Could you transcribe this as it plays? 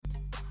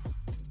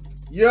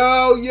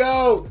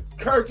Yo,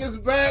 Kirk is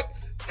back.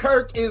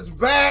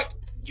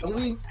 And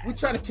we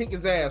trying to kick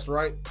his ass,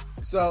 right?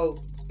 So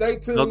stay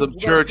tuned. Love them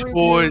church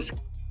boys.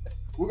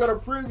 We're gonna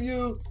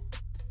preview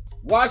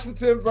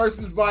Washington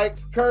versus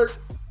Vikes, Kirk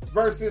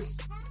versus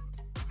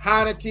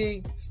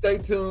Heineke. Stay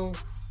tuned.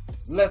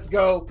 Let's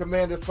go,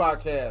 Commanders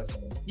Podcast.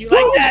 You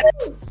like that?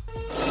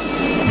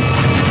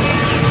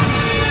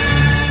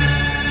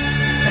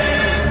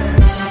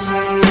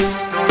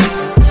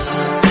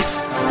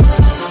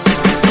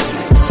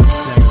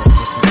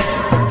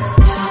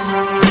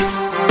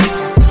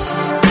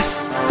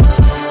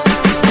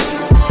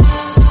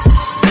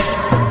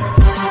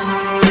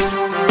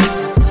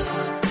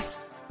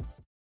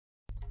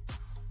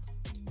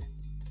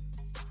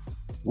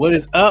 What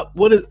is up?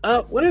 What is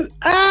up? What is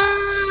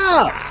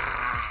up?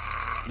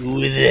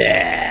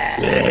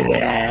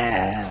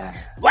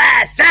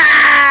 What's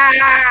up?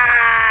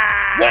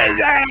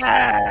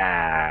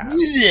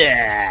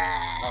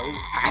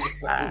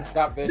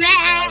 Stop that.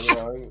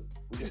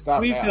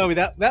 Please tell me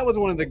that was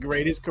one of the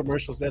greatest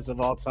commercial sets of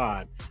all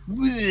time.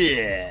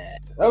 That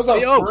was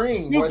on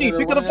Scream. Yuki,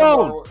 pick up the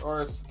phone.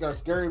 Or a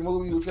scary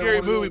movie.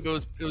 Scary movie,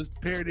 but it was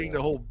parodying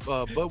the whole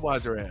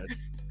Budweiser ad.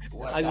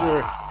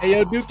 Hey,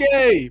 yo,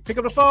 Duque, pick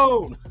up the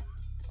phone.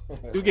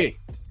 Duque.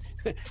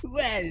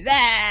 What's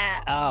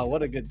that? Oh,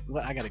 what a good...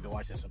 I got to go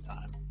watch that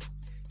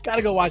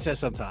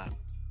sometime.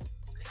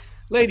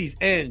 Ladies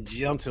and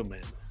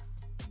gentlemen,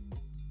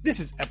 this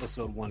is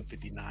episode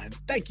 159.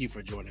 Thank you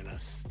for joining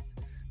us.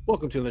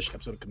 Welcome to another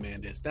episode of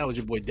Commanders. That was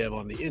your boy Dev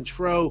on the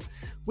intro.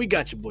 We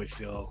got your boy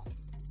Phil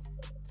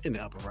in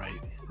the upper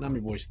right. And I'm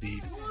your boy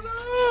Steve.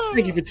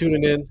 Thank you for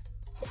tuning in.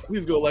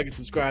 Please go like and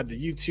subscribe to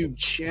the YouTube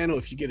channel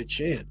if you get a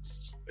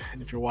chance.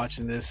 And if you're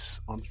watching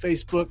this on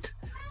Facebook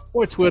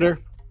or Twitter,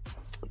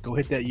 go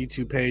hit that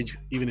YouTube page,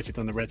 even if it's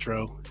on the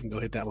retro, and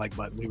go hit that like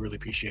button. We really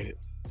appreciate it.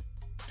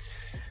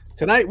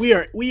 Tonight we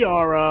are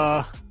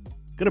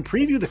going to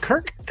preview the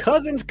Kirk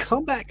Cousins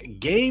comeback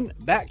game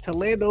back to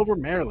Landover,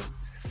 Maryland.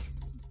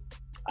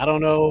 I don't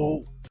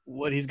know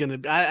what he's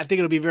going to. I think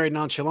it'll be very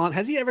nonchalant.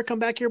 Has he ever come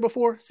back here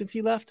before since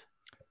he left?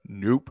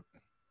 Nope.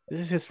 This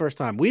is his first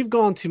time. We've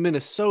gone to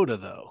Minnesota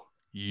though.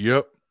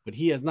 Yep. But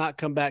he has not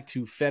come back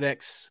to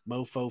FedEx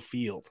Mofo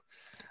Field.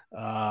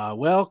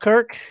 Well,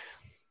 Kirk,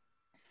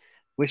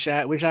 wish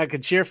I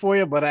could cheer for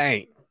you, but I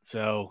ain't.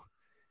 So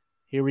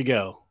here we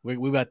go.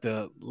 We got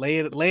to lay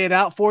it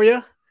out for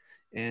you,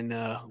 and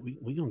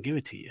we gonna give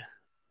it to you.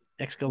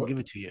 X gonna give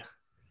it to you.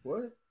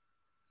 What?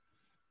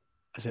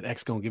 I said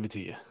X gonna give it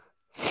to you.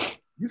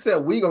 You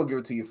said we gonna give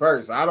it to you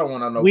first. I don't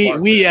want to know.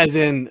 We as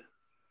in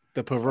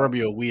the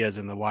proverbial we as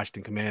in the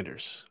Washington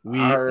Commanders. We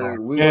gonna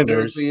give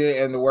it to you,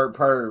 and the word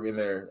perv in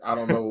there. I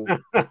don't know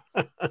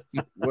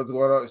what's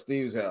going on at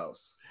Steve's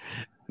house.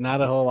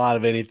 Not a whole lot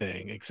of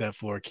anything except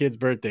for kids'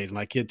 birthdays.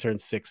 My kid turned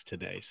 6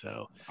 today,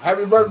 so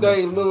happy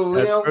birthday, little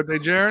Liam. Happy birthday,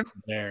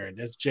 Jared.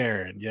 That's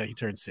Jared. Yeah, he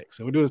turned 6.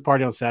 So we're doing this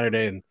party on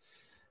Saturday and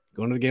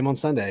going to the game on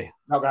Sunday.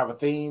 Not gonna have a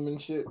theme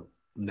and shit.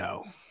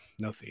 No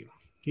theme.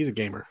 He's a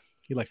gamer.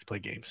 He likes to play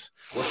games.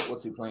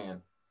 What's he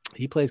playing?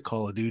 He plays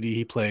Call of Duty.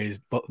 He plays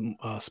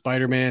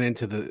Spider-Man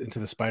into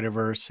the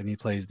Spider-Verse, and he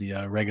plays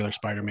the regular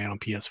Spider-Man on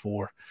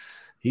PS4.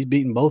 He's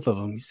beaten both of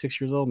them. He's 6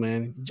 years old,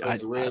 man. I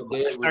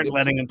started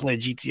letting him play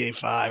GTA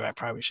 5. I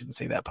probably shouldn't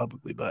say that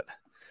publicly, but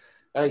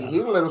hey, you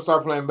need to let him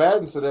start playing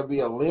Madden so there'll be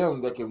a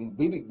limb that can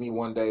beat me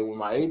one day with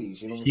my 80s.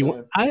 You know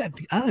what I'm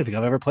saying? I don't think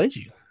I've ever played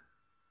you.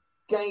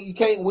 You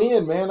can't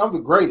win, man. I'm the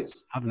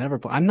greatest. I've never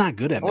played. I'm not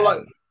good at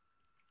Madden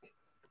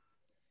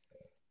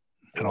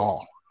at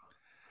all.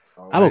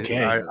 I'm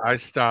okay. I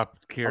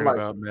stopped caring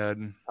about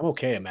Madden. I'm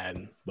okay at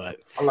Madden, but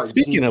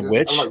speaking of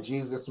which, I'm like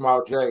Jesus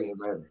Small J in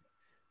Madden.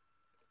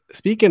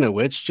 Speaking of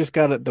which, just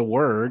got the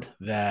word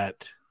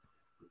that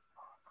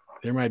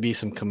there might be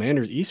some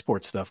Commanders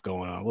esports stuff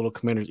going on, a little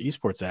Commanders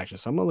esports action.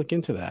 So I'm going to look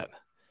into that.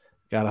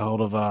 Got a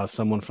hold of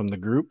someone from the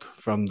group,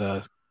 from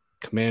the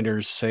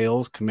Commanders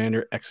sales,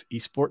 Commander X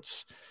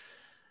Esports.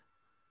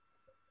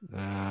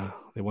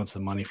 They want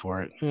some money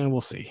for it. We'll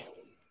see.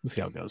 We'll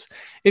see how it goes.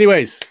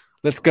 Anyways,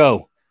 let's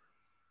go.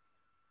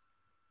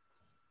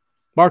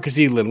 Marcus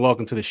Edlin,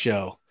 welcome to the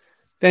show.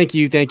 Thank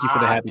you for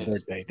the happy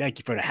birthday. Thank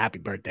you for the happy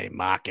birthday,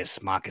 Marcus.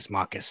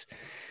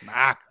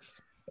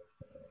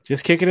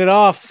 Just kicking it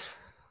off.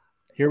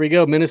 Here we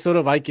go,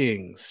 Minnesota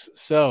Vikings.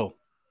 So,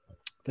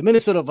 the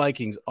Minnesota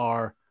Vikings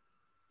are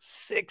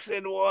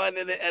 6-1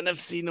 in the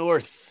NFC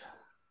North.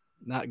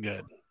 Not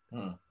good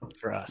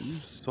for us. Who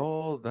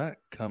saw that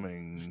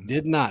coming?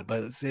 Did not,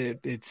 but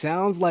it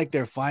sounds like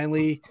they're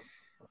finally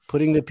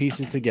putting the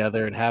pieces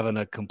together and having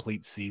a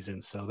complete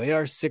season. So they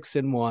are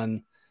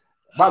 6-1.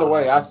 By the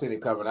way, I seen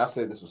it coming. I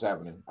said this was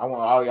happening. I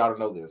want all y'all to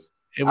know this.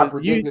 I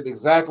predicted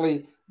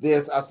exactly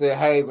this. I said,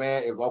 hey,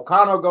 man, if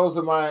O'Connell goes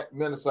to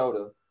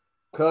Minnesota,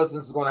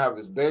 Cousins is going to have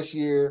his best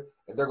year,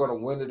 and they're going to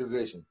win the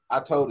division. I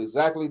told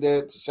exactly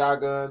that to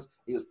Shotguns.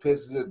 He was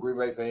pissed as a Green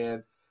Bay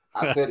fan.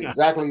 I said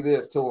exactly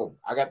this to him.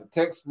 I got the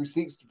text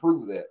receipts to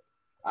prove that.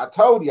 I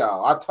told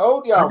y'all, I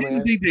man.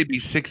 didn't think they'd be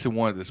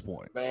 6-1 at this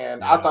point. Man,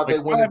 yeah. I thought they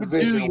win the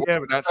division. Yeah,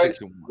 but not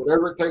 6-1.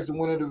 Whatever it takes to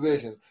win a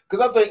division.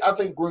 Because I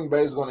think Green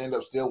Bay is going to end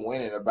up still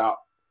winning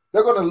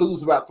they're going to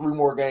lose about 3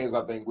 more games.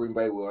 I think Green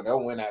Bay will, and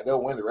they'll win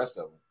the rest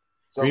of them.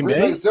 So Green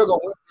Bay's still going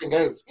to win 10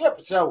 games. Yeah,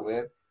 for sure,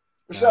 man.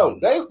 For sure.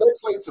 They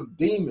played some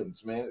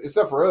demons, man.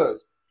 Except for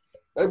us,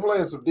 they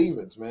playing some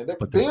demons, man.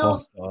 The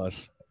Bills,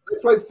 they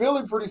play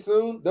Philly pretty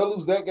soon. They'll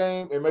lose that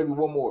game and maybe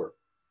one more.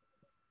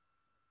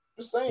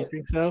 Just saying. You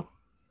think so?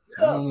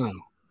 Yeah. I don't know.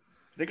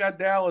 They got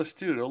Dallas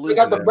too. They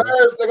got the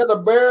Bears. They got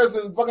the Bears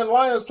and fucking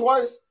Lions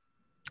twice.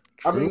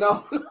 True. I mean,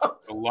 no.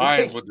 The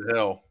Lions, what the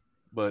hell?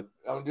 But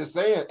I'm just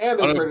saying. And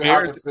they traded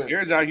Hockenson.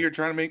 Bears out here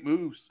trying to make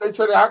moves. They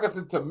traded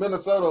Hockenson to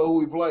Minnesota, who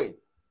we played.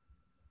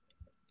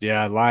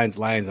 Yeah, Lions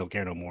don't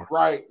care no more.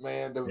 Right,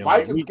 man. The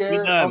Vikings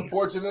care,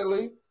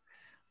 unfortunately.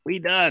 We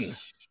done.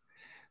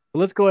 Well,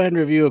 let's go ahead and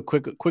review a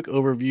quick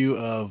overview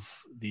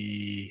of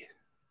the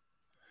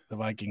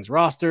Vikings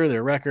roster,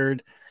 their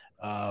record.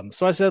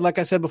 So like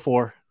I said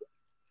before,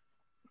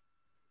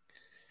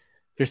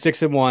 they're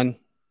 6-1,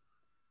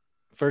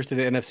 first in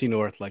the NFC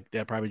North. Like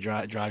that probably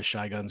drives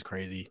Shy Guns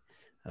crazy.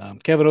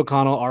 Kevin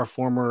O'Connell, our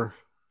former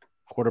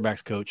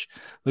quarterbacks coach.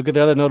 Look at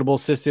the other notable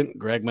assistant,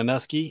 Greg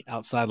Minuski,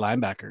 outside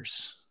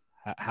linebackers.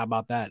 How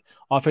about that?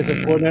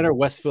 Offensive coordinator,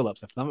 Wes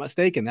Phillips. If I'm not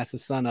mistaken, that's the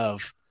son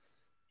of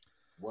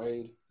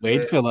Wade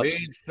Phillips.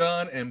 Wade's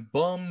son and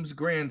Bum's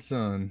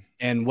grandson.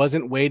 And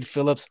wasn't Wade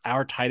Phillips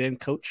our tight end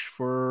coach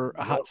for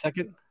a hot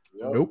second?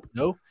 Nope.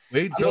 No.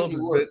 Wade Phillips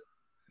was.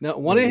 No,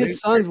 one of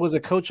his sons was a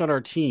coach on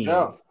our team.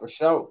 Yeah, for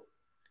sure.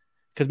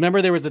 Because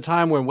remember, there was a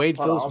time when Wade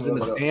Phillips was in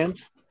the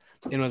stands,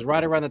 and it was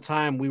right around the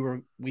time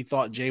we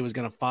thought Jay was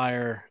going to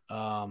fire.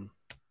 I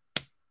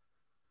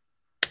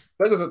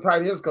think it was a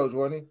tight ends coach,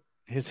 wasn't he?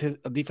 His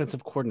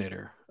defensive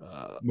coordinator,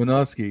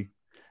 Minuski,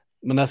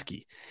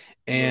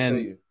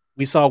 and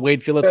we saw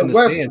Wade Phillips in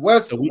the stands.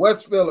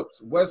 Wes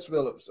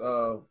Phillips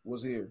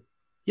was here.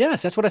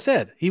 Yes, that's what I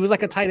said. He was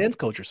like a tight ends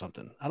coach or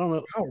something. I don't know.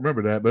 I don't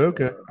remember that, but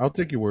okay, I'll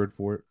take your word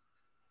for it.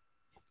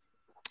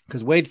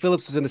 Because Wade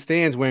Phillips was in the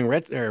stands wearing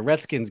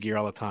Redskins gear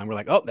all the time. We're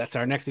like, oh, that's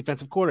our next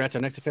defensive coordinator. That's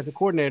our next defensive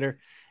coordinator.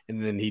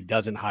 And then he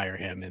doesn't hire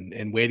him.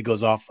 And Wade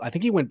goes off. I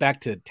think he went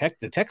back to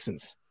the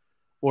Texans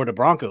or the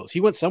Broncos.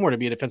 He went somewhere to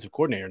be a defensive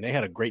coordinator, and they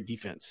had a great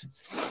defense.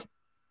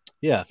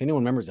 Yeah, if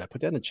anyone remembers that, put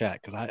that in the chat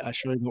because I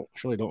surely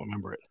don't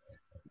remember it.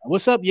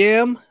 What's up,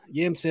 Yam?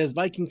 Yam says,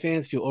 Viking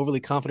fans feel overly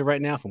confident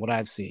right now from what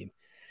I've seen.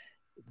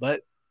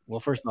 But, well,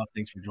 first off,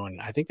 thanks for joining.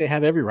 I think they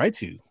have every right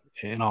to,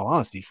 in all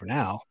honesty, for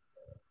now.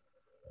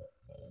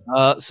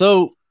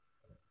 So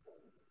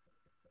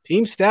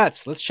team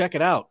stats, let's check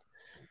it out.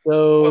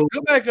 So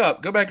go back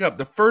up.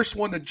 The first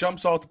one that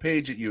jumps off the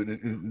page at you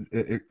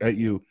is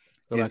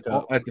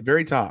at the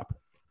very top.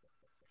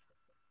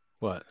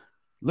 What?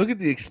 Look at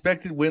the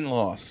expected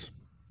win-loss.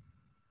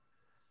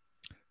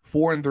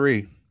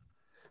 4-3.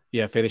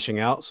 Yeah, finishing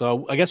out.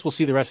 So I guess we'll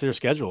see the rest of their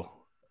schedule.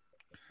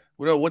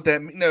 Well, no, what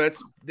that means? No,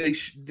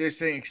 they're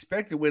saying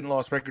expected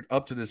win-loss record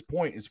up to this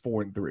point is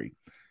 4-3.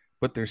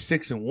 But they're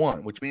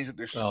 6-1, which means that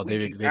they're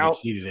they've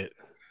exceeded it.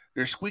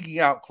 They're squeaking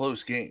out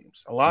close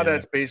games. A lot of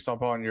that's based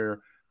upon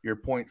your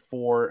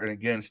 0.4 and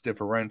against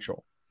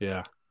differential.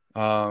 Yeah.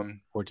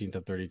 14th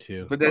of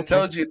 32. But that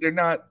tells you they're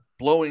not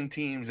blowing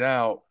teams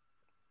out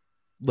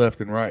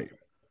left and right.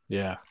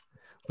 Yeah.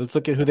 Let's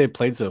look at who they've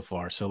played so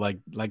far. So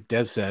like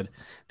Dev said,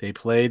 they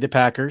played the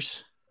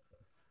Packers.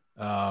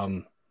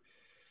 1-0,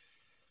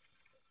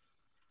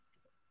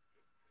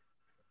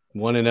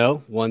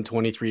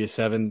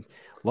 123-7.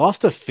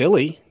 Lost to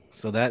Philly,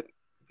 so that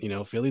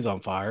Philly's on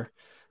fire.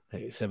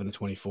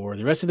 7-24.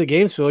 The rest of the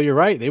games, Phil, you're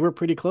right. They were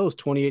pretty close.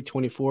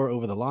 28-24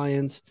 over the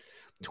Lions,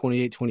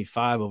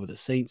 28-25 over the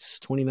Saints,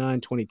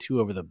 29-22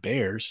 over the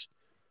Bears,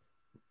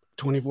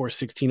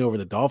 24-16 over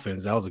the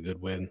Dolphins. That was a good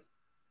win.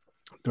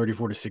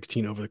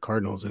 34-16 over the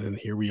Cardinals, and then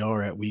here we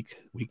are at week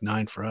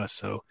 9 for us.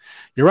 So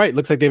you're right.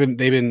 Looks like they've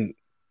been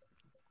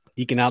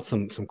eking out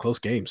some close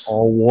games.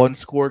 All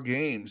one-score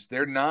games.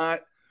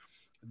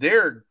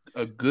 They're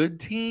a good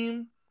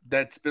team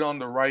that's been on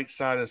the right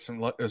side of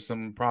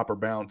some proper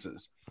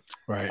bounces.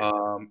 Right.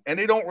 And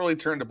they don't really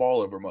turn the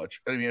ball over much.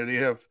 I mean, they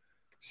have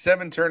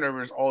 7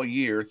 turnovers all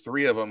year.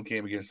 3 of them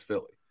came against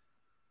Philly.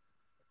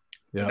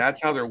 Yeah. And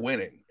that's how they're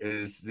winning.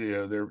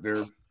 They're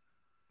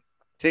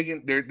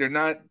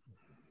not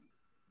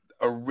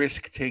a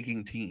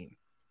risk-taking team.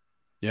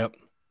 Yep.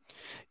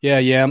 Yeah,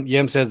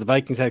 Yam says the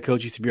Vikings head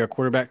coach used to be our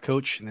quarterback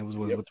coach, and that was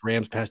with the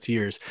Rams past 2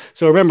 years.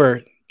 So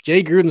remember,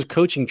 Jay Gruden's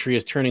coaching tree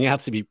is turning out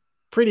to be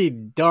pretty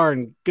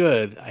darn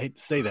good. I hate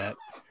to say that.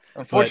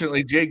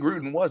 Unfortunately, Jay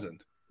Gruden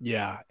wasn't.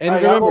 Yeah. And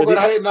remember,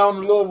 hating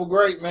on the Louisville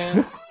great,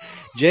 man.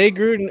 Jay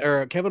Gruden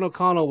or Kevin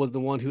O'Connell was the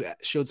one who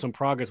showed some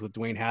progress with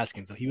Dwayne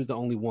Haskins. So he was the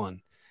only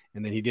one.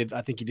 And then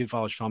I think he did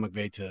follow Sean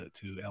McVay to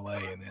LA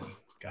and then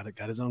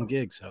got his own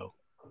gig. So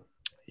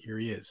here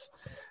he is.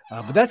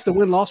 But that's the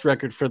win-loss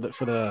record for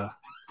the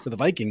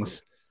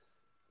Vikings.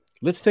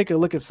 Let's take a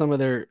look at some of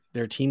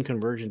their team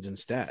conversions and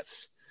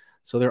stats.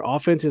 So their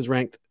offense is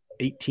ranked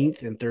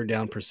 18th in third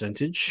down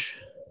percentage.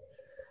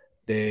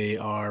 They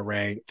are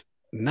ranked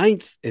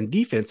 9th in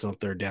defense on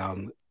third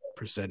down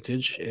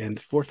percentage and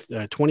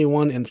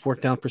 21 in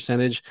fourth down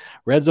percentage.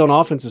 Red zone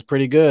offense is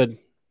pretty good,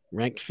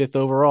 ranked 5th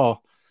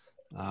overall.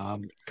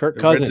 Kirk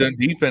Cousins. Red zone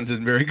defense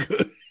isn't very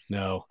good.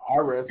 No.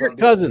 Kirk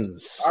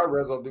Cousins. Our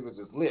red zone defense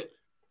is lit.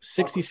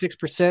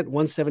 66%,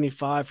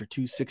 175 for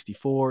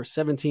 264,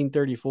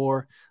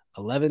 1734,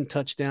 11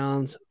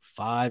 touchdowns,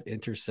 5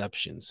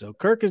 interceptions. So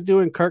Kirk is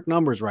doing Kirk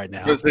numbers right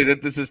now. I was going to say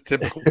that this is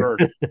typical Kirk.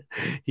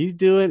 He's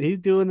doing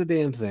the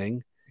damn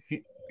thing.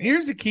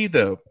 Here's the key,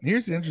 though.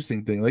 Here's the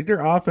interesting thing. Like,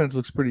 their offense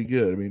looks pretty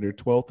good. I mean, they're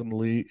 12th in the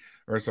league,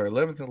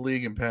 11th in the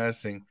league in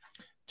passing,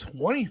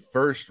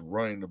 21st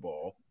running the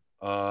ball.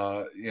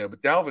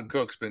 But Dalvin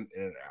Cook's been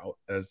in and out,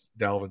 as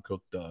Dalvin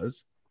Cook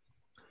does.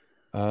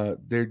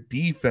 Their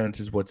defense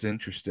is what's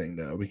interesting,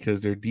 though,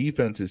 because their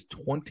defense is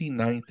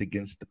 29th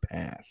against the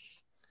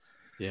pass.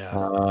 Yeah.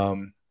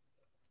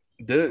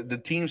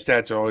 The team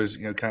stats are always,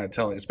 kind of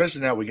telling,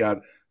 especially now we got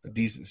a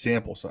decent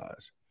sample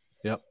size.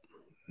 Yep.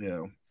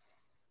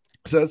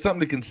 So that's something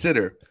to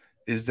consider,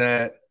 is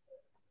that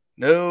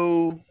they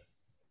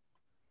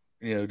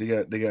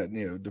got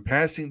the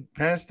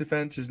pass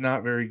defense is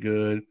not very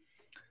good.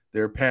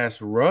 Their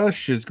pass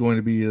rush is going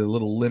to be a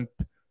little limp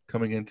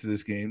coming into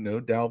this game.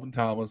 No Dalvin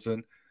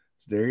Tomlinson.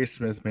 Darius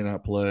Smith may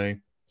not play.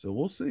 So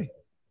we'll see.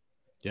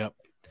 Yep.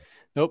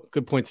 Nope.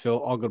 Good points, Phil.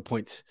 All good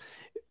points.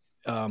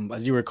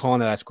 As you were calling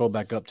that, I scrolled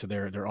back up to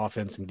their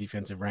offense and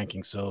defensive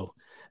rankings. So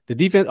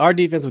our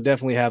defense would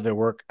definitely have their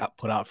work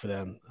put out for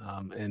them.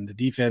 And the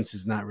defense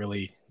is not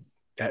really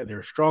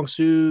their strong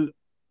suit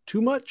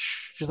too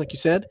much, just like you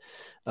said.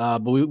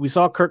 But we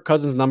saw Kirk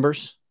Cousins'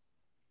 numbers.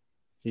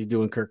 He's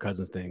doing Kirk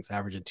Cousins things,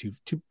 averaging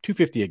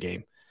 250 a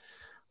game,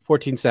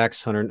 14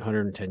 sacks,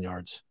 110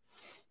 yards.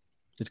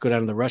 Let's go down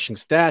to the rushing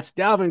stats.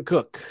 Dalvin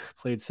Cook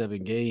played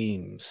 7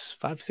 games,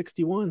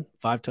 561,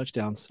 5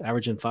 touchdowns,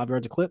 averaging 5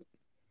 yards a clip,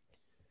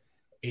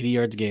 80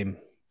 yards a game.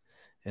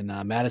 And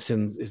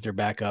Madison is their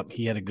backup.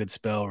 He had a good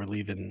spell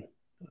relieving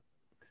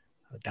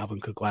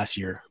Dalvin Cook last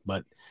year,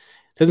 but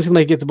doesn't seem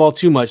like he gets the ball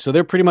too much. So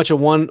they're pretty much a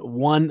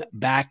one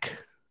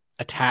back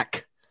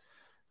attack,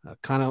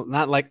 kind of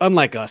not like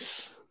unlike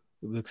us.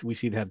 We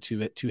see they have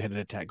two-headed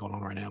attack going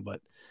on right now, but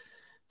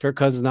Kirk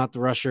Cousins not the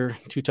rusher.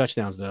 2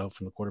 touchdowns, though,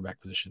 from the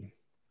quarterback position.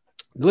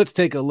 Let's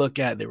take a look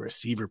at the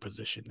receiver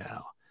position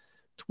now.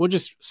 We'll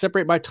just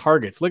separate by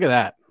targets. Look at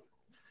that.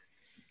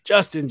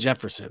 Justin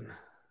Jefferson,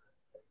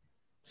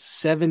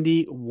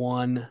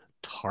 71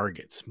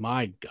 targets.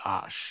 My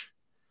gosh,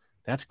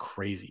 that's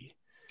crazy.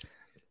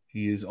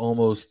 He is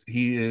almost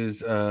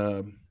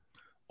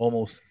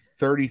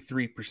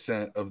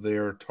 33% of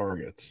their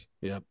targets.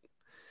 Yep.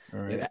 All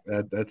right,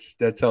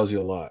 that tells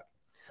you a lot.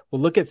 Well,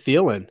 look at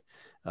Thielen.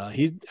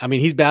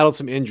 He's battled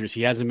some injuries.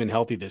 He hasn't been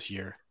healthy this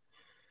year.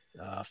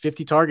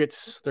 50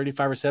 targets,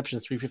 35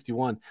 receptions,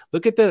 351.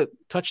 Look at the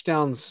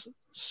touchdowns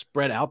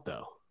spread out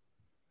though.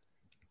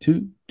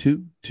 2,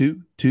 2,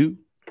 2, 2,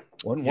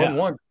 1, 1,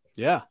 1.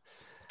 Yeah.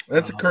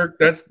 That's a Kirk.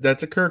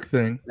 That's a Kirk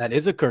thing. That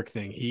is a Kirk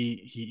thing.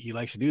 He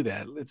likes to do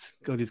that. Let's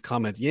go to these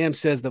comments. Yam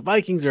says the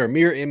Vikings are a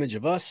mirror image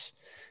of us.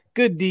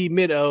 Good D,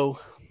 mid O.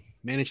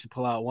 Managed to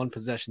pull out 1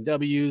 possession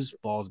W's.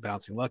 Balls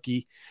bouncing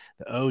lucky.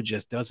 The O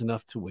just does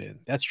enough to win.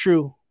 That's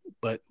true.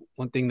 But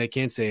one thing they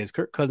can say is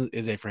Kirk Cousins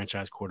is a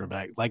franchise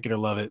quarterback. Like it or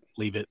love it,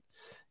 leave it.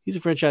 He's a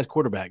franchise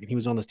quarterback, and he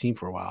was on this team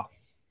for a while.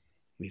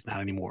 He's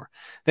not anymore.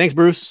 Thanks,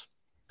 Bruce.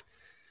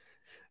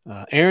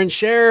 Aaron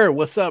Scherer,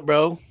 what's up,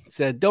 bro?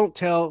 Said, don't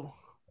tell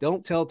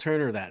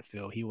Turner that,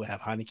 Phil. He will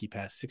have Heinicke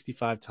pass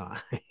 65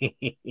 times.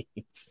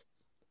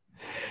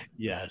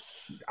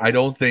 Yes. I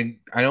don't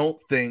think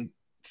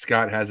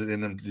Scott has it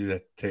in him to do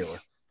that to Taylor.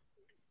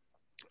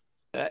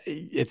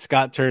 It's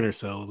Scott Turner,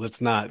 so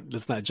let's not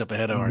jump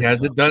ahead of ourselves. He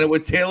hasn't done it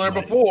with Taylor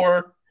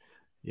before.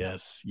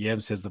 Yes. Yam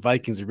says the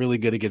Vikings are really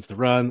good against the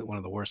run, one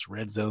of the worst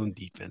red zone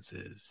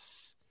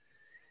defenses.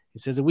 He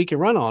says if we can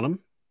run on them,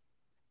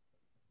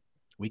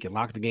 we can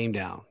lock the game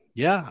down.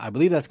 Yeah, I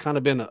believe that's kind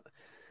of been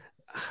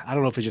I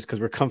don't know if it's just because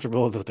we're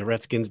comfortable with the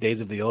Redskins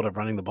days of the old of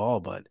running the ball,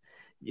 but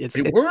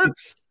it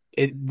works.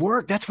 It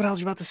worked. That's what I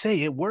was about to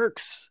say. It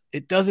works.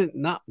 It doesn't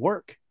not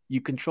work. You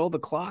control the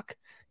clock.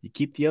 You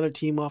keep the other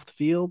team off the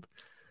field.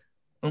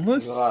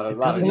 Unless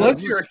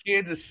you're a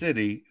Kansas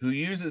City who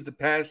uses the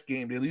pass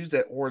game, they use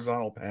that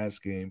horizontal pass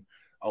game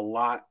a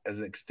lot as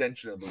an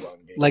extension of the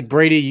run game. Like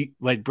Brady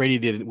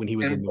did when he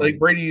was in like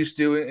Brady used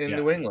to in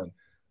New England.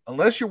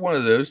 Unless you're one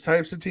of those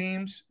types of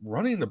teams,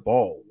 running the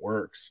ball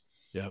works.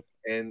 Yep.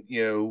 And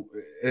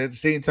at the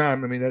same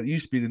time, I mean, that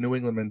used to be the New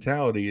England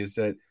mentality, is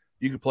that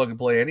you could plug and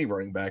play any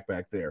running back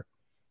there.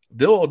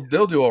 They'll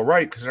do all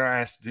right because they're not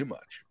asked to do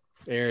much.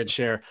 Aaron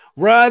Scherer,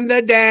 run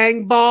the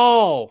dang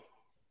ball.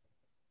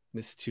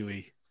 Miss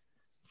Tui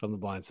from the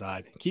blind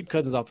side. Keep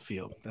Cousins off the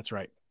field. That's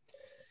right.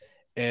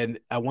 And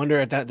I wonder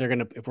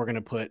if we're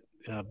gonna put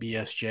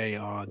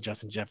BSJ on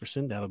Justin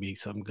Jefferson. That'll be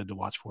something good to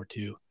watch for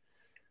too.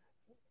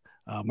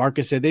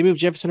 Marcus said they moved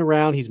Jefferson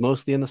around. He's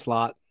mostly in the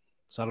slot,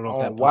 So I don't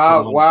know if that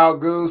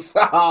wild goose.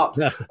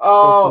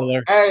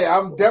 Hey,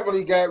 I'm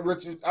definitely got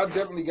Richard. I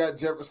definitely got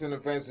Jefferson in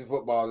fantasy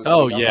football this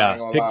week.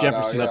 Yeah, pick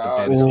Jefferson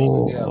up in fantasy.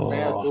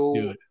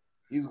 FanDuel.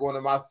 He's one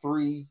of my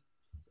 3.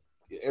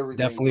 Everything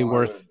definitely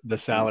worth the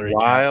salary.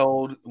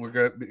 Wild.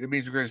 It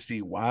means we're gonna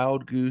see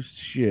wild goose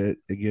shit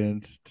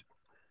against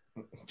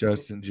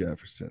Justin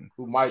Jefferson,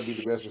 who might be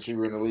the best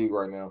receiver in the league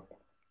right now.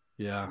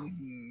 Yeah,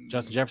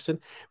 Justin Jefferson.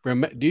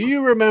 Do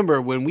you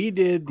remember when we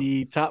did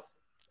the top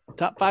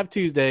 5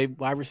 Tuesday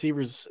wide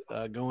receivers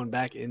going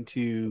back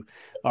into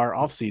our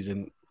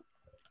offseason?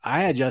 I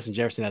had Justin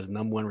Jefferson as the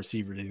number 1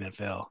 receiver in the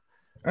NFL.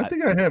 I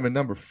think I have it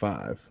number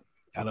 5.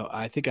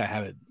 I think I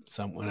have it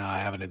somewhere. I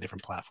have it in a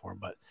different platform,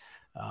 but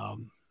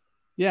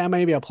yeah,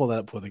 maybe I'll pull that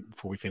up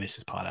before we finish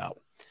this pod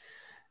out.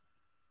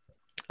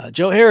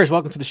 Joe Harris,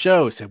 welcome to the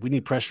show. Said we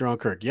need pressure on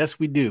Kirk. Yes,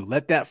 we do.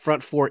 Let that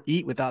front 4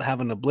 eat without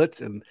having to blitz,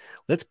 and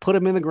let's put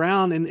him in the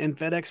ground in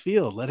FedEx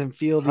Field. Let him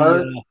feel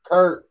the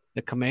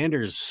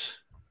Commanders.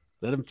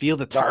 Let him feel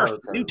the turf,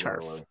 new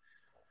turf.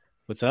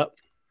 What's up?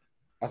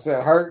 I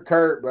said hurt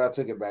Kurt, but I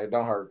took it back.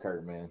 Don't hurt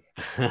Kurt, man.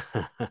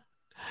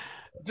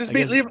 Just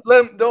leave.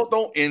 Let him.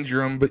 Don't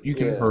injure him, but you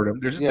can hurt him.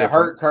 There's a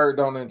hurt Kurt,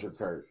 don't injure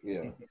Kurt.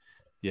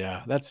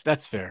 Yeah,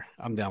 that's fair.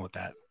 I'm down with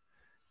that.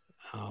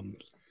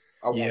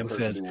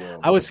 Says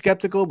I was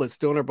skeptical, but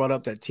Stoner brought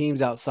up that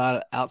teams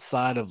outside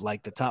of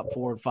like the top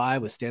 4 and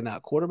 5 with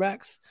standout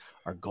quarterbacks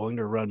are going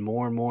to run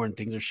more and more, and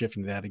things are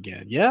shifting to that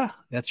again. Yeah,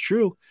 that's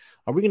true.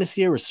 Are we going to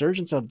see a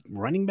resurgence of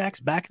running backs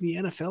back in the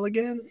NFL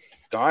again?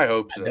 I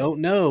hope so. I don't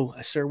know.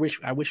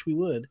 I wish we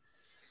would.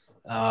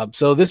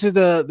 So this is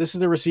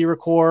the receiver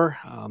core.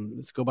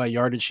 Let's go by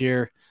yardage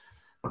here.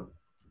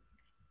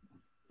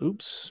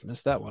 Oops,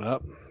 messed that one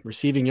up.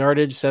 Receiving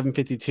yardage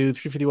 752,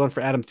 351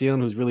 for Adam Thielen,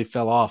 who's really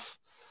fell off.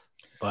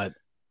 But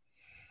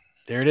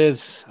there it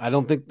is. I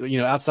don't think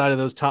outside of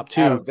those top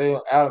 2. Adam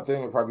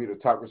Thielen would probably be the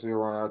top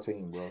receiver on our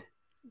team, bro.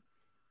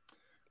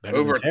 Better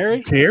over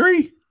Terry?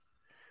 Terry?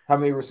 How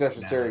many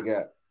receptions Terry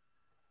got?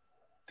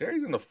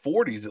 Terry's in the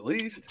 40s at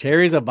least.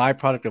 Terry's a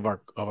byproduct of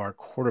our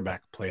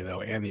quarterback play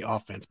though, and the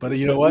offense. But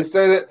you know what?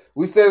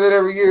 We say that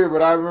every year.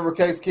 But I remember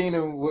Case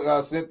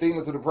Keenum sent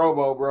Thielen to the Pro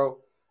Bowl, bro.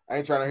 I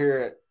ain't trying to hear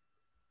it.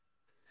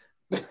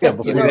 Yeah,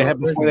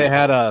 before they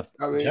had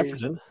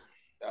Jefferson.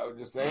 I was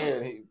just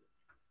saying.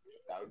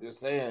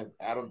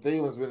 Adam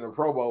Thielen's been in the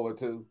Pro Bowl or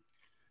 2.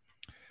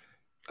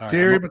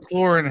 Terry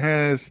McLaurin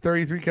has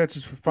 33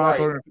 catches for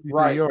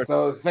 553 yards.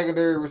 So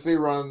secondary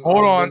receiver on.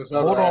 Hold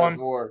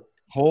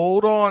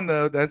on,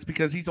 though. That's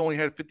because he's only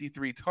had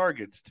 53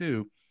 targets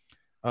too.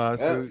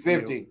 So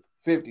 50,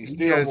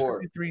 still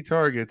more. 53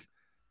 targets.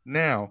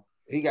 Now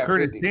he got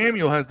Curtis 50.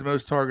 Samuel has the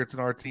most targets in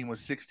our team with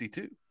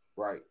 62.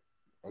 Right.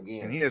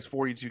 Again, and he has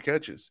 42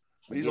 catches.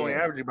 But he's only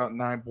averaging about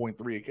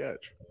 9.3 a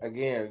catch.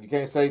 Again, you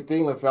can't say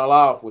Thielen fell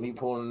off when he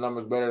pulling the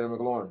numbers better than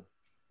McLaurin.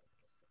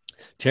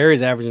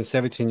 Terry's averaging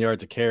 17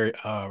 yards a carry,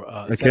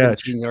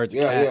 17 yards a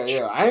catch.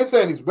 Yeah. I ain't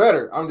saying he's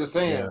better. I'm just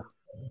saying. Yeah.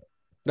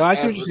 No, I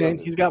see what you're saying.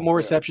 He's got more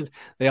receptions.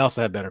 They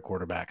also have better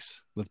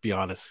quarterbacks. Let's be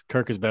honest.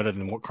 Kirk is better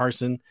than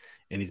Carson,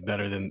 and he's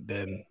better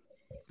than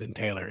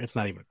Taylor. It's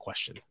not even a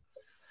question.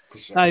 For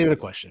sure. Not even a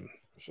question.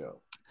 For sure.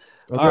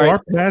 Although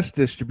our pass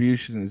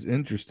distribution is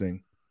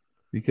interesting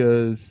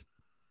because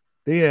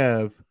they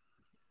have,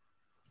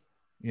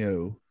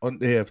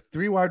 they have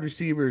 3 wide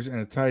receivers and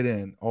a tight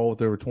end, all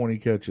with over 20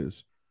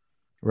 catches,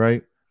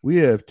 right? We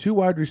have 2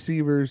 wide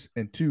receivers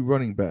and 2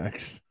 running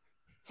backs,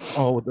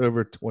 all with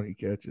over 20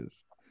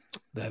 catches.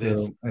 That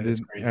is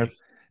crazy.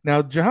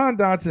 Now, Jahan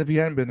Dotson, if he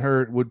hadn't been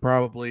hurt, would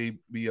probably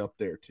be up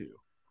there too.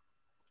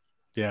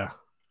 Yeah.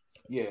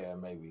 Yeah,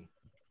 maybe.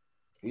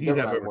 He'd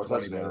have over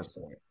 20 touchdowns.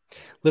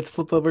 Let's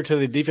flip over to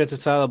the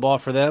defensive side of the ball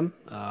for them.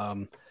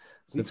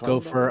 Let's go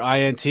for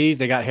INTs.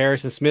 They got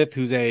Harrison Smith,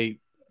 who's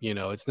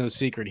it's no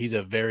secret. He's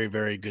a very,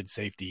 very good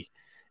safety.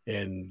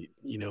 And,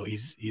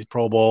 he's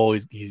Pro Bowl.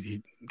 He's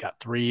got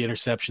 3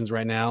 interceptions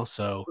right now.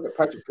 So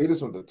Patrick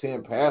Peterson with the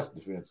 10 pass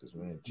defenses,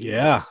 man. Jeez.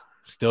 Yeah,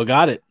 still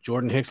got it.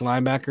 Jordan Hicks,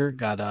 linebacker,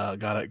 got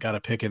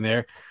a pick in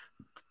there.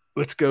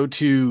 Let's go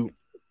to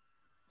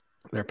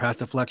their pass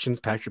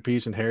deflections. Patrick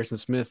Peterson, Harrison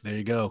Smith. There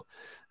you go.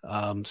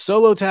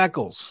 Solo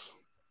tackles.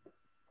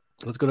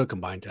 Let's go to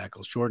combined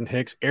tackles. Jordan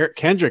Hicks, Eric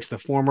Kendricks, the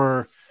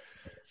former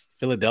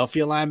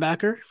Philadelphia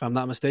linebacker, if I'm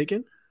not mistaken.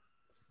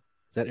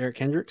 Is that Eric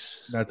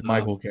Kendricks? That's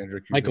Michael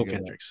Kendricks. Michael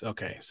Kendricks.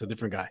 Okay, so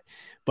different guy.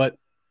 But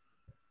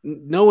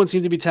no one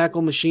seems to be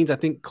tackle machines. I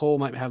think Cole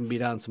might have him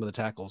beat out on some of the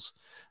tackles.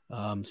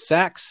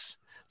 Sacks,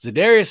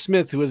 Zadarius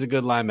Smith, who is a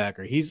good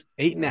linebacker. He's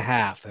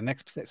 8.5. The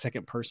next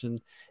second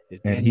person is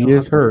Daniel and he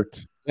is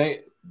hurt.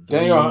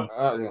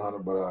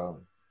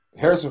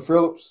 Harrison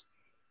Phillips.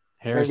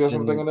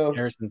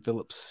 Harrison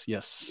Phillips,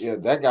 yes. Yeah,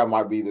 that guy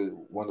might be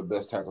one of the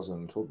best tackles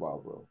in football,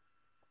 bro.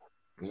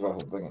 That's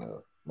what I'm thinking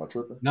of. Am I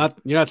tripping?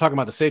 You're not talking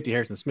about the safety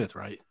Harrison Smith,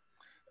 right?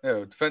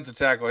 No, defensive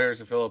tackle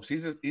Harrison Phillips.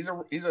 He's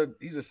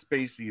a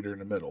space eater in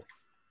the middle.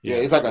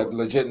 Yeah, he's like a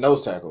legit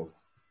nose tackle.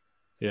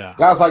 Yeah,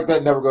 guys like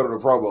that never go to the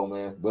Pro Bowl,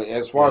 man. But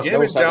as far as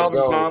him and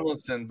Dalvin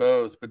Tomlinson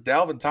both, but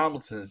Dalvin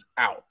Tomlinson is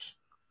out.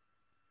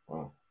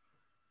 Oh.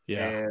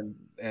 Yeah.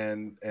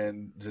 And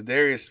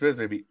Zadarius Smith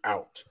may be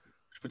out,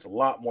 which puts a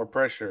lot more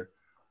pressure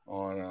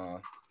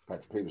on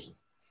Patrick Peterson.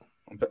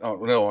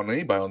 On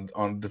anybody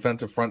on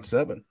defensive front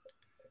seven.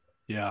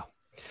 Yeah.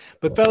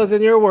 But fellas,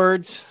 in your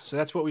words, so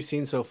that's what we've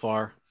seen so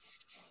far.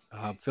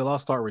 Phil, I'll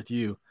start with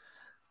you.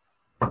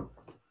 Who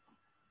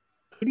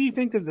do you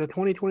think that the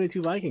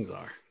 2022 Vikings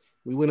are?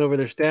 We went over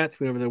their stats,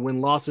 we went over their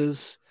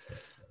win-losses,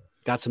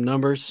 got some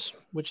numbers.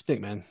 What you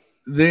think, man?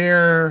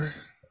 They're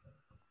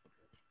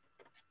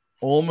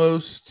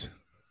almost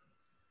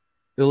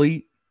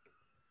elite.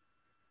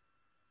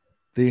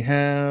 They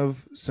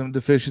have some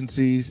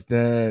deficiencies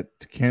that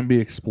can be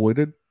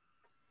exploited.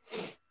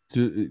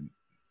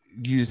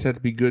 You just have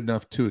to be good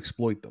enough to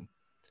exploit them.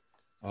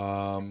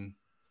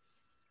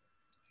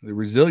 They're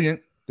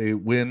resilient. They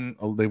win.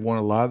 They've won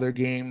a lot of their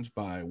games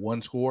by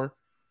one score.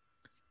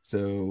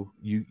 So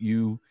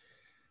you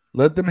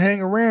let them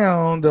hang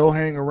around. They'll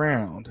hang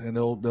around and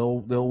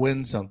they'll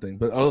win something.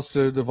 But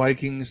also the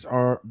Vikings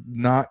are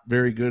not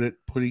very good at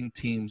putting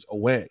teams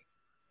away.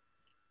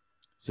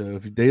 So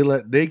if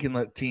they can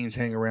let teams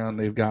hang around,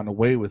 they've gotten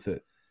away with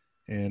it.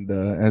 And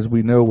as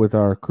we know with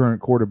our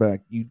current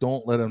quarterback, you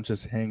don't let them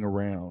just hang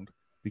around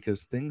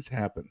because things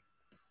happen.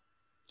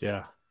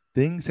 Yeah.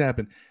 Things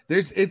happen.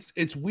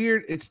 It's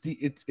weird.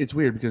 It's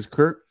weird because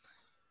Kirk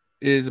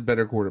is a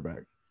better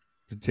quarterback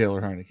than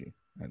Taylor Heinicke.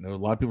 I know a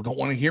lot of people don't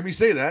want to hear me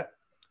say that,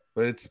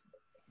 but it's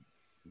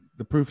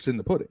the proof's in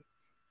the pudding.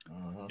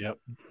 Uh-huh. Yep.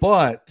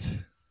 But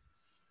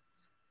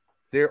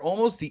they're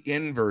almost the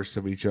inverse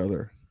of each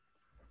other,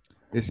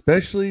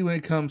 especially when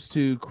it comes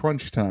to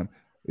crunch time.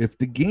 If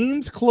the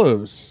game's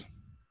close,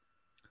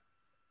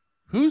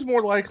 who's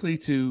more likely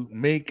to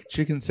make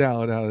chicken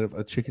salad out of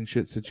a chicken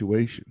shit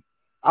situation?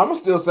 I'm going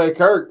to still say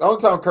Kirk. The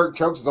only time Kirk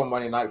chokes is on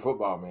Monday Night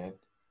Football, man.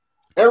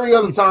 Every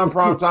other time,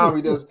 prime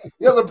time, he has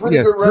a pretty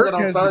good record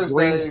on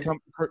Thursdays.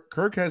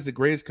 Kirk has the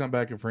greatest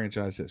comeback in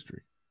franchise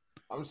history.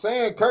 I'm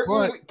saying Kirk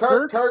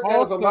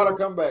has a lot of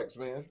comebacks,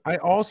 man. I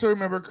also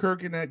remember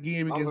Kirk in that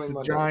game against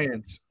the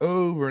Giants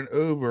over and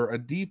over. A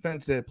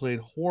defense that played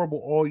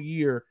horrible all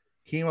year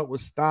came up with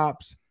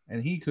stops,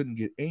 and he couldn't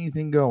get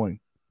anything going.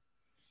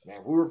 Man,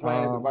 we were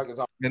playing the Vikings.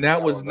 And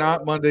that was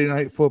not Monday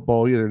Night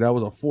Football either. That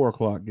was a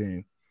 4:00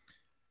 game.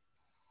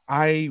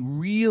 I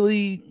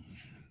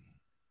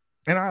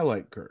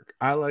like Kirk.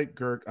 I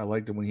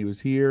liked him when he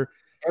was here.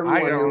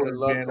 I got on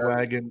the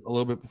bandwagon a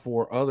little bit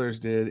before others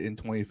did in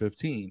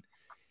 2015.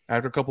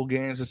 After a couple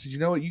games, I said, you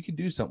know what? You can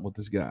do something with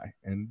this guy.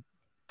 And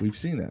we've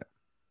seen that.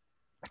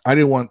 I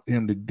didn't want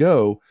him to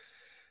go,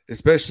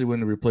 especially when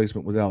the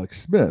replacement was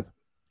Alex Smith.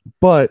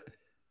 But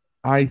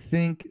I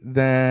think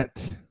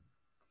that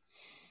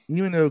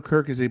even though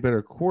Kirk is a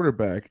better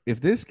quarterback, if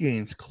this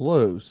game's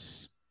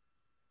close,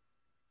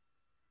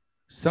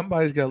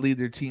 somebody's got to lead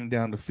their team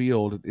down the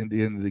field at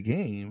the end of the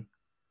game.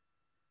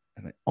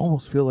 And I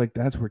almost feel like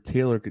that's where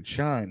Taylor could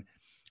shine.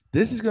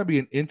 This is going to be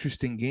an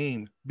interesting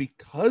game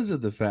because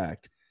of the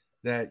fact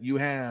that you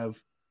have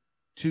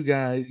two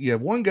guys. You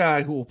have one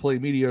guy who will play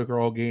mediocre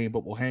all game,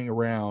 but will hang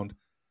around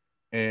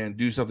and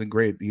do something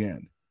great at the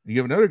end. You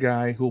have another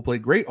guy who will play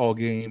great all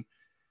game.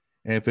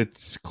 And if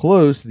it's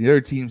close, the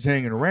other team's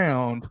hanging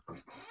around,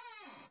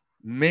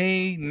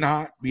 may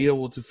not be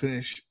able to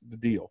finish the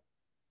deal.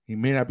 He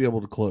may not be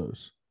able to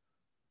close.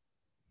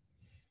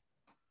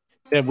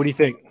 Deb, what do you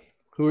think?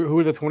 Who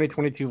are the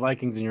 2022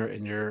 Vikings in your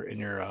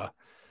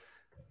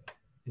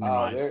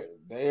mind?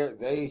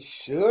 They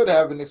should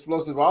have an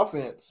explosive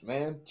offense,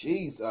 man.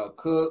 Jeez,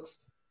 Cooks,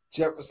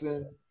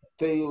 Jefferson,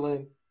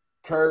 Thielen,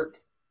 Kirk,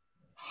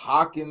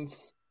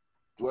 Hawkins,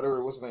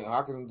 whatever. What's his name?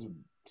 Hawkinson.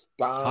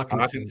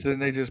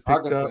 They just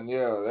picked up.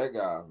 Yeah, that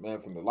guy,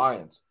 man, from the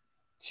Lions.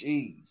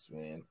 Jeez,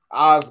 man.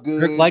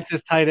 Osgood. Kirk likes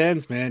his tight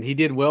ends, man. He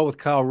did well with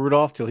Kyle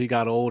Rudolph till he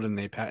got old, and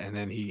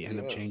then he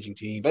ended up changing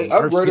teams. They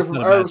upgraded from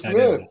Irv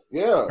Smith.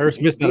 Yeah, Irv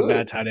Smith's not a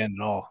bad tight end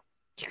at all.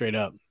 Straight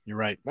up, you're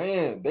right.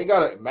 Man, they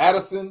got a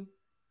Madison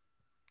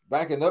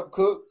backing up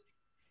Cook.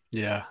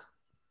 Yeah,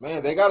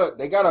 man, they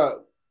gotta.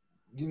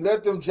 You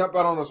let them jump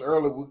out on us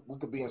early, we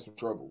could be in some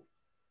trouble.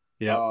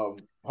 Yeah.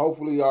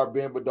 Hopefully our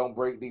bend but don't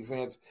break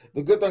defense.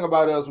 The good thing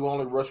about us, we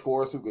only rush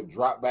force who could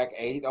drop back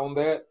 8 on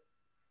that.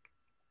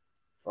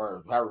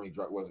 Or however many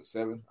drop, was it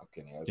 7? I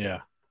can't answer. Yeah.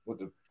 With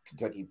the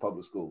Kentucky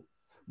public school.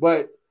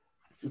 But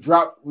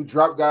we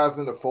drop guys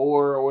into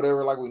 4 or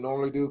whatever like we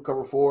normally do,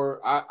 cover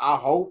 4. I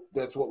hope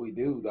that's what we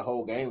do the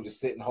whole game, just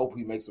sit and hope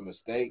he makes a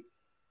mistake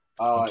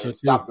and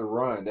stop the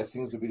run. That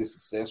seems to be the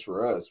success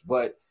for us.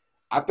 But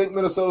I think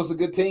Minnesota's a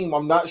good team.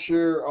 I'm not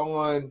sure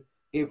on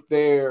if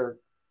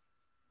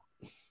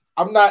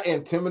I'm not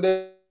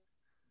intimidated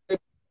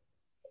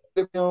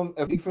them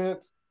as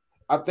defense.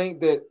 I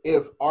think that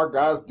if our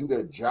guys do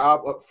their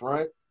job up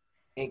front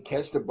and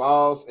catch the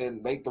balls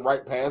and make the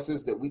right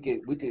passes, that we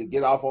could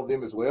get off on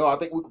them as well. I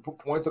think we could put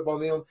points up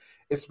on them.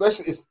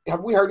 Especially,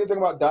 have we heard anything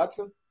about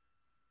Dotson?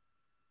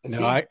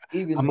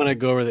 I'm going to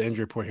go over the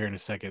injury report here in a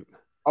second.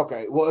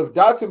 Okay, well, if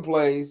Dotson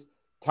plays,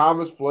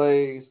 Thomas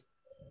plays,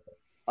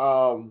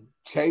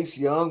 Chase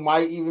Young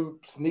might even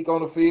sneak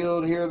on the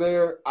field here or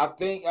there. I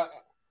think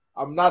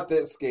I'm not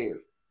that scared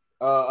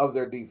of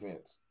their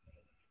defense.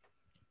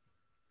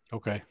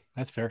 Okay,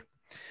 that's fair.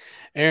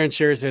 Aaron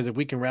Sherry says, if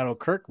we can rattle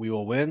Kirk, we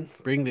will win.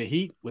 Bring the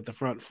heat with the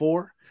front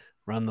four.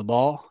 Run the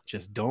ball.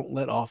 Just don't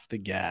let off the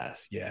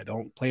gas. Yeah,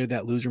 don't play with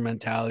that loser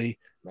mentality.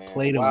 Man,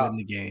 play to win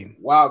the game.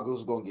 Wild Goose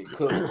is going to get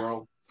cooked,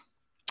 bro.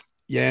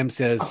 Yam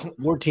says,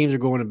 more teams are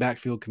going to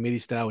backfield committee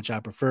style, which I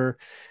prefer.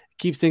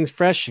 Keeps things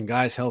fresh and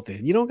guys healthy.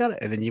 And you don't got it.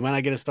 And then you might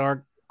not get a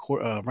star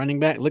running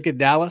back. Look at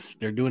Dallas.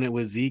 They're doing it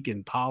with Zeke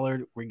and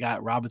Pollard. We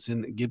got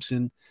Robinson,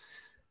 Gibson.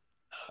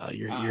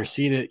 You're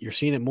seeing it. You're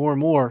seeing it more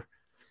and more.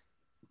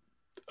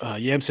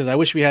 Yam says, I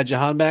wish we had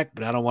Jahan back,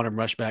 but I don't want him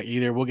rushed back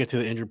either. We'll get to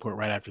the injury report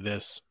right after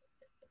this.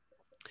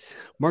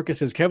 Marcus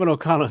says, Kevin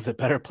O'Connell is a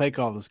better play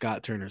call than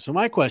Scott Turner. So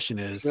my question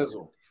is,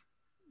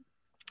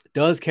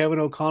 does Kevin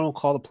O'Connell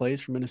call the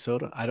plays for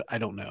Minnesota? I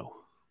don't know.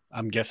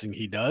 I'm guessing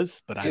he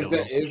does, but I don't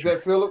know. Is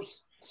that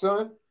Phillips'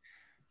 son?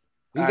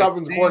 He's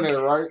offensive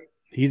coordinator, right?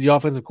 He's the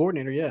offensive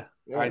coordinator, yeah.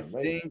 I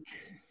think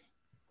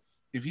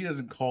if he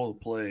doesn't call the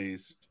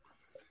plays,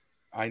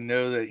 I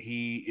know that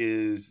he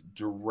is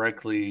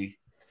directly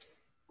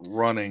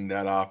running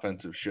that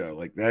offensive show.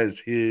 Like, that is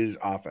his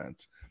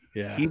offense.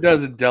 Yeah. He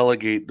doesn't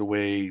delegate the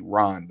way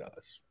Ron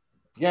does.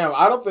 Yeah,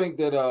 I don't think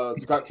that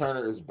Scott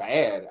Turner is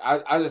bad.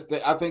 I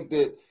think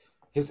that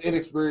his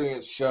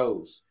inexperience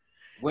shows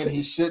when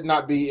he should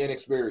not be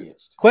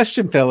inexperienced.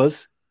 Question,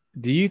 fellas.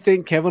 Do you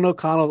think Kevin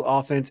O'Connell's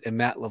offense and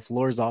Matt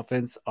LaFleur's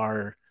offense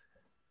are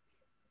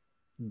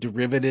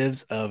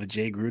derivatives of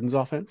Jay Gruden's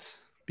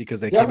offense?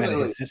 Because they came out of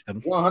his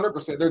system.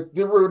 100%. They're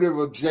derivative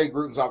of Jay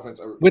Gruden's offense.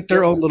 With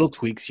their own little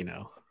tweaks, you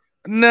know.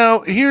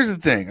 No, here's the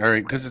thing, all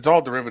right, because it's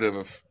all derivative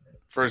of,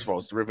 first of all,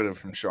 it's derivative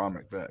from Sean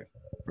McVay.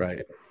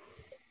 Right.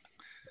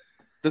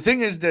 The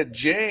thing is that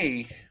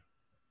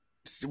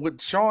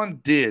what Sean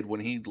did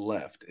when he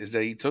left is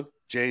that he took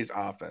Jay's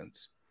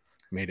offense,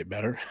 made it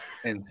better,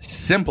 and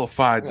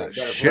simplified the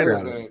shit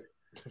out of it.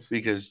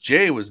 Because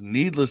Jay was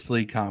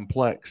needlessly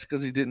complex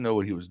because he didn't know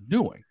what he was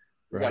doing.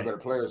 Right. Got better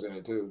players in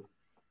it too.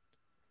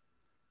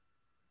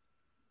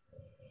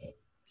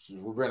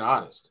 We're being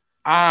honest.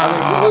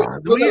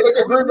 Look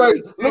at Green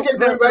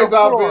Bay's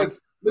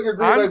offense. Look at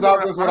Green Bay's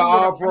offense with an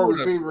all-pro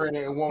receiver in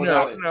it and one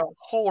without it. No,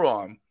 hold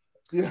on.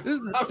 Yeah. This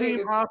is the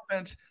same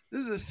offense.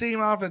 This is the same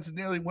offense that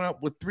nearly went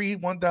up with 3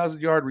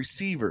 1,000-yard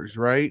receivers,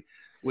 right?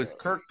 With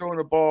Kirk throwing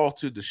the ball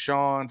to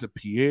Deshaun, to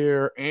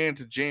Pierre, and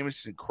to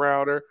Jamison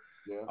Crowder.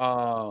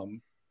 Yeah.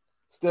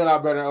 Still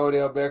not better than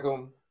Odell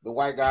Beckham, the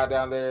white guy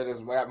down there that's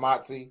at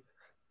Motsy.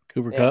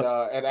 Cooper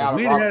Kupp. And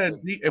Allen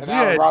Robinson. If we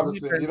had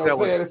Robinson, you know what I'm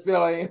saying? It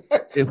still ain't.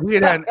 If we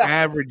had an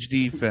average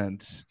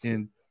defense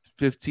in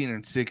 15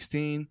 and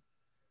 16,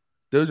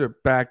 those are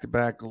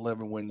back-to-back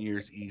 11-win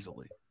years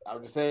easily.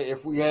 I'm just saying,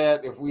 if we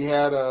had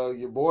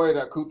your boy,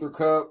 that Cooper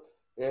Kupp,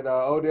 and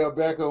Odell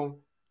Beckham,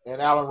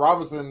 and Allen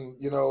Robinson,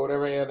 you know,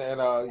 whatever, and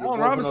Allen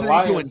Robinson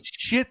ain't doing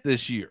shit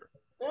this year.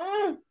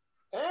 I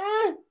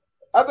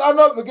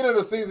know at the beginning of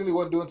the season he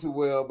wasn't doing too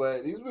well,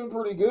 but he's been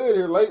pretty good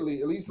here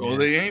lately. At least. Well,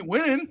 they ain't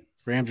winning.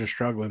 Rams are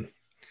struggling.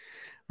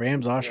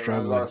 Rams are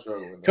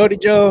struggling. Cody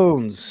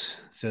Jones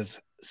says,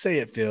 "Say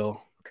it,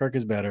 Phil. Kirk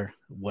is better.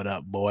 What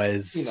up,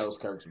 boys?" He knows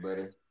Kirk's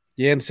better.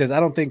 Yam says, I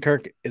don't think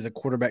Kirk is a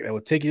quarterback that will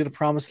take you to the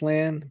promised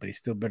land, but he's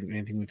still better than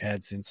anything we've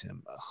had since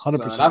him.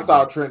 100%. I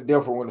saw Trent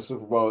Dilfer win the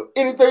Super Bowl.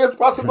 Anything is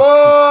possible.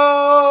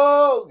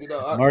 You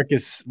know,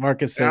 Marcus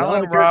said,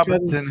 Allen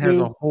Robinson has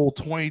a whole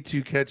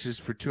 22 catches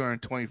for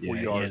 224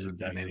 yards. He hasn't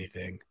done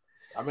anything.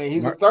 I mean,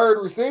 he's a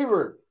third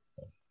receiver.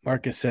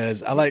 Marcus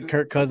says, I like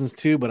Kirk Cousins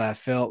too, but I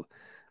felt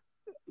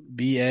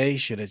BA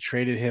should have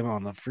traded him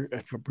on the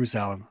Bruce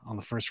Allen on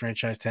the first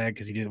franchise tag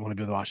because he didn't want to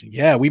be with Washington.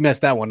 Yeah, we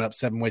messed that one up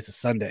 7 ways to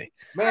Sunday.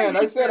 Man,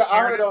 I said I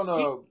heard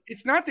on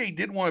it's not that he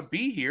didn't want to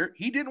be here.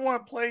 He didn't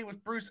want to play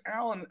with Bruce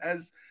Allen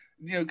as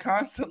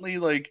constantly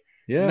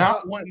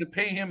not wanting to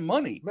pay him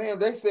money. Man,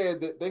 they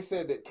said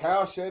that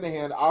Kyle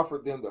Shanahan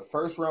offered them the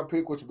first round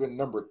pick, which would have been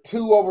number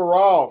 2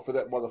 overall for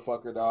that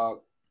motherfucker, dog,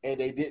 and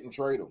they didn't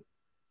trade him.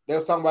 They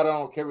was talking about it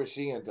on Kevin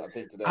Sheehan, I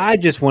think, today. I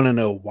just want to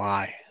know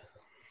why.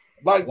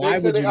 Like they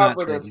said, they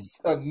offered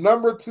a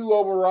number 2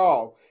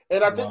 overall,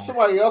 and I think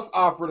somebody else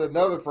offered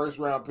another first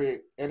round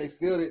pick, and they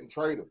still didn't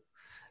trade him.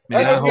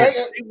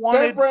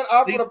 San Fran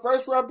offered a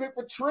first round pick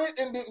for Trent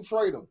and didn't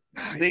trade him.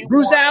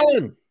 Bruce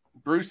Allen.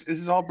 This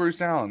is all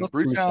Bruce Allen.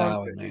 Bruce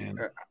Allen, man.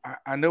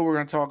 I know we're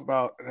going to talk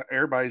about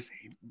everybody's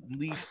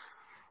least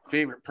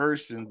favorite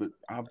person, but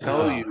I'm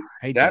telling you,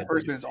 that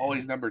person is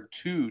always number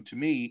 2 to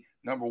me.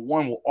 Number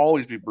 1 will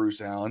always be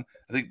Bruce Allen.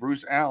 I think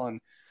Bruce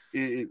Allen,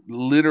 it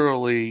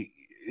literally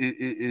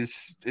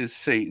is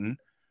Satan.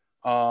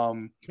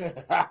 I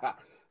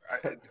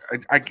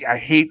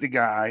hate the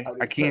guy.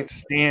 I can't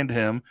stand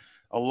him.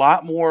 A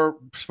lot more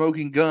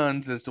smoking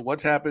guns as to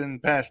what's happened in the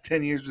past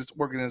 10 years of this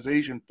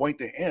organization point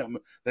to him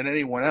than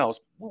anyone else.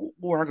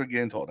 We're not going to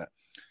get into all that.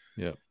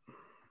 Yeah.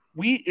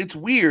 It's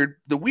weird.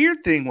 The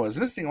weird thing was,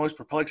 and this thing always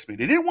perplexed me,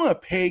 they didn't want to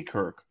pay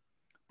Kirk,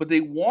 but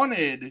they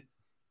wanted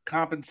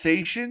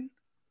compensation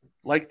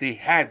like they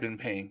had been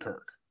paying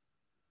Kirk,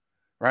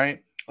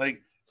 right?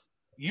 Like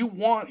you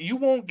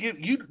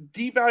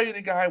devalue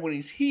the guy when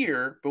he's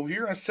here, but if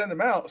you're going to send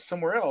him out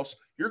somewhere else,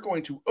 you're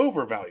going to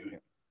overvalue him.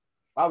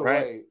 By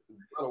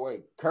the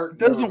way, Kirk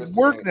doesn't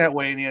work that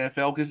way in the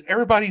NFL because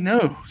everybody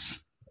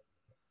knows.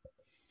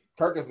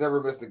 Kirk has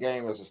never missed a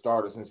game as a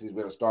starter since he's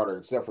been a starter,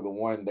 except for the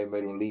one they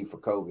made him leave for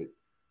COVID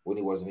when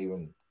he wasn't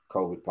even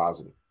COVID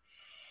positive.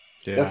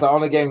 Yeah. That's the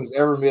only game he's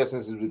ever missed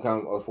since he's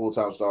become a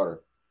full-time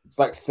starter. It's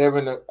like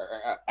 7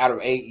 out of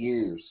 8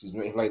 years he's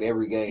played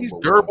every game. He's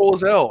durable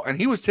as hell, and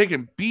he was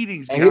taking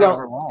beatings.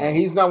 And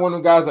he's not one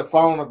of the guys that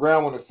fall on the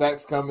ground when the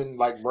sack's coming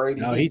like Brady.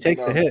 No, he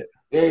takes the hit.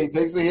 Yeah, he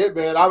takes the hit,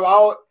 man. I've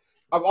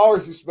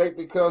always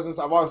respected Cousins.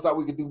 I've always thought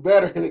we could do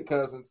better than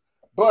Cousins,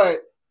 but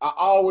I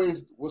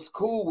always was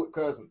cool with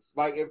Cousins.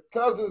 Like, if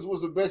Cousins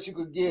was the best you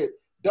could get,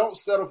 don't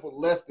settle for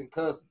less than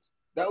Cousins.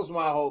 That was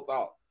my whole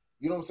thought.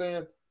 You know what I'm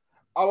saying?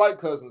 I like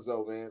Cousins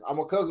though, man. I'm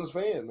a Cousins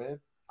fan, man.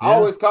 Yeah. I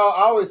always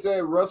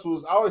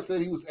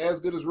said he was as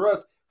good as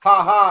Russ.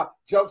 Ha ha.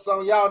 Joke's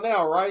on y'all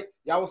now, right?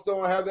 Y'all will still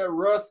want to have that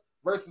Russ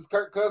versus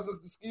Kirk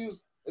Cousins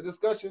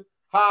discussion.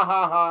 Ha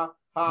ha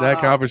ha.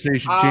 That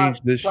conversation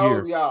changed this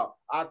year.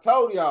 I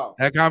told y'all.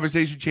 That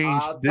conversation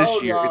changed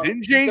this year. It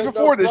didn't change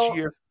before this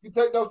year. You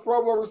take those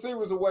Pro Bowl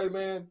receivers away,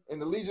 man,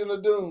 and the Legion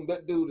of Doom,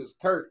 that dude is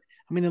Kirk.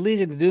 I mean, the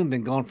Legion of Doom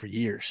been gone for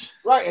years.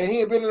 Right, and he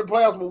ain't been in the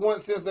playoffs but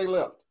once since they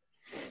left.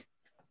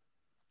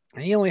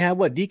 And he only had,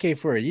 DK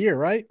for a year,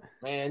 right?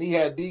 Man, he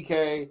had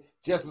DK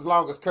just as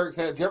long as Kirk's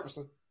had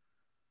Jefferson.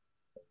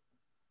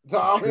 So,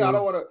 I mean, I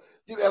don't want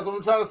to – that's what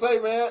I'm trying to say,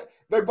 man.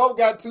 They both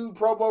got 2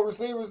 Pro Bowl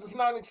receivers. It's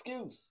not an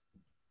excuse.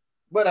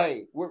 But,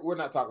 hey, we're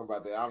not talking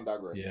about that. I'm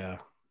digressing. Yeah.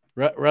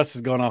 Russ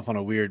is going off on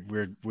a weird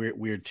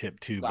tip,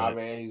 too. Nah,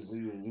 man,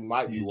 he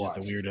might be just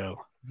a weirdo.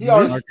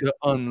 Mr.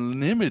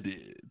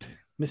 Unlimited.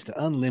 Mr.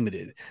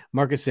 Unlimited.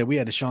 Marcus said we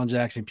had Deshaun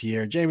Jackson,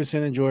 Pierre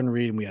Jameson, and Jordan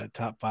Reed, and we had a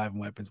top 5 in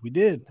weapons. We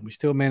did. And we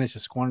still managed to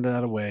squander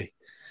that away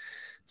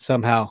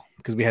somehow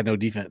because we had no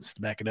defense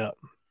to back it up.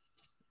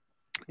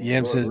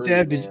 Yam says,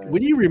 Dad,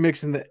 when you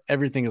remixing the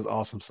Everything is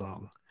Awesome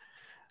song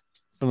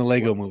from the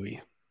Lego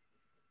movie?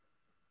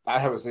 I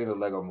haven't seen the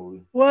Lego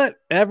movie. What?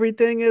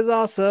 Everything is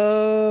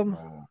awesome.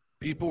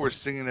 People were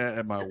singing that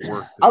at my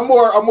work. I'm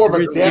more of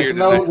a Death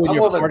Note. I'm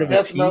more of a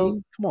Death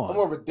Note. Come on. I'm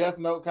more of a Death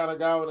Note kind of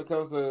guy when it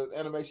comes to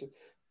animation.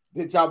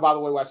 Did y'all, by the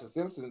way, watch the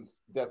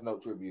Simpsons Death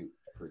Note tribute?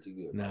 Pretty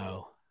good.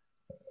 No.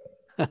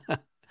 I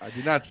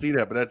did not see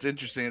that, but that's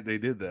interesting that they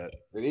did that.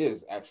 It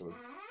is, actually.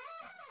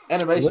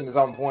 Animation is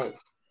on point.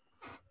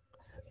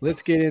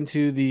 Let's get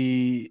into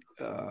the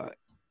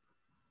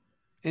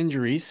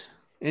injury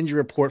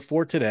report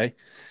for today.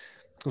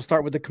 We'll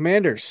start with the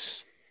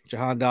Commanders.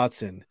 Jahan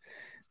Dotson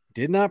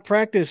did not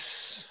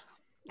practice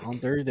on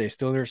Thursday,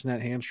 still nursing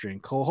that hamstring.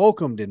 Cole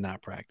Holcomb did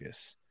not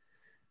practice.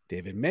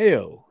 David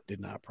Mayo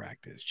did not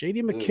practice.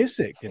 J.D.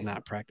 McKissick did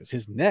not practice.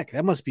 His neck,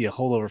 that must be a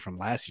holdover from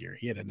last year.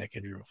 He had a neck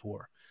injury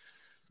before.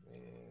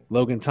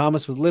 Logan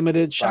Thomas was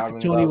limited.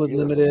 Shaka Toney was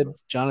limited.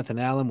 Jonathan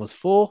Allen was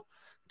full.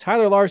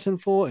 Tyler Larson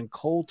full, and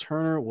Cole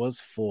Turner was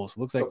full. So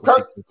it looks like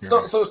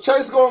so is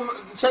Chase going?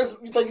 Chase,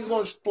 you think he's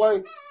going to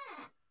play?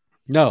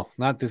 No,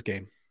 not this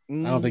game.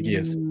 I don't think he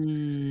is.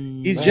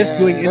 He's just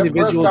doing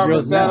individual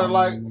drills.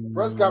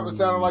 Press conference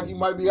sounded like he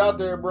might be out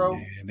there, bro.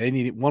 Man, they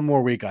need 1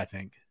 more week, I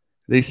think.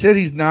 They said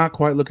he's not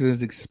quite looking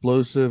as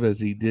explosive as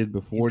he did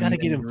before. He's got to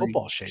get in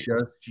football shape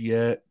just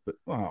yet, but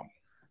wow,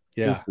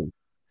 yeah. Listen.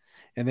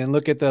 And then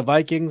look at the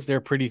Vikings; they're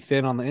pretty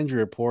thin on the injury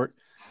report.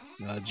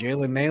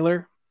 Jalen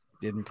Naylor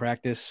didn't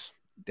practice.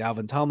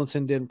 Dalvin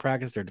Tomlinson didn't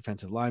practice. Their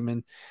defensive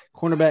lineman,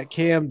 cornerback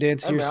Cam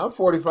Dancier. Hey, I'm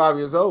 45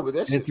 years old, but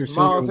that's just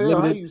small as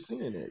hell. How are you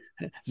seeing it?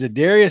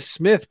 Zadarius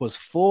Smith was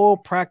full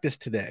practice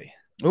today.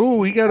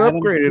 Oh, he got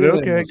upgraded.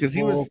 Okay, because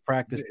he was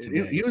practice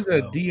today. He was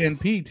a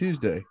DNP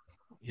Tuesday.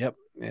 Yep,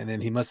 and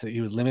then he was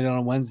limited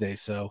on Wednesday.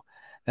 So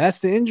that's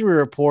the injury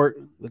report.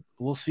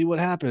 We'll see what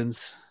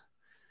happens.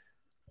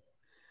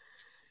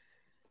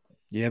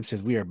 Yam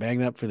says we are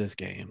banged up for this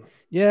game.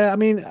 Yeah, I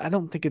mean, I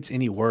don't think it's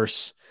any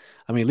worse.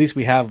 I mean, at least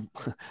we have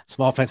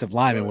some offensive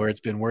linemen where it's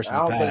been worse in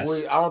the past.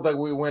 I don't think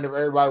we win if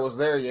everybody was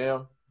there,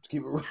 Yam.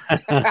 Keep it.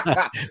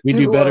 We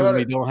do better when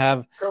we don't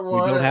have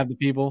the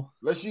people.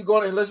 Unless you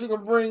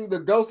can bring the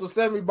ghost of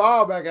Sammy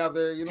Ball back out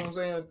there. You know what I'm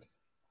saying?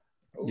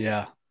 Ooh.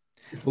 Yeah.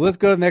 Well, let's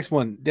go to the next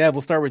one. Dev,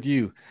 we'll start with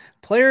you.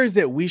 Players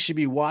that we should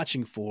be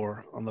watching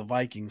for on the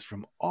Vikings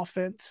from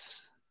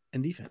offense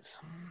and defense.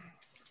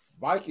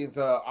 Vikings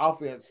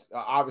offense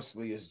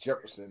obviously is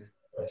Jefferson.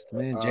 That's the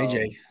man,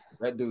 JJ.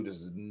 That dude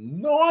is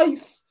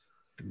nice.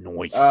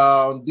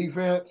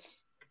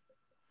 Defense.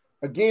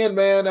 Again,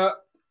 man,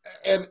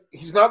 and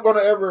he's not going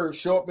to ever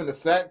show up in the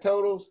sack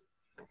totals,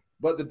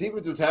 but the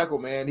defensive tackle,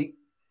 man, he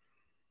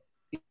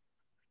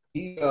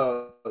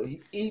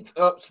eats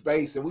up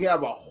space, and we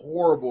have a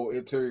horrible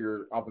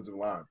interior offensive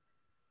line.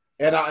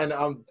 And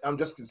I'm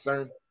just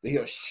concerned that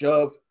he'll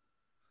shove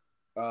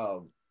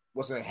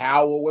what's his name?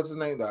 Howell, what's his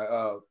name?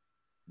 The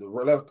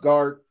left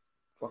guard,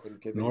 fucking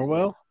kid.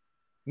 Norwell.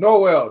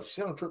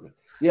 Shit, I'm tripping.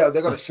 Yeah,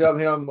 they're going to shove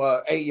him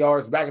 8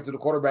 yards back into the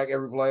quarterback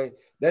every play.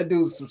 That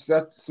dude's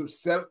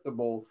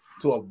susceptible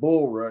to a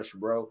bull rush,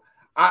 bro.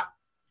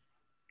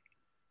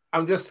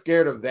 I'm just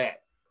scared of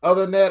that.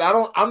 Other than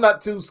that, I'm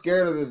not too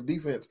scared of the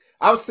defense.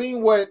 I've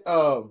seen what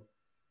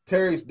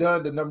Terry's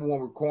done to number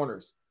one with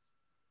corners.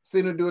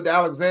 Seen him do it to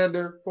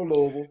Alexander from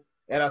Louisville,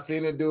 and I've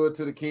seen him do it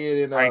to the kid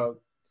in.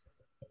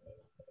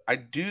 I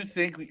do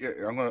think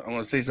I'm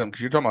gonna say something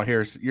because you're talking about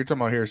Harrison. You're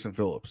talking about Harrison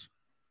Phillips,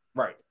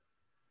 right?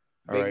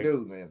 Big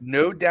dude, man.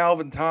 No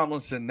Dalvin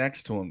Tomlinson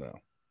next to him though.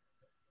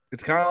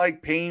 It's kind of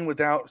like Payne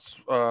without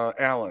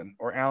Allen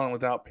or Allen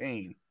without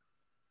Payne.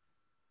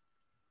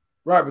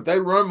 Right, but they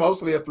run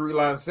mostly a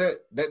 3-line set.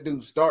 That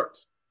dude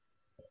starts.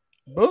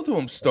 Both of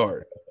them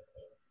start.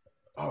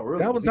 Oh,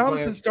 really? Dalvin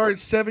Tomlinson started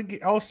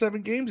all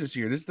 7 games this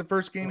year. This is the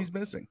first game he's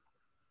missing.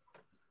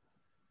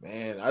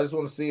 Man, I just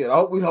want to see it. I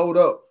hope we hold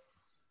up.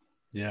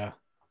 Yeah.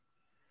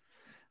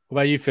 What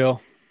about you, Phil?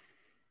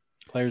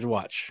 Players to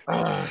watch.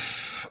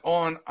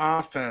 On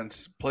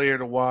offense, player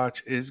to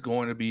watch is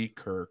going to be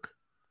Kirk.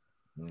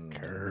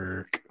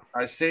 Kirk.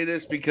 I say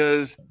this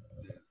because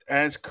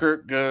as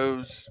Kirk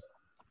goes,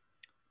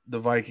 the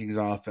Vikings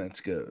offense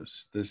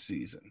goes this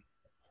season.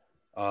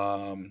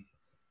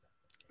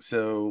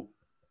 So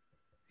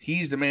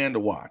he's the man to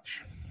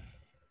watch.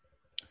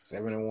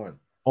 7-1.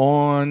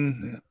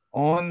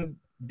 On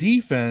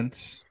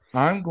defense,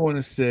 I'm going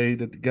to say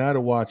that the guy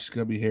to watch is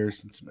going to be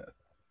Harrison Smith.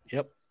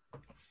 Yep.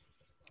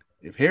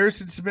 If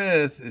Harrison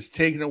Smith is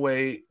taking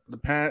away the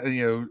pass,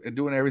 and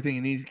doing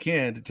everything he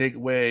can to take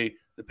away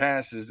the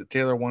passes that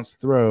Taylor wants to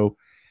throw,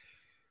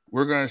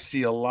 we're going to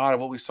see a lot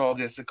of what we saw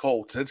against the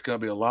Colts. It's going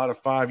to be a lot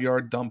of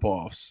 5-yard dump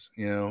offs,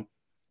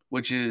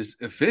 which is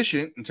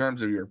efficient in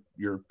terms of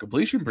your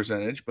completion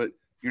percentage, but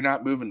you're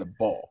not moving the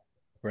ball.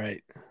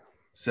 Right.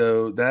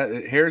 So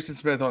that Harrison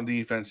Smith on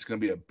defense is going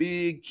to be a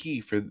big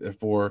key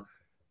for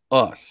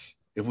us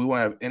if we want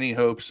to have any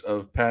hopes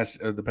of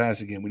the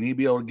passing game. We need to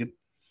be able to get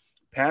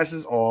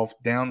passes off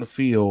down the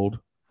field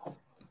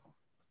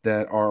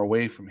that are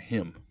away from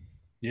him.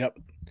 Yep.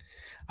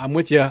 I'm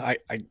with you. I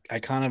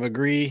kind of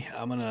agree.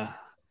 I'm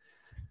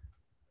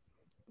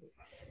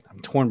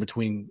torn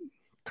between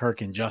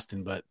Kirk and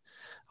Justin, but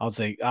I'll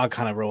say I'll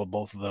kind of roll with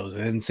both of those.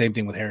 And then same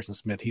thing with Harrison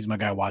Smith. He's my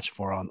guy watching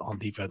for on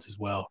defense as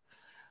well.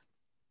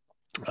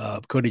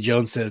 Cody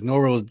Jones says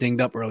Norwell was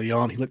dinged up early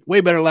on. He looked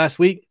way better last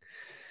week.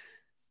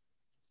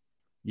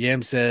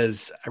 Yam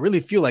says, I really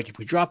feel like if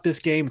we drop this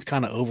game, it's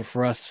kind of over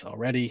for us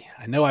already.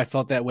 I know I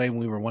felt that way when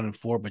we were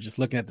 1-4, but just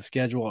looking at the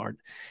schedule and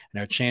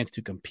our chance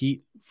to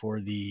compete for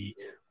the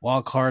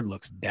wild card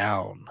looks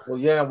down. Well,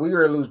 yeah, we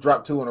were to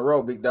drop 2 in a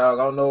row, big dog.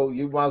 I don't know.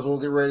 You might as well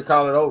get ready to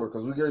call it over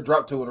because we get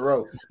dropped 2 in a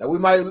row. Now we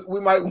might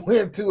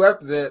win 2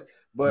 after that,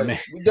 but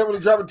we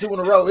definitely dropping 2 in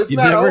a row. It's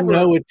not over. You never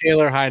know with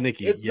Taylor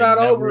Heineke. It's not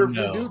over if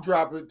we do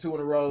drop it 2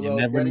 in a row, though.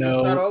 It's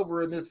not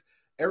over, and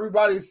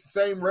everybody's the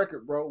same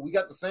record, bro. We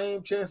got the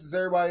same chances as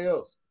everybody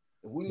else.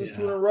 If we lose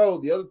 2 in a row,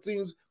 the other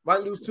teams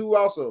might lose 2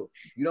 also.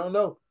 You don't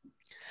know.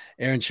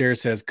 Aaron Scher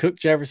says Cook,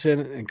 Jefferson,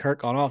 and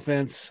Kirk on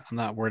offense. I'm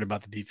not worried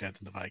about the defense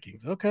of the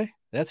Vikings. Okay,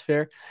 that's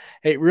fair.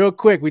 Hey, real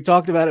quick, we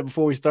talked about it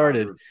before we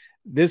started.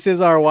 This is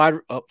our wide.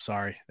 Oh,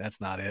 sorry,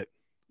 that's not it.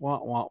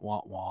 Wah, wah,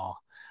 wah, wah.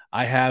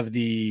 I have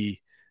the.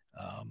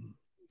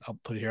 I'll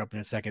put it here up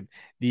in a second.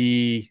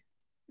 The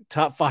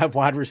top 5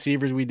 wide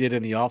receivers we did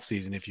in the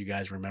offseason, if you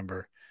guys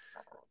remember.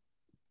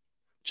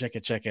 Check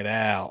it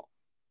out.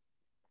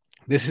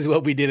 This is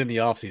what we did in the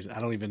offseason. I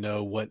don't even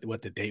know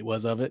what the date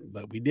was of it,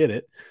 but we did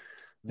it.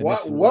 And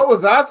what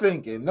was I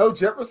thinking? No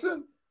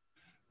Jefferson?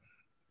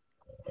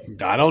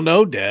 I don't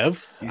know,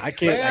 Dev. I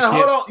can't.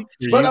 Hold on.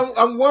 But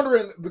I'm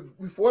wondering,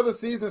 before the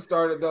season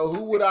started, though,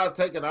 who would I have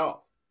taken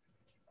off?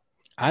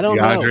 I don't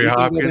know. DeAndre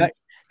Hopkins.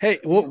 Hey,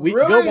 we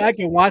go back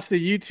and watch the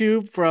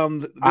YouTube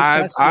from this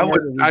past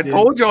I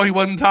told y'all he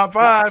wasn't top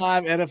 5. Top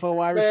 5 NFL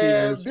wide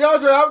receivers.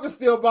 DeAndre Hopkins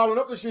still balling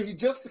up this year. He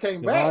just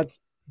came back.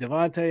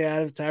 Devontae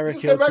Adams, Tyreek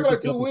Hill. He came back like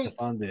 2 weeks.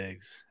 On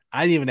Diggs.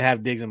 I didn't even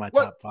have Diggs in my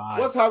top 5.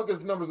 What's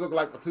Hopkins' numbers look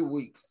like for 2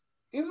 weeks?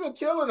 He's been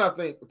killing, I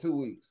think, for 2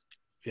 weeks.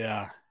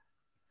 Yeah.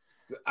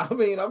 I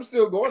mean, I'm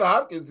still going to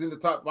Hopkins in the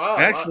top 5.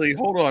 Actually,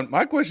 hold on.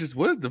 My question is,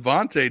 what has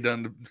Devontae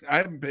done? I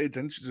haven't paid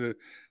attention to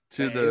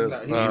he's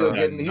still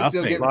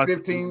getting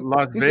 15.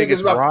 Las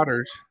Vegas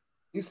Marauders.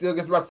 He still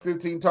gets about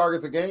 15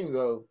 targets a game,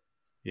 though.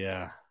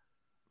 Yeah.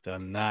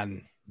 Done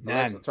none.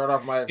 Alexa, turn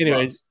off my Xbox.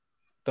 Anyways,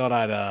 thought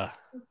I'd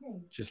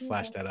just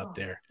flash that up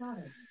there.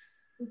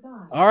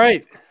 All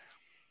right.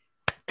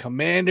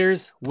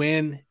 Commanders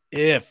win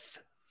if.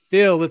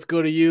 Phil, let's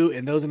go to you.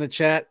 And those in the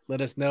chat,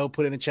 let us know.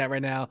 Put it in the chat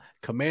right now.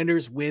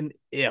 Commanders win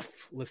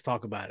if. Let's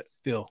talk about it.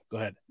 Phil, go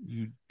ahead.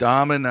 You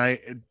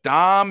dominate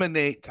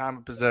time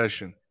of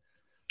possession.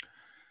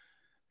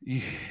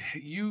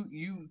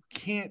 You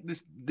can't.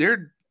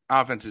 Their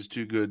offense is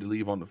too good to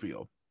leave on the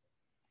field.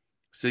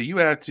 So you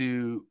have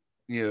to,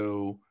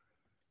 you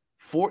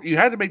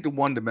had to make the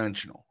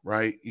one-dimensional,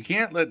 right? You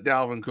can't let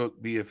Dalvin Cook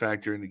be a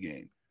factor in the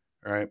game,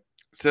 all right?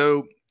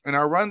 So, and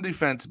our run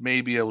defense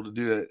may be able to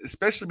do that,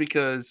 especially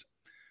because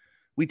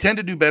we tend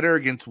to do better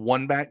against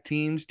one-back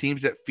teams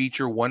that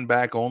feature one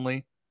back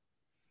only.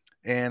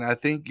 And I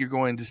think you're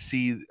going to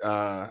see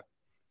that.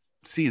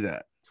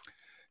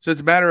 So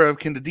it's a matter of,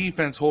 can the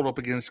defense hold up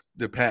against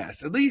the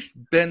pass? At least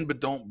bend but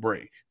don't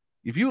break.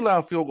 If you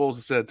allow field goals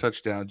instead of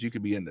touchdowns, you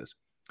could be in this.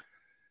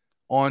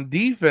 On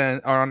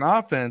defense or on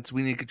offense,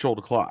 we need to control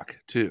the clock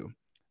too.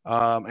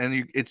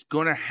 It's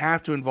going to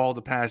have to involve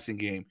the passing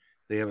game.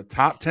 They have a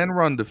top 10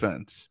 run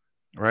defense,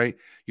 right?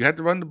 You have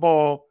to run the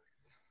ball,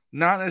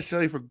 not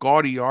necessarily for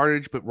gaudy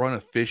yardage, but run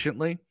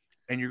efficiently.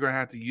 And you're going to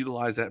have to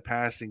utilize that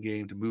passing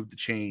game to move the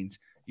chains.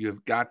 You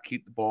have got to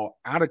keep the ball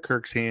out of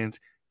Kirk's hands,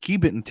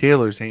 keep it in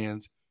Taylor's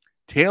hands.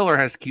 Taylor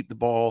has to keep the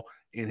ball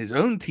in his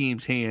own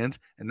team's hands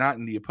and not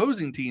in the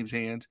opposing team's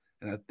hands.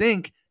 And I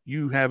think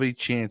you have a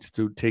chance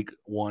to take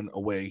one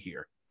away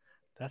here.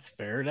 That's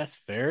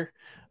fair.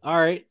 All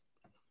right.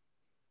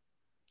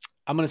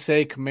 I'm going to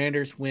say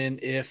Commanders win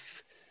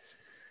if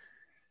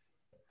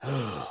 –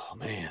 oh,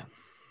 man.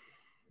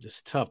 This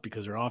is tough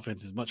because their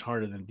offense is much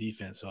harder than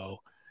defense. So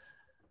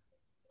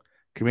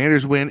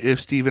Commanders win if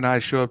Steve and I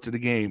show up to the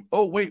game.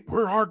 Oh, wait,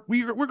 we're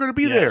going to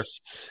be there.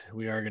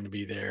 We are going to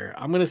be there.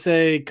 I'm going to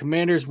say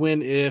Commanders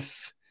win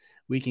if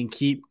we can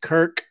keep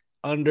Kirk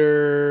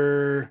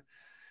under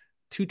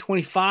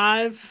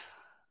 225.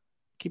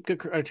 Keep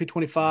Kirk under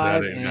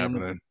 225. That ain't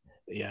happening.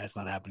 Yeah, it's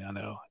not happening. I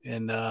know.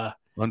 And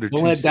under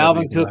don't let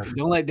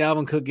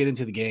Dalvin Cook get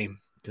into the game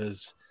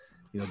because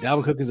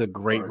Dalvin Cook is a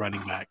great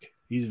running back.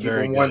 He's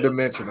very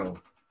one-dimensional.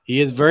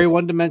 He is very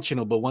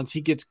one-dimensional, but once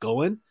he gets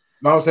going,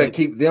 no, I'm saying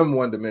keep them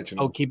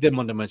one-dimensional. Oh, keep them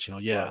one-dimensional.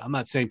 Yeah, right. I'm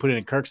not saying put it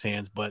in Kirk's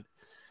hands, but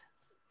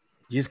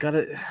you just got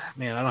to.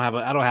 Man, I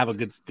don't have a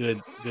good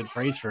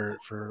phrase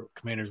for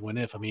Commanders win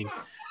if. I mean,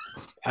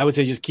 I would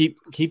say just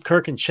keep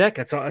Kirk in check.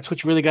 That's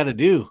what you really got to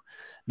do.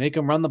 Make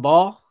him run the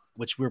ball,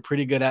 which we're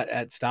pretty good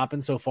at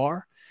stopping so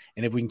far.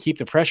 And if we can keep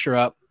the pressure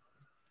up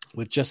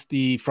with just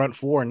the front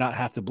four and not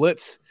have to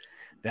blitz,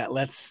 that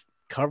lets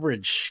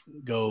coverage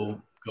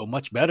go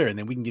much better, and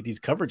then we can get these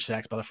coverage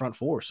sacks by the front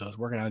four. So it's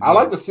working out. I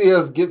like to see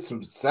us get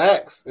some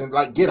sacks and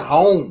get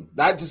home,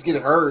 not just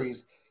get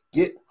hurries,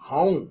 get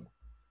home.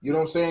 You know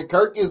what I'm saying?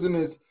 Kirk isn't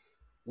as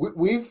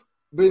we've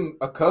been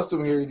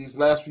accustomed here these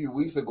last few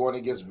weeks of going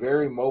against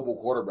very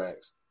mobile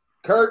quarterbacks.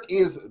 Kirk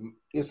is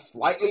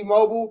slightly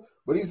mobile,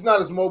 but he's not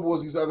as mobile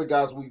as these other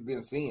guys we've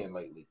been seeing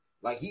lately.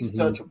 Like he's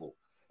touchable.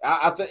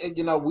 I think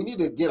we need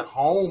to get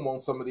home on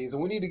some of these,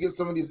 and we need to get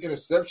some of these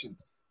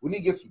interceptions. We need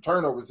to get some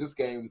turnovers this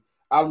game.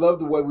 I love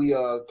the way we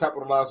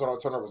capitalized on our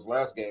turnovers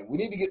last game. We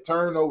need to get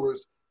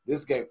turnovers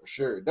this game for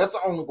sure. That's the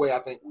only way I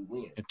think we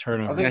win. A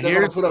turnover. I think they're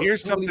going to put up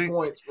too many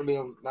points for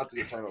them not to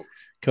get turnovers.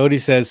 Cody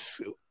says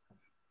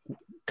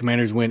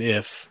Commanders win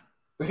if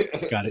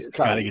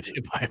Scotty gets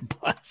hit by a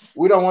bus.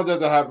 We don't want that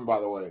to happen, by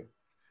the way.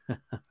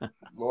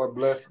 Lord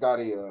bless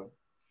Scotty.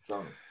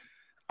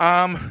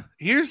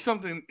 Here's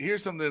something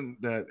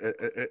that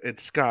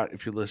it's Scott,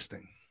 if you're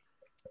listening,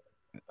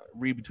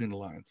 read between the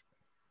lines.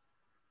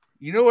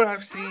 You know what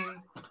I've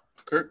seen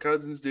Kirk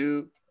Cousins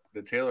do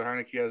that Taylor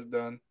Heinicke hasn't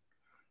done?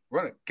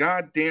 Run a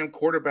goddamn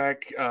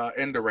quarterback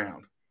end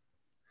around.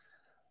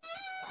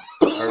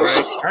 All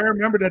right. I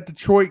remember that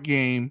Detroit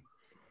game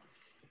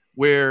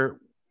where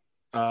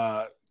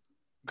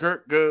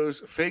Kirk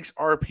goes, fakes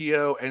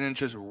RPO, and then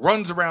just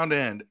runs around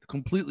end,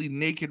 completely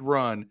naked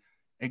run,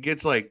 and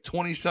gets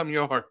 20-some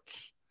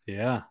yards.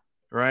 Yeah.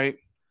 Right?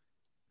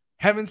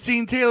 Haven't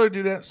seen Taylor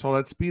do that. Saw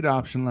that speed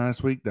option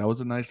last week. That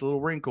was a nice little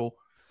wrinkle.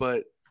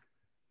 But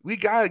we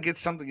got to get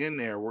something in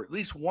there where at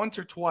least once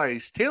or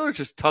twice, Taylor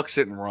just tucks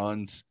it and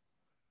runs.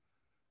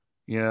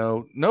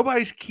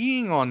 Nobody's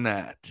keying on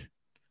that.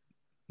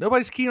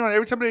 Nobody's keying on it.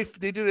 Every time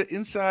they do the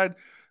inside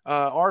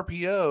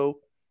RPO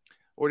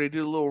or they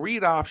do a little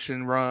read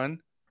option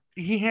run,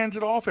 he hands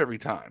it off every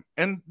time.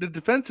 And the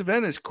defensive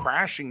end is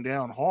crashing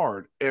down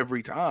hard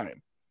every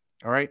time.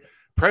 All right.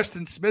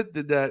 Preston Smith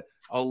did that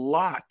a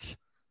lot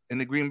in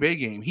the Green Bay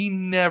game. He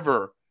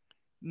never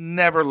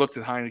looked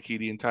at Heinicke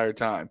the entire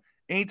time.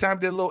 Anytime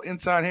did a little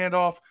inside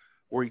handoff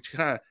where he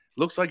kind of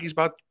looks like he's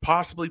about to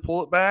possibly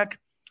pull it back,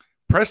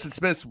 Preston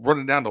Smith's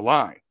running down the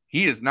line.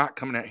 He is not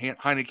coming at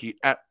Heinicke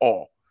at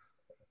all.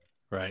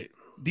 Right.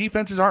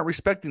 Defenses aren't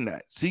respecting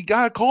that. So you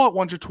got to call it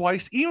once or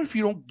twice. Even if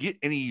you don't get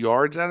any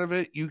yards out of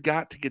it, you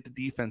got to get the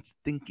defense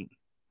thinking.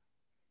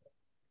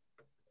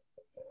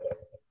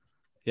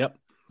 Yep.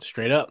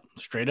 Straight up.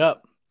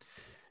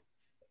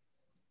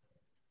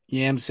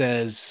 Yam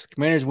says,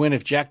 Commanders win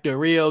if Jack Del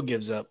Rio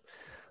gives up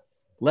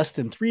less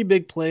than 3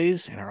 big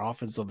plays and our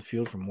offense on the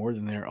field for more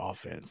than their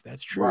offense.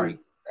 That's true. Right.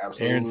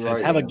 Absolutely. Aaron says,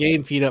 right, have a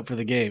game feed up for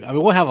the game. I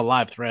mean, we'll have a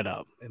live thread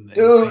up.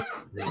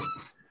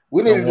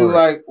 We need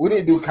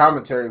to do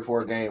commentary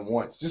for a game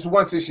once, just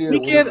once this year.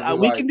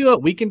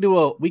 We can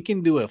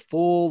do a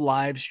full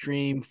live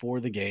stream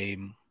for the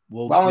game. The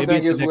only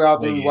thing is we're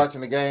out there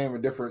watching the game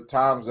in different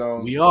time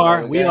zones. We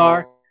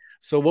are.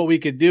 So what we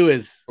could do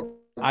is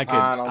I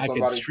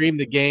could stream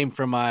the game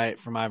from my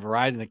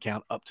Verizon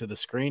account up to the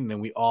screen, and then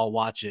we all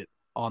watch it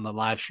on the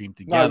live stream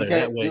together.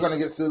 No, you're gonna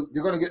get sued.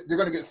 You're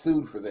gonna get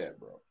sued for that,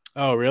 bro.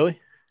 Oh, really?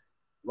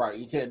 Right,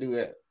 you can't do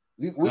that.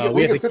 We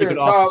can sit here and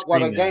talk while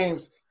the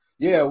games.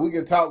 Yeah, we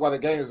can talk while the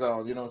game's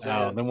on. You know what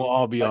I'm saying? Then we'll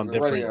all be on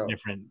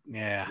different.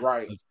 Yeah,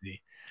 right. Let's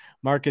see.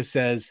 Marcus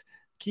says,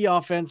 key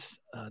offense,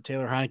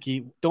 Taylor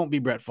Heinicke, don't be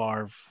Brett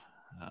Favre.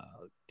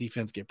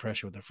 Defense get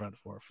pressure with the front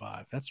 4 or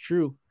 5. That's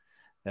true.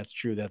 That's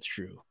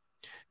true.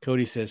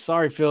 Cody says,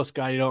 sorry, Phil,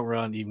 Scotty, don't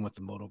run even with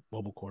the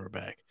mobile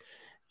quarterback.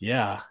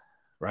 Yeah,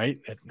 right?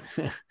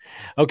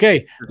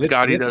 Okay.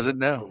 Scotty doesn't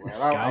know.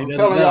 I'm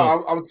telling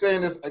y'all, I'm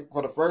saying this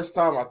for the first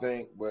time, I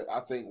think, but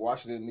I think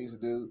Washington needs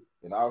to do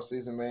in our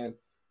season, man,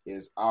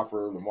 is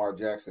offer Lamar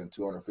Jackson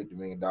 $250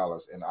 million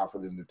and offer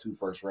them the 2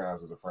 first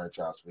rounds as a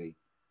franchise fee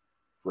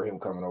for him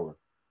coming over.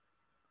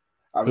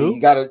 I mean,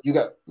 you got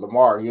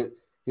Lamar.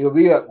 He'll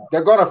be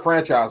they're going to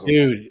franchise him.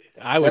 Dude,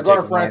 they're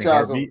going to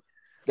franchise him.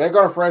 They're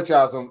going to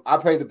franchise him. I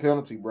paid the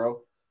penalty,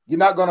 bro. You're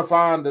not going to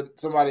find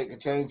somebody that can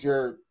change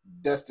your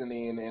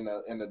destiny in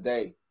a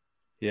day.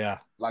 Yeah.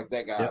 Like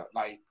that guy. Yep.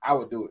 Like, I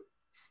would do it.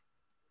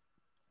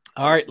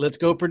 All right, let's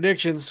go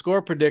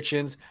score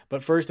predictions.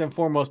 But first and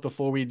foremost,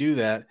 before we do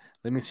that,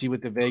 let me see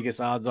what the Vegas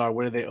odds are.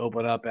 What do they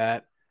open up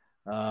at?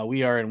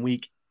 We are in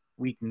week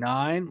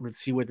 9. Let's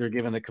see what they're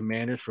giving the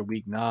Commanders for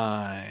week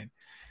 9.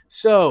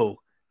 So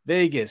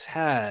Vegas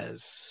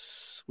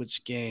has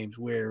which games?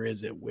 Where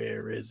is it?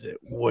 Where is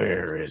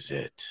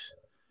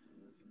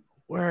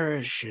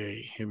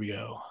she? Here we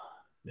go.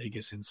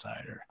 Vegas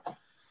Insider.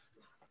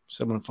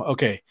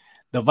 Okay.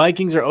 The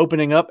Vikings are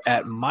opening up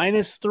at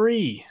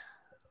 -3.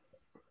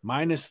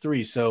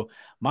 -3. So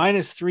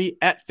 -3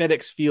 at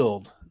FedEx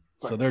Field.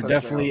 So they're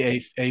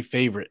definitely a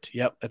favorite.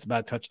 Yep. That's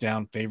about a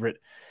touchdown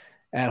favorite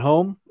at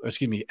home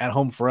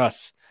for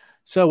us.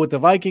 So with the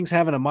Vikings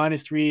having a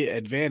 -3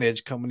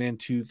 advantage coming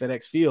into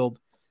FedEx Field,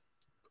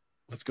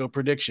 let's go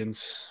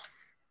predictions.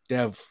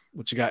 Dev,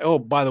 what you got? Oh,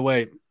 by the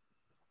way,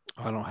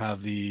 I don't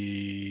have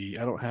the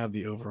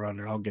over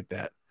under. I'll get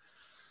that.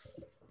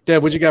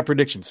 Dev, what you got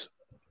predictions?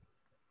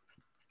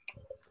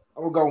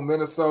 I'm gonna go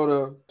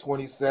Minnesota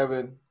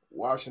 27,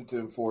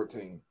 Washington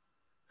 14.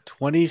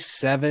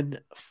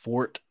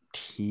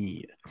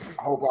 27-14.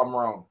 I hope I'm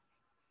wrong.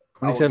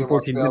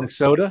 27-14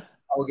 Minnesota.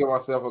 I will give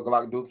myself a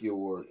Glock Dookie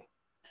award.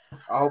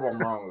 I hope I'm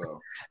wrong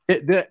though.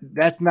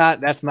 That's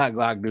not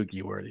Glock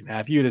Dookie worthy. Now,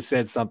 if you would have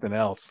said something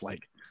else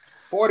like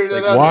 40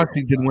 to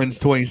Washington wins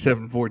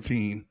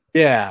 27-14.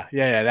 Yeah.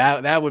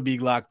 That would be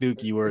Glock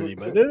Dookie worthy,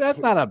 but that's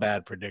not a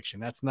bad prediction.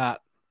 That's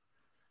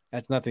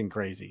nothing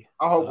crazy.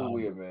 I hope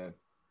we win, man.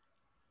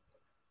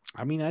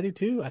 I mean, I do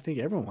too. I think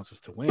everyone wants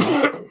us to win.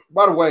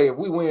 By the way, if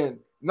we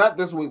win, not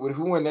this week, but if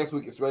we win next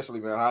week, especially,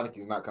 man,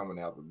 Heinicke's not coming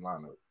out of the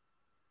lineup.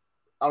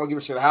 I don't give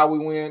a shit how we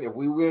win. If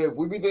we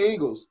beat the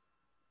Eagles,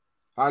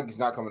 Heinicke's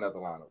not coming out the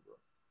lineup, bro.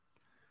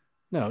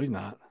 No, he's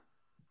not.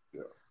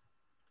 Yeah.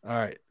 All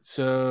right.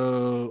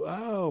 So,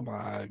 oh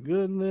my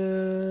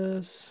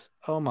goodness.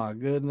 Hold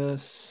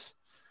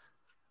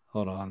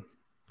on.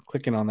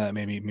 Clicking on that,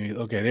 maybe.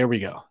 Okay, there we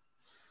go.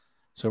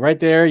 So right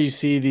there, you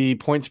see the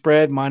point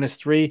spread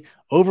 -3,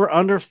 over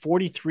under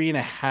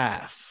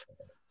 43.5.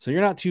 So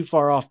you're not too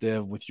far off,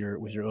 Dev, with your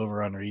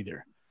over under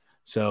either.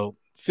 So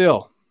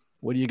Phil,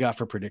 what do you got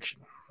for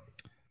prediction?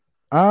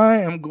 I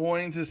am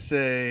going to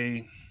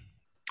say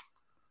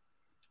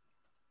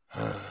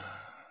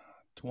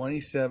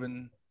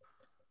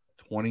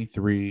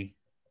 27-23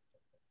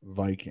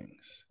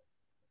 Vikings.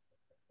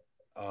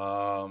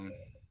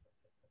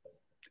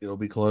 It'll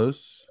be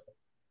close.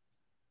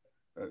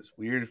 It's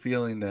weird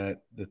feeling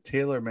that the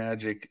Taylor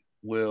Magic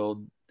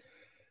will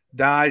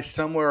die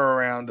somewhere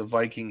around the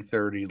Viking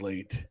 30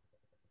 late.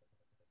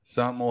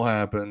 Something will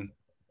happen,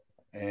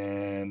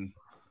 and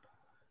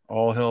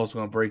all hell's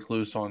going to break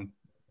loose on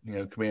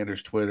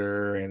Commanders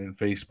Twitter and in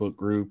Facebook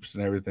groups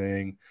and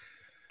everything.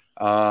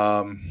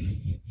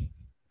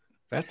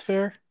 That's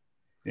fair.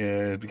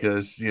 Yeah,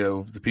 because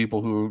the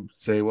people who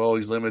say, "Well,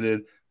 he's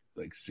limited,"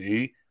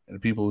 see, and the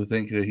people who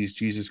think that he's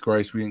Jesus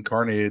Christ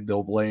reincarnated,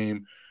 they'll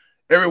blame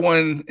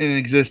everyone in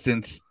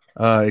existence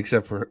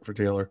except for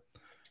Taylor.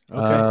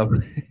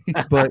 Okay.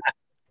 But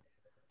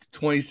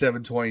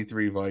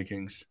 27-23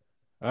 Vikings.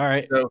 All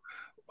right. So,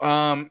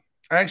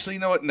 actually, you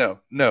know what? No.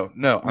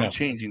 I'm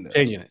changing this.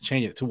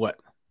 Change it to what?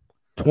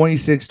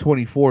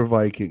 26-24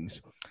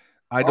 Vikings.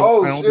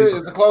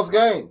 It's a close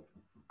game.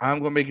 I'm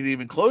going to make it an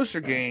even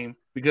closer game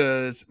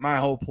because my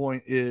whole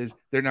point is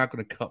they're not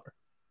going to cover.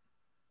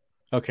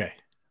 Okay.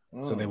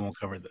 So they won't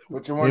cover that.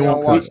 But you want to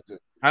watch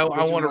it. I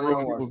want to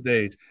ruin people's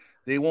days.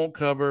 They won't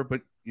cover,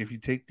 but if you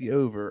take the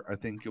over, I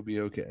think you'll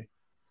be okay.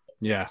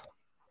 Yeah.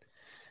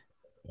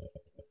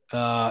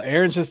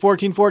 Aaron says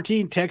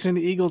 14-14. Texans and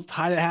the Eagles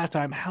tied at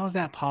halftime. How is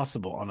that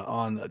possible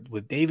on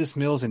with Davis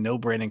Mills and no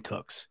Brandon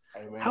Cooks?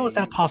 Hey, man, how is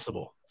that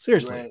possible?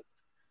 Seriously.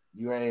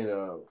 You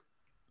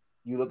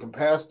looking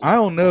past it. I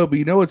don't know,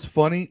 but what's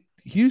funny?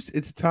 Houston,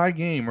 it's a tie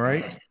game,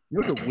 right? You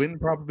know what the win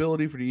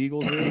probability for the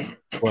Eagles is?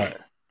 What?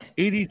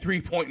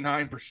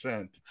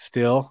 83.9%.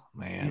 Still,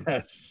 man.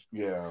 Yes.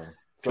 Yeah.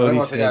 So they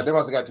must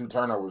have got 2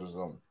 turnovers or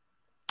something.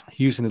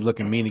 Houston is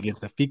looking mean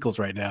against the Fecals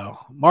right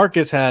now.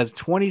 Marcus has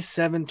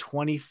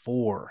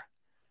 27-24.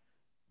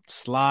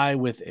 Sly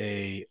with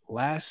a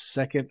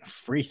last-second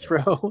free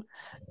throw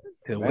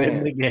to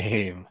win the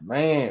game.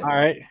 Man. All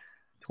right.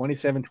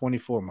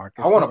 27-24,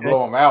 Marcus. I want to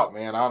blow them out,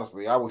 man.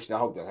 Honestly, I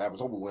hope that happens.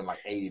 I hope we win like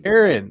 80.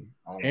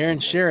 Aaron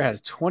Scherer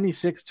has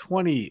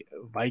 26-20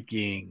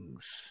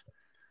 Vikings.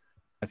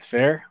 That's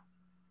fair.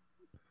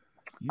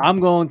 I'm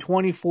going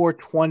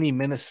 24-20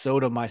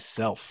 Minnesota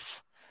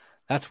myself.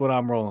 That's what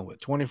I'm rolling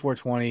with.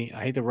 24-20.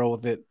 I hate to roll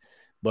with it,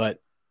 but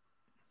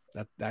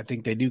I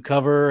think they do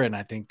cover, and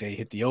I think they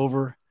hit the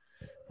over.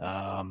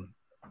 Yeah.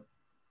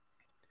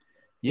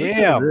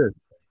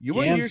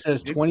 Yam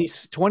says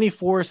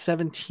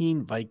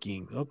 24-17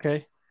 Vikings.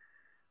 Okay.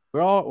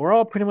 We're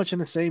all pretty much in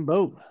the same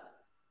boat.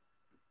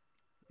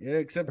 Yeah,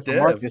 except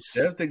Dev. Marcus.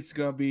 Dev thinks it's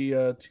gonna be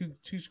a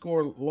two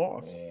score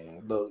loss.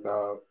 Man, look,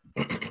 dog.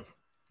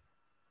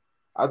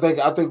 I think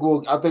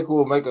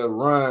we'll make a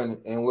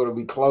run and it'll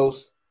be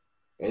close,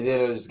 and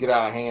then it'll just get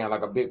out of hand.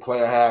 Like a big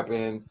player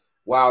happen.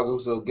 Wild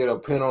Goose will get a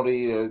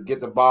penalty to get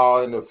the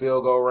ball in the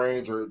field goal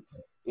range, or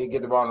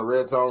get the ball in the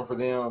red zone for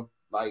them.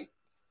 Like,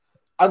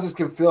 I just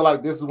can feel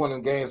like this is one of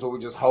the games where we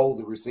just hold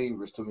the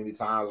receivers too many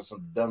times or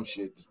some dumb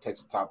shit just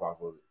takes the top off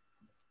of it.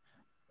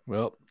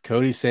 Well,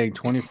 Cody's saying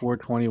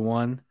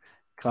 24-21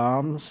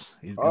 comms.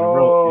 He's gonna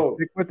roll.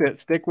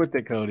 Stick with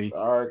it, Cody.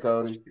 All right,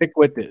 Cody. Stick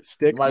with it.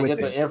 You might get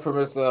the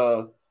infamous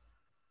love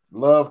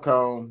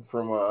cone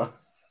from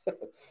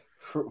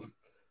from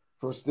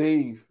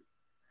Steve.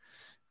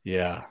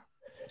 Yeah.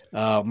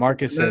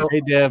 Marcus says,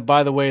 "Hey Dev,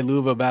 by the way,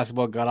 Louisville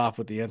basketball got off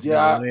with the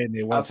NCAA and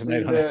they won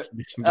tonight."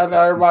 I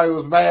know everybody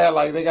was mad.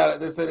 Like they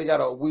said they got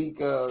a week.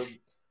 The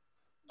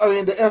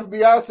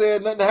FBI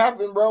said nothing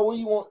happened, bro. What do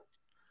you want?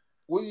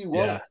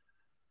 Yeah.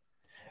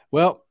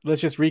 Well,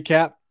 let's just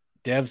recap.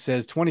 Dev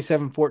says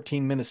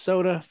 27-14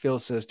 Minnesota. Phil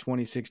says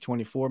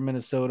 26-24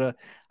 Minnesota.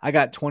 I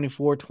got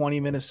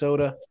 24-20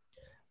 Minnesota.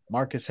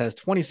 Marcus has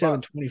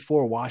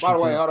 27-24 Washington. By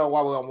the way, hold on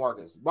while we're on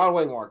Marcus. By the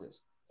way,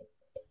 Marcus,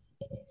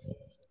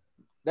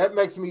 that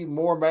makes me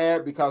more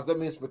mad because that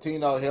means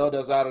Pitino held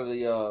us out of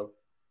the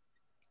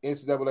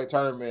NCAA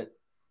tournament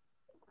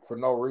for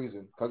no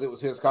reason because it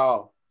was his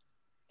call.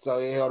 So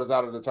he held us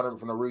out of the tournament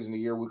for no reason. The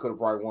year we could have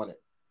probably won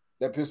it.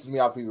 That pisses me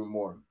off even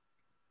more,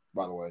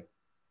 by the way.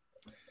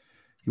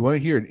 You want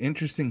to hear an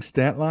interesting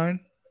stat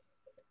line?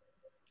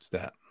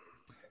 Stat.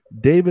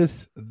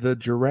 Davis the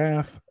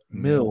Giraffe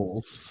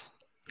Mills.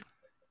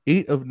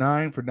 8 of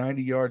 9 for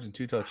 90 yards and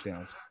 2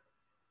 touchdowns.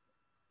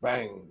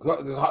 Bang.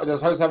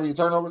 Does Hurts have any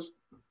turnovers?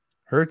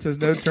 Hurts has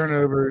no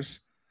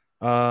turnovers.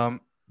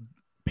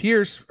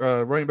 Pierce,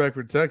 running back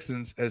for the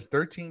Texans, has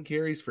 13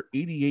 carries for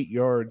 88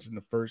 yards in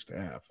the first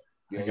half.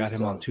 Yeah, I got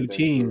him on 2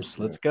 teams.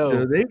 Let's go.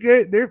 So they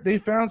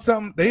found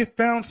something. They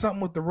found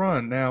something with the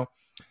run. Now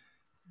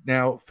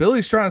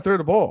Philly's trying to throw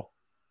the ball.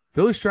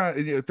 Philly's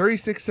trying.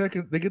 36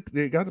 seconds.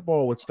 They got the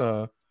ball with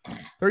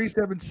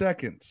 37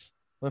 seconds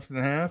left in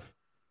the half.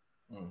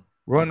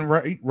 Run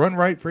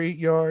right for 8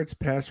 yards.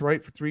 Pass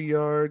right for 3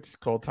 yards.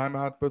 Call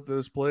timeout both of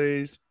those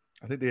plays.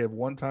 I think they have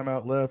 1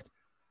 timeout left,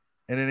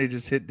 and then they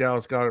just hit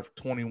Dallas Goedert for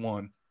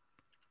 21.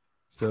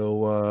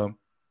 So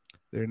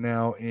they're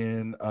now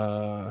in.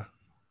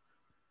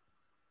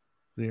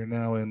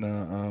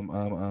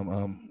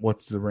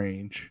 What's the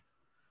range?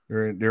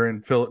 They're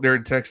in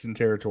Texan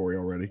territory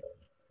already.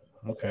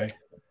 Okay,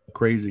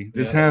 crazy.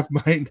 This half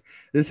might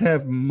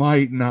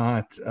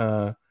not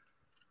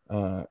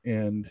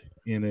end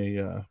in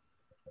a.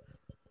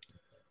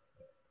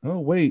 Oh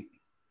wait,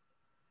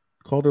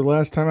 called their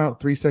last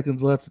timeout. 3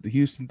 seconds left at the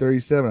Houston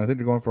 37. I think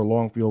they're going for a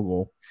long field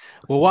goal.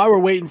 Well, while we're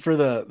waiting for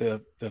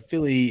the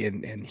Philly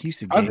and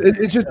Houston game,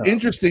 it's just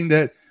interesting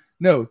that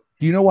no.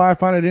 Do you know why I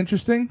find it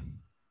interesting?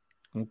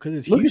 Because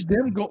it's look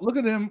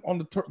at them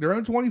on their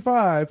own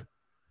 25,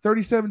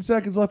 37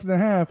 seconds left in the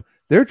half.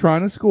 They're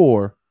trying to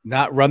score.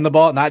 Not run the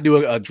ball, not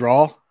do a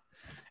draw,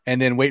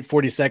 and then wait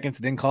 40 seconds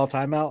and then call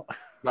timeout.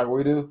 Like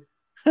we do.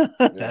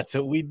 That's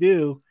what we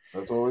do.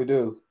 That's what we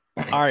do.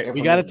 All right,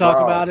 we got to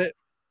talk about it.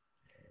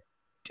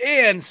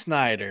 Dan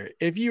Snyder,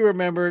 if you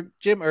remember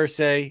Jim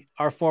Irsay,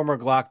 our former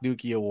Glock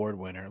Dookie Award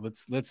winner.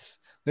 Let's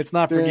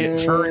not forget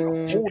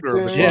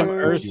Jim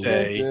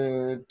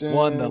Irsay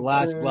won the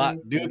last Glock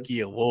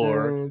Dookie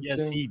Award.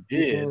 Yes, he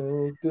did.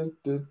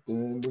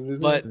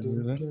 But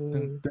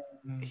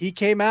he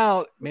came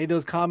out, made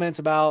those comments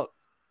about,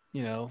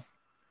 made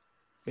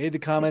the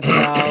comments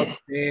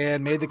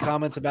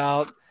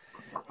about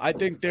I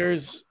think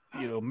there's,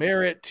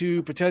 merit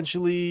to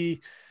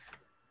potentially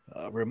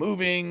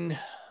removing.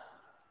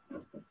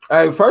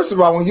 Hey, first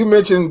of all, when you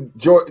mention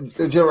Jim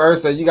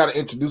Irsay, you got to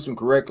introduce him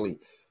correctly.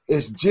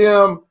 It's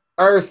Jim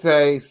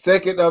Irsay,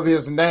 second of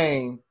his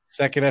name,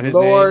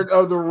 Lord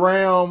of the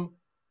Realm,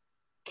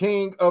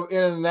 King of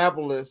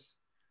Indianapolis,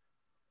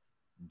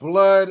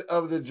 Blood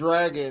of the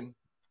Dragon,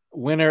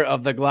 winner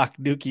of the Glock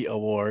Dookie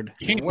Award,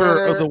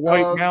 keeper of the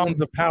White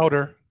Mountains of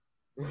Powder,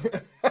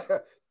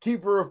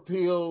 keeper of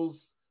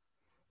pills,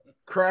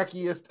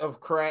 crackiest of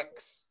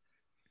cracks,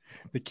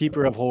 the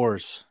keeper of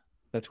whores.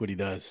 That's what he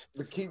does.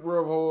 The keeper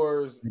of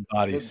whores, the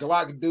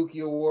Glock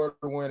Dookie Award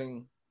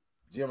winning.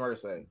 Jim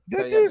Irsay.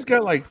 That dude's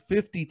got like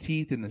 50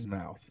 teeth in his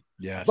mouth.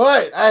 Yes.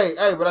 But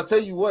but I tell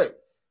you what,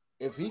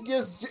 if he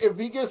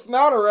gets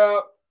Snauder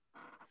out,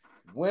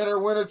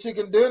 winner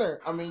chicken dinner.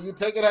 I mean, you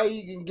take it how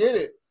you can get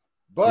it.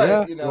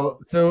 But you know,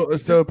 so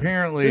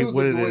apparently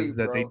what it is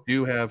that they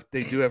do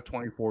have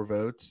 24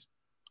 votes.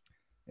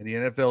 And the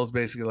NFL is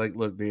basically like,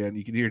 look, Dan,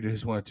 you can either do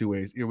this one of two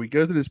ways. Either we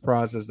go through this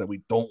process that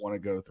we don't want to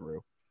go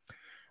through,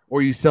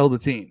 or you sell the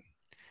team.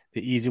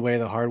 The easy way,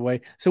 the hard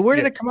way. So where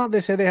did it come out? They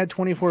said they had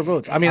 24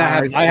 votes. I mean,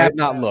 I have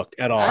not looked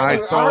at all. I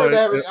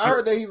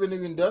heard they haven't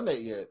even done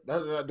that yet.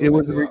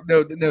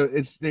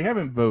 They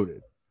haven't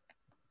voted,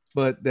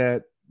 but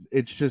that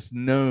it's just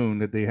known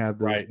that they have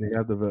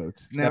the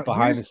votes. Now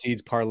behind the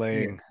scenes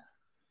parlaying. Yeah.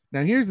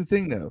 Now here's the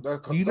thing, though.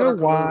 Do you know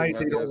why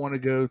they don't want to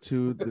go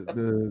to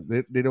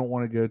they don't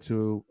want to go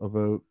to a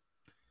vote?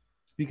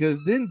 Because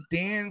then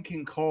Dan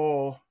can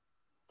call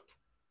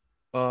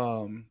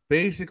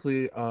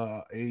basically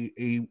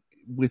a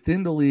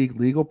within the league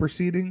legal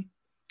proceeding,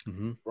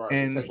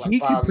 and he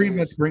can pretty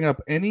much bring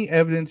up any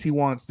evidence he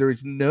wants. There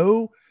is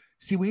no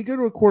when you go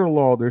to a court of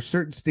law, there's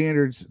certain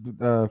standards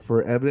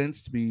for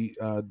evidence to be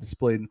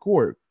displayed in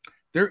court.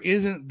 There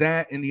isn't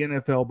that in the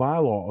NFL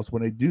bylaws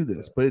when they do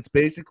this, but it's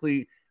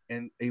basically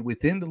a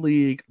within the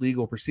league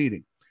legal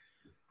proceeding.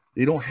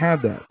 They don't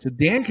have that. So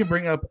Dan can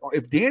bring up,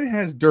 if Dan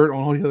has dirt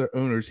on all the other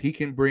owners, he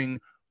can bring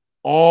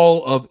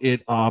all of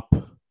it up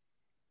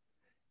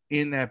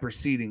in that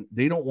proceeding.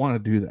 They don't want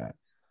to do that,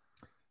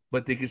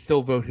 but they can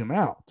still vote him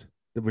out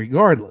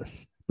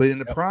regardless. But in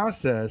the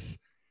process,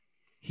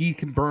 he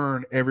can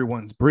burn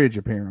everyone's bridge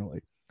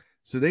apparently.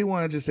 So they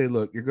want to just say,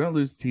 look, you're going to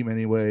lose the team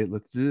anyway.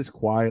 Let's do this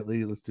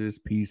quietly. Let's do this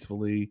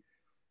peacefully.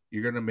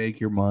 You're going to make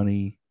your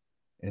money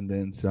and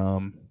then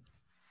some.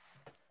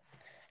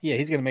 Yeah,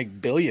 he's going to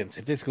make billions.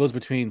 If this goes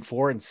between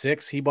 4 and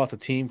 6, he bought the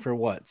team for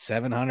what,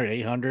 700,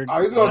 800?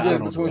 Oh, he's going to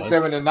get between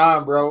 7 and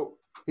 9, bro.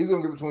 He's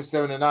going to get between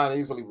 7 and 9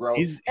 easily, bro.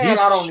 I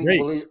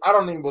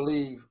don't even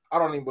believe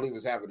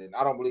it's happening.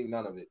 I don't believe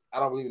none of it. I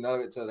don't believe none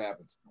of it till it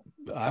happens.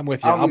 I'm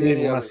with you. I'll believe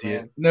it when I see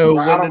it. No,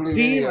 when the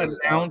team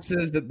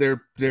announces that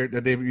they're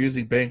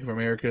using Bank of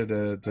America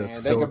to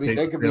facilitate,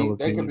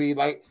 they could be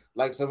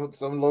like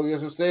some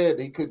lawyers have said,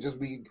 he could just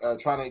be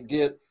trying to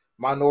get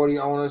minority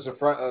owners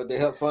to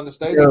help fund the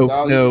stadium.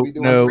 No.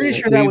 I'm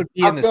pretty sure that would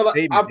be in the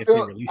statement if they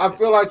released it. I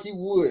feel like he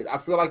would. I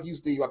feel like you,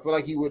 Steve. I feel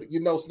like he would. You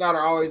know, Snyder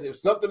always, if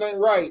something ain't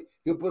right,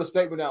 he'll put a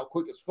statement out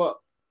quick as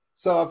fuck.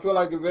 So I feel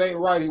like if it ain't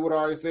right, he would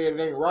already say it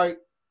ain't right.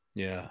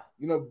 Yeah.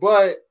 You know,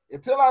 but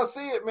until I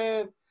see it,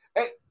 man,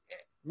 hey,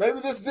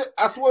 maybe this is it.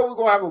 I swear we're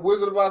going to have a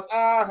Wizard of Oz.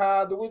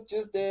 The witch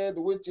is dead.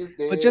 The witch is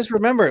dead. But just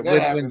remember,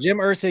 when Jim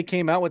Irsay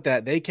came out with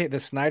that, the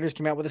Snyders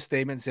came out with a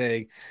statement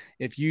saying,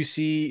 if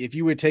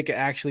you would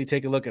actually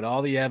take a look at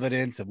all the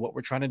evidence of what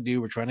we're trying to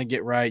do, we're trying to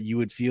get right, you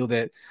would feel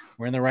that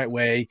we're in the right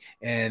way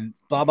and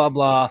blah, blah,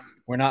 blah.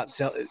 We're not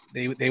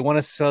they want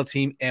to sell a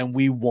team and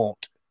we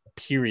won't,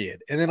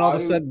 period. And then all of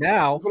a sudden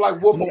now,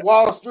 like Wolf of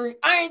Wall Street,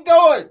 I ain't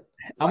going.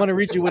 I'm going to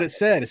read you what it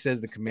said. It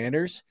says the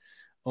Commanders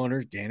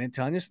owners, Dan and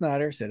Tanya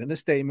Snyder, said in a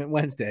statement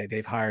Wednesday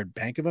they've hired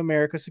Bank of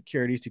America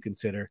Securities to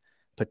consider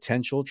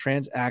potential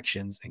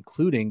transactions,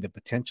 including the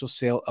potential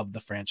sale of the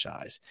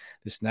franchise.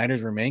 The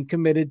Snyders remain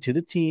committed to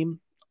the team,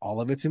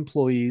 all of its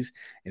employees,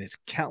 and its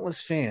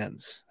countless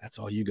fans. That's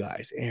all you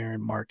guys,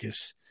 Aaron,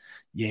 Marcus,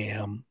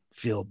 Yam,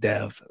 Phil,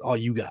 Dev, all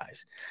you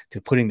guys,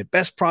 to putting the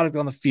best product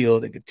on the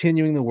field and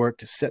continuing the work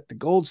to set the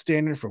gold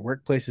standard for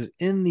workplaces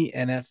in the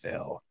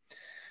NFL.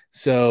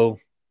 So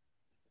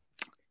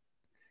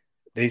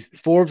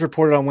Forbes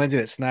reported on Wednesday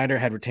that Snyder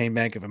had retained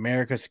Bank of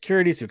America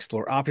Securities to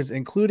explore options,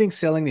 including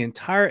selling the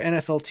entire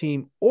NFL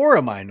team or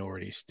a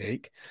minority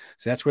stake.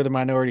 So that's where the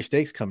minority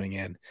stake's coming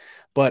in.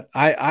 But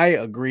I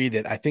agree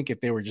that I think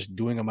if they were just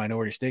doing a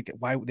minority stake,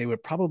 why they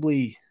would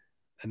probably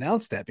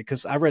announce that,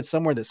 because I read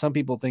somewhere that some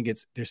people think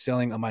they're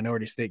selling a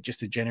minority stake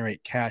just to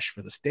generate cash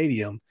for the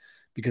stadium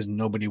because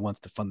nobody wants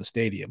to fund the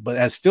stadium. But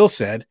as Phil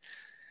said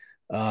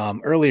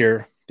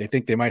earlier, they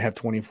think they might have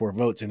 24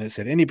 votes, and it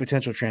said any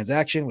potential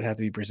transaction would have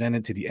to be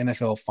presented to the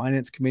NFL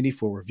Finance Committee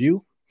for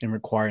review and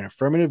require an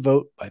affirmative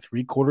vote by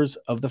 3/4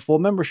 of the full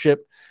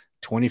membership,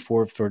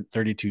 24 for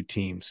 32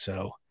 teams.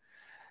 So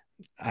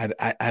I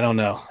don't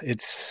know.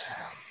 It's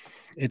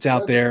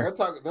out there.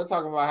 They're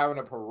talking about having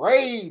a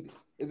parade.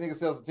 They think it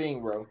sells the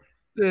team, bro.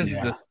 This is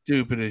the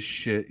stupidest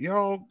shit,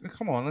 y'all.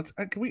 Come on,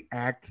 can we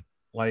act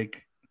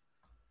like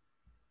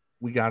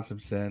we got some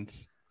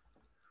sense?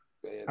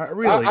 I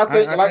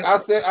think, I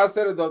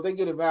said it though. If they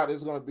get him out,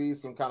 there's going to be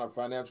some kind of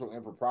financial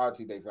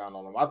impropriety they found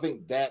on him. I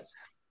think that's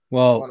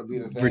going to be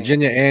the thing.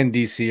 Virginia and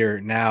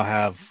DC now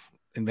have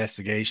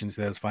investigations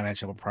to those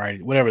financial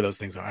impropriety, whatever those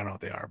things are. I don't know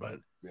what they are, but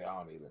I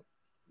don't either.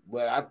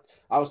 But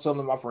I was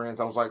telling my friends,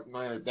 I was like,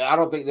 man, I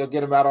don't think they'll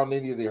get him out on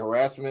any of the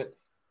harassment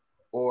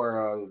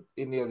or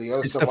any of the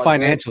other stuff. The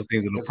financial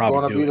things that will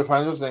probably going to be the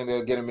financial thing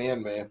they'll get him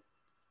in, man.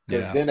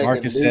 Because then they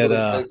Marcus can legally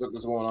say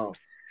something's going on.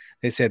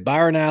 They said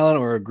Byron Allen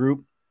or a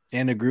group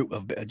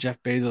of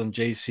Jeff Bezos and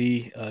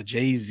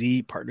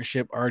Jay-Z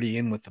partnership already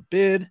in with the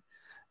bid.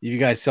 You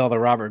guys saw the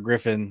Robert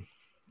Griffin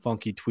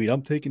funky tweet.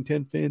 I'm taking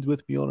 10 fans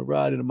with me on a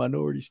ride in a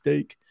minority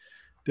stake.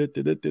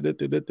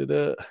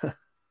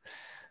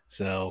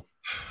 So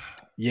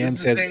Yam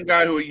says the same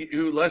guy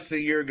who less than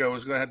a year ago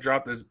was going to have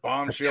dropped this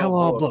bombshell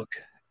tell-all book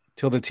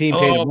till the team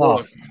paid him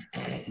off.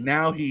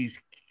 Now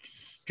he's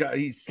got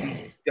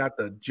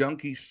the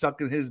junkie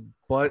sucking his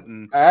butt.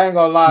 And I ain't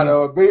gonna lie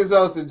though,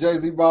 Bezos and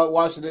Jay-Z bought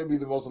Washington be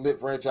the most lit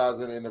franchise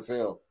in the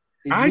NFL.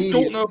 I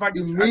don't know if I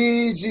can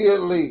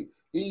immediately.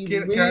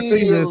 Can I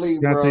say this?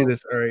 Can I say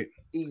this? All right.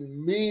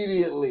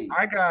 Immediately.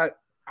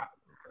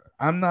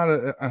 I'm not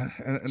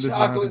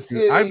Chocolate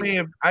City. I may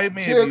have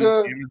used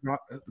Amazon.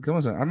 Come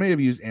on, I may have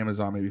used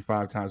Amazon maybe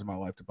 5 times in my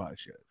life to buy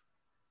shit.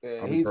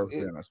 Yeah,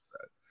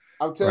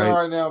 I'm telling you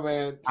right now,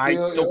 man. I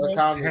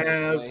don't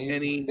have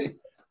any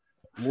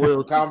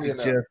loyalty to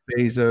Jeff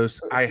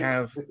Bezos. I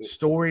have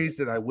stories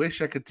that I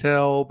wish I could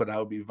tell, but I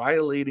would be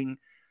violating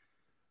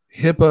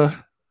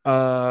HIPAA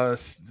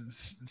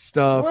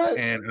stuff,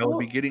 and I would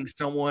be getting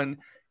someone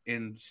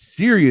in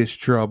serious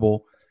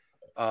trouble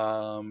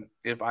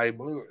if I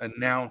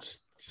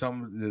announced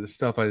some of the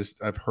stuff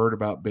I've heard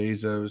about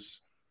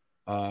Bezos.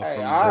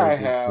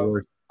 I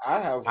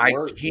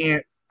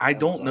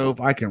don't know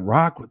if I can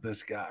rock with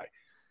this guy.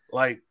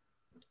 Like,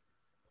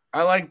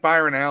 I like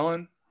Byron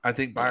Allen. I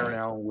think Byron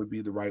Allen would be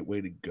the right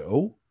way to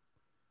go.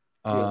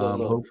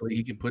 Hopefully,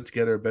 he can put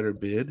together a better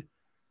bid.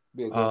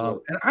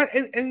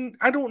 And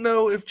I don't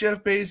know if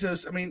Jeff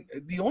Bezos. I mean,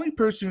 the only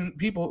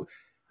people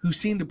who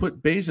seem to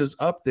put Bezos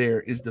up there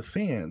is the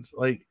fans,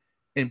 like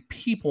in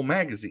People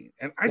Magazine.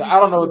 And I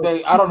don't know what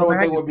they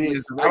would be.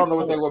 I don't know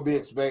what they would be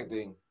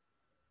expecting.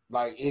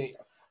 Like,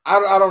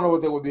 I don't know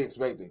what they would be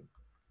expecting.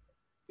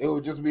 It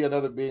would just be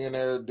another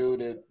billionaire dude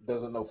that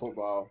doesn't know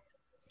football.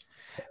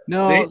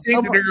 No, they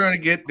think that they're going to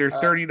get their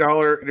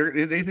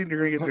 $30. They think they're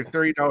going to get their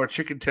 $30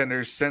 chicken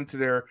tenders sent to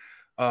their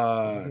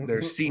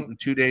seat in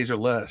 2 days or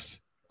less.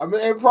 I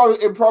mean, it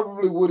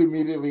probably would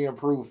immediately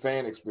improve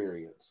fan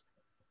experience,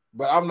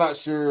 but I'm not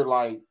sure.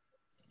 Like,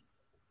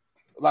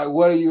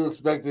 what are you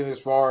expecting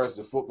as far as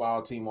the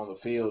football team on the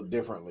field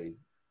differently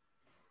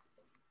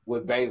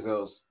with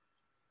Bezos?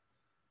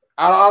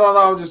 I don't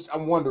know.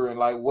 I'm wondering,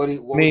 like, what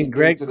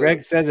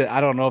Greg says it.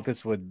 I don't know if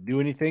this would do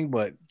anything,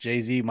 but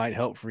Jay-Z might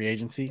help free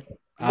agency.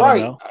 I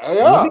don't know.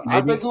 Yeah,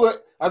 maybe.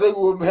 I think it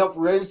would help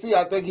free agency.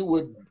 I think he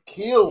would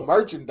kill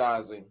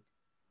merchandising.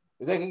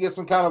 If they can get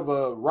some kind of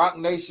a Rock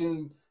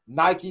Nation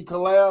Nike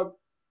collab.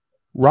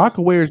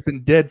 Rockaware's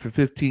been dead for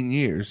 15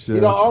 years. So.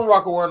 You don't own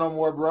Rockaware no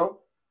more, bro.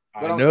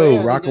 But I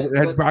know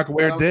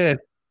Rockaware dead.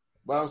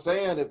 But I'm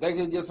saying if they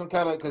can get some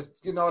kind of, because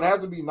it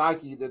has to be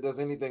Nike that does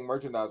anything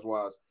merchandise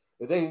wise.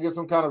 If they can get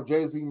some kind of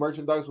Jay-Z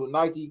merchandise with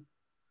Nike,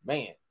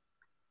 man,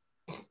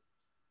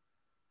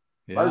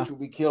 merch will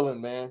be killing,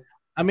 man.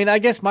 I mean, I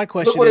guess my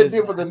question is, look what it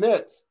did for the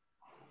Nets.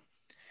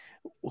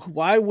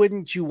 Why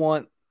wouldn't you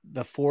want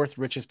the 4th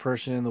richest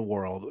person in the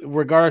world,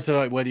 regardless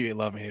of whether you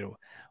love him?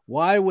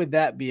 Why would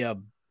that be a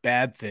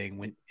bad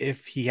thing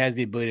if he has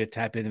the ability to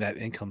tap into that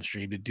income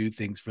stream to do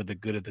things for the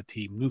good of the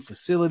team? New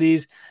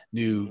facilities,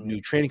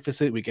 new training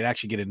facility. We could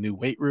actually get a new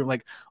weight room.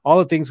 Like all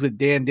the things with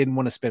Dan didn't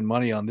want to spend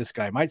money on, this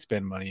guy might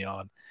spend money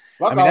on.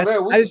 I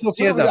just don't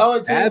see as the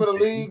only team in the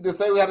league to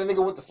say we had a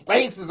nigga with the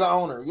space as an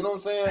owner. You know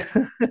what I'm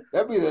saying?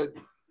 Maybe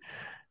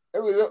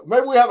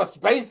we have a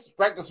space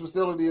practice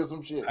facility or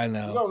some shit. I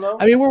know. You don't know.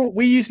 I mean,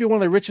 we used to be one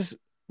of the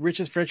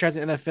richest franchises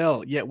in the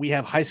NFL, yet we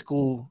have high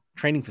school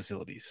training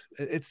facilities.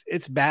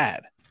 It's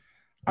bad.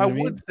 I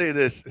would say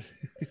this.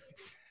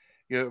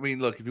 I mean,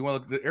 look, if you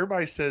want to look,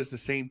 everybody says the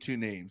same 2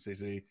 names. They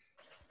say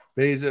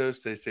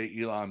Bezos, they say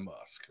Elon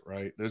Musk,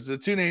 right? There's the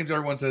 2 names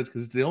everyone says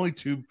because it's the only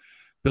 2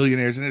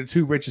 billionaires and they're the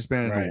 2 richest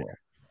men in the world,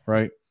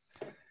 right?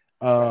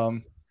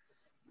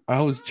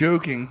 I was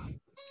joking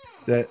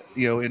that,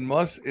 in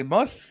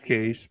Musk's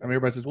case, I mean,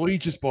 everybody says, well, he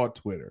just bought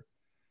Twitter.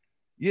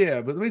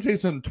 Yeah, but let me tell you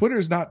something. Twitter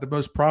is not the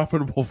most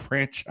profitable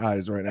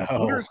franchise right now.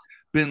 Twitter's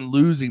been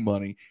losing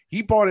money.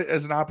 He bought it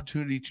as an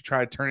opportunity to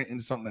try to turn it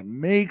into something that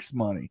makes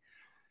money.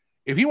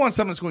 If he wants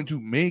something that's going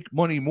to make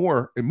money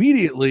more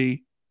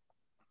immediately,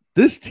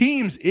 this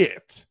team's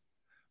it.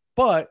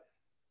 But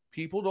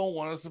people don't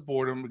want to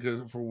support him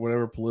because for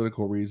whatever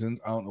political reasons.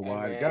 I don't know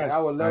why. I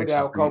would love to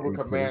have Cobra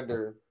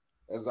Commander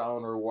as the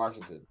owner of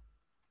Washington.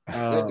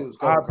 I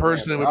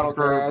personally would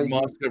prefer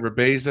Musk over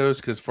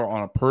Bezos because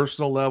on a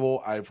personal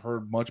level, I've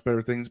heard much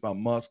better things about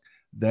Musk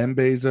than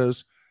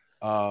Bezos.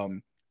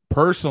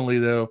 Personally,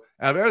 though,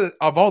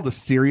 of all the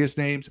serious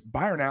names,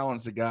 Byron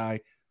Allen's the guy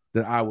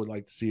that I would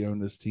like to see own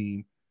this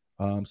team.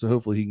 So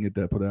hopefully he can get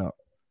that put out.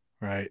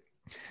 Right.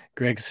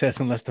 Greg says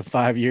in less than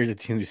 5 years, the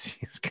team is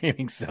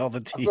screaming, sell the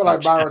team. I feel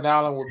like Byron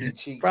Allen would be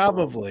cheap.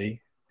 Probably.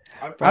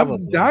 I'm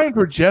dying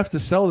for Jeff to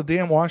sell the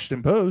damn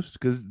Washington Post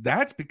because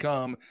that's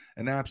become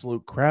an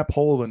absolute crap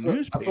hole of a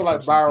newspaper. I feel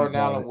like Byron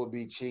Allen would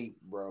be cheap,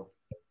 bro.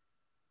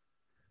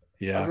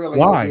 Yeah. I feel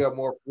like he'll be a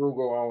more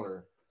frugal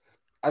owner.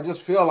 I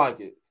just feel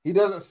like it. He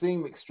doesn't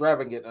seem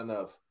extravagant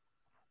enough.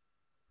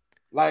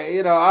 Like,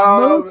 I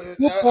don't know.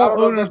 That's not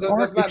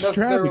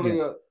necessarily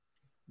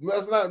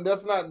that's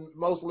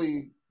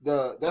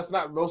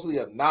not mostly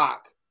a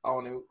knock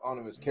on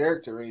him his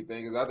character or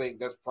anything, because I think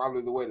that's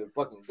probably the way to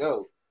fucking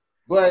go.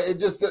 But it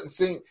just doesn't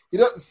seem. He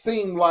doesn't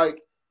seem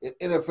like an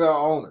NFL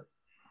owner.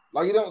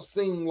 Like he don't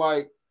seem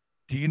like.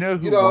 Do you know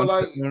who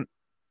wants to own?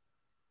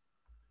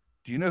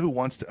 Do you know who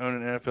wants to own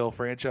an NFL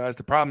franchise?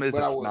 The problem is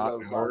it's not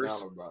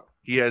ours.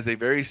 He has a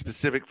very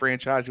specific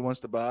franchise he wants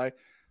to buy,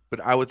 but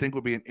I would think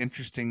would be an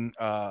interesting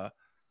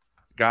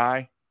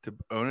guy to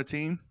own a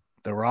team.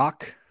 The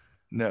Rock?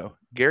 No,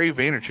 Gary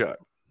Vaynerchuk.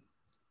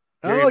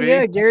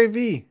 Gary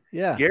V.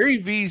 Yeah. Gary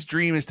V's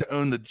dream is to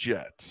own the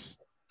Jets.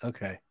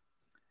 Okay.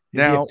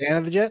 Now, is he a fan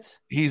of the Jets?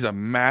 He's a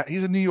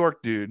New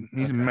York dude.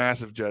 He's a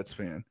massive Jets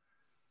fan.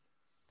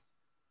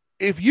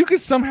 If you could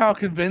somehow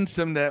convince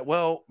him that,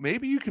 well,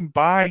 maybe you can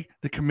buy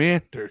the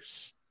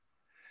Commanders.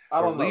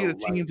 Lead a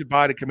team to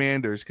buy the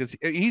Commanders, because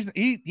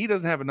he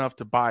doesn't have enough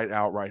to buy it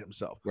outright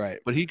himself. Right.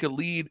 But he could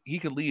lead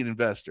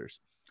investors.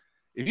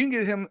 If you can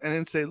get him and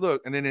then say,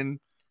 look, and then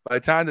by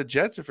the time the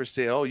Jets are for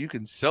sale, you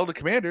can sell the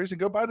Commanders and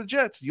go buy the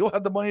Jets. You'll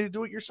have the money to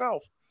do it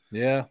yourself.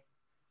 Yeah.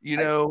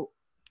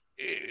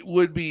 It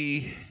would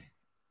be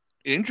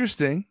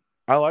interesting.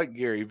 I like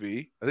Gary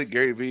V. I think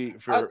Gary V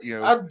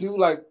I do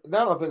like,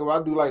 now that I think about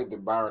it, I do like the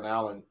Byron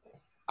Allen.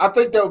 I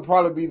think that would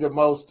probably be the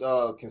most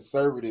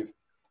conservative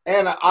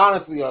and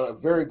honestly a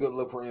very good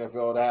look for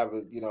NFL to have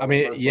it.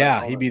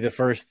 He'd be the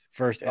first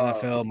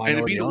NFL minority and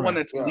to be the owner. one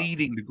that's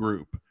leading the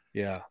group.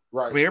 Yeah.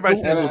 Right. I mean, everybody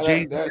says,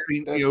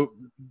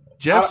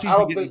 Jeff seems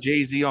to get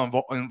Jay-Z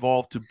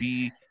involved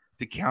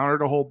to counter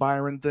the whole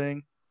Byron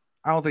thing.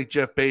 I don't think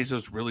Jeff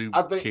Bezos really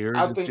cares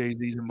if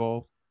Jay-Z's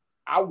involved.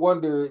 I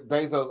wonder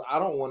Bezos. I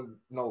don't want to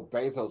know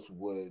Bezos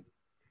would.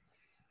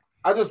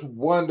 I just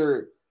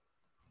wonder.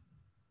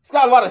 It's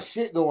got a lot of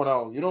shit going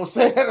on. You know what I'm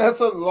saying? That's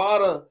a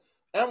lot of.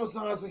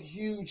 Amazon's a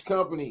huge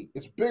company.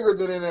 It's bigger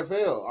than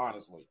NFL,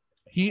 honestly.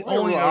 He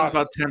only owns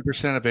about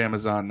 10% of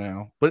Amazon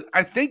now, but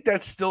I think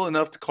that's still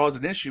enough to cause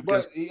an issue.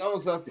 But he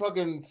owns a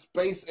fucking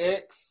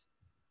SpaceX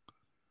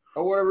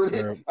or whatever it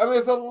is. I mean,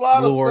 it's a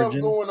lot of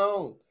stuff going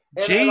on.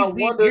 And I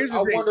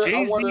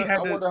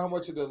wonder how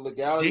much of the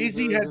legality.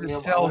 Jay-Z had to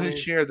sell his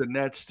share of the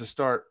Nets to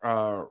start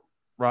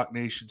Rock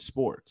Nation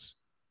Sports.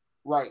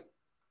 Right.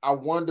 I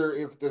wonder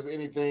if there's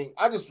anything.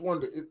 I just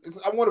wonder.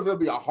 I wonder if it'll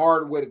be a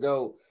hard way to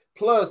go.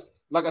 Plus,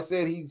 like I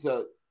said, he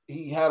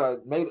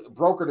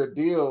brokered a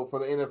deal for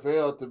the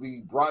NFL to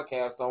be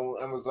broadcast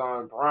on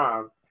Amazon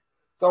Prime.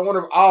 So I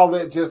wonder if all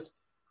that just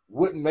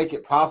wouldn't make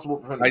it possible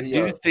for him to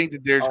do think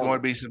that there's going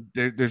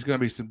to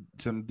be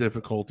some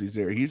difficulties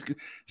there.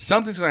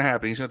 Something's going to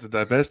happen. He's going to have to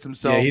divest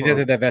himself. Yeah, he's going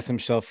to divest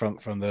himself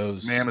from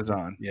those from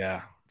Amazon.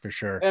 Yeah, for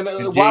sure. And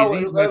why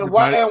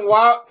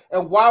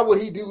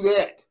would he do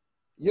that?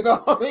 You know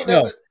what I mean?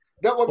 No.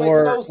 That would make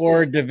no sense.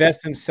 Or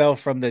divest himself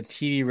from the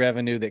TV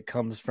revenue that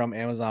comes from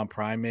Amazon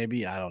Prime,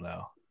 maybe. I don't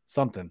know.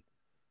 Something.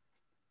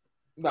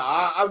 No,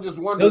 I'm just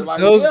wondering.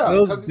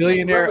 Those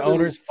billionaire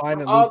owners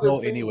find a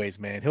loophole anyways,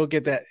 man. He'll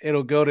get that.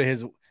 It'll go to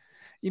his.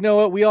 You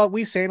know what?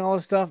 We saying all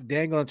this stuff.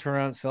 Dan going to turn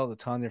around and sell it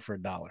to Tanya for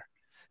 $1.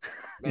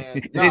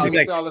 Man,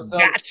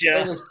 gotcha.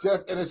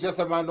 And it's just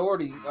a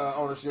minority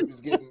ownership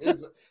is getting.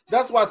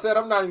 That's why I said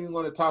I'm not even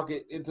going to talk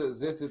it into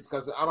existence,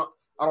 because I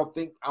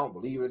don't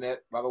believe in that,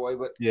 by the way,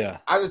 but yeah,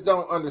 I just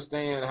don't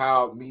understand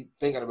how me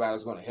thinking about it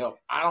is going to help.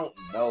 I don't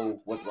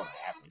know what's going to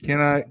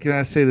happen. Can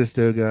I say this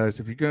though, guys?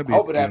 If you're going to be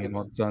at the game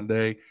on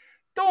Sunday,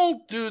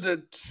 don't do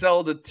the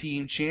sell the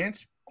team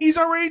chance. He's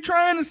already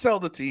trying to sell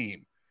the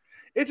team.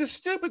 It's a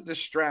stupid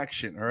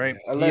distraction, all right?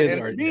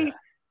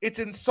 It's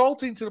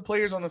insulting to the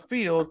players on the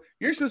field.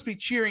 You're supposed to be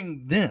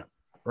cheering them,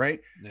 right?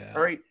 Yeah.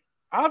 All right.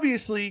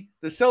 Obviously,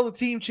 the sell the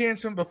team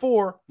chance from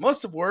before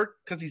must have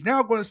worked, because he's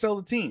now going to sell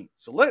the team.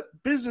 So let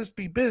business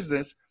be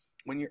business.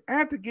 When you're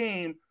at the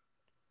game,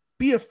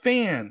 be a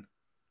fan.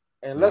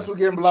 Unless we're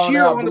getting blown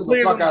out, boo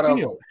the fuck out of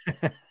them.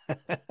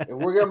 If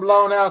we're getting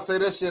blown out, say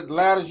that shit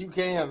loud as you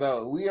can,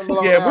 though. We getting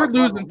blown out. If we're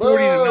losing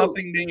 40-0,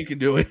 then you can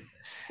do it.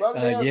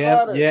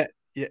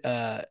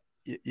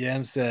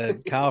 Yam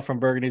said Kyle from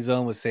Burgundy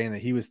Zone was saying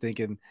that he was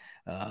thinking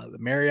the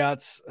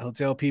Marriott's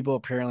hotel people,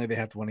 apparently they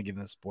have to want to get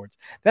into sports.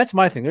 That's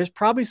my thing. There's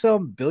probably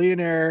some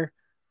billionaire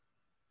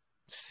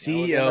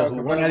CEO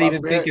who we're not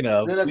even thinking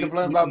of. They're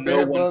complaining about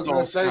bed bugs in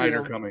the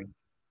stadium coming.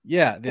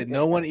 Yeah, that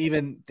no one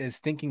even is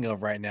thinking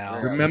of right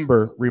now.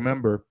 Remember,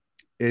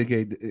 I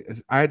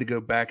had to go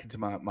back into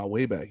my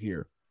way back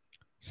here.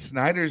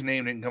 Snyder's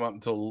name didn't come up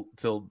until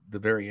the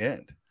very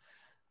end.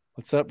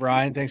 What's up,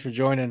 Brian? Thanks for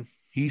joining.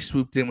 He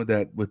swooped in with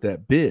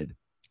that bid.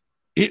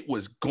 It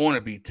was going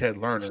to be Ted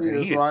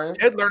Lerner.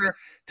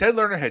 Ted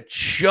Lerner had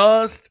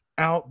just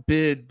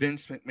outbid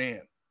Vince McMahon.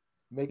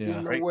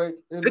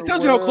 That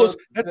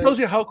tells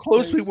you how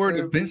close we were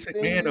to Vince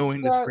McMahon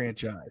owning this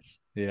franchise.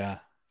 Yeah.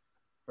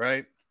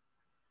 Right?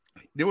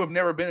 There would have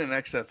never been an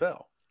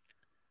XFL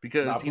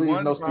because Steve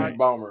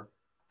Ballmer.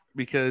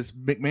 Because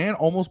McMahon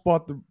almost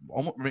bought the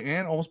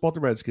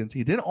Redskins.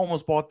 He then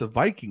almost bought the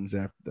Vikings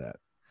after that.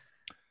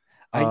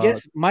 I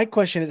guess my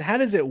question is, how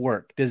does it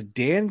work? Does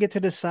Dan get to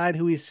decide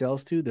who he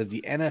sells to? Does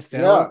the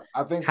NFL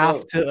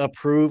have to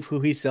approve who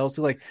he sells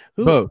to? Like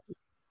who? Both.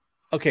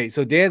 okay,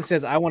 so Dan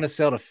says, I want to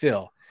sell to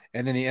Phil.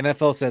 And then the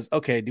NFL says,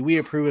 okay, do we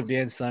approve of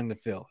Dan selling to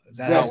Phil? Is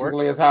that basically how it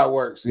works? Is how it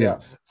works. Yeah.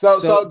 Yes.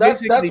 So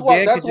that's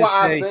why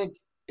I think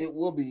it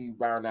will be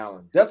Byron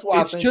Allen. That's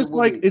why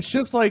it's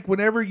just like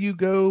whenever you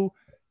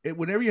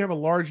have a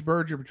large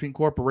merger between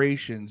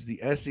corporations, the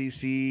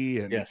SEC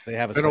and yes, they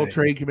have a Federal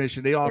Trade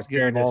Commission, they all have to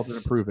get involved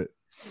and approve it.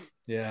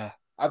 Yeah.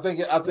 I think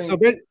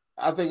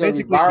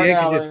basically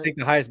Dan can just take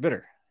the highest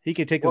bidder. He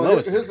can take the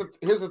lowest. Here's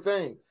the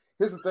thing.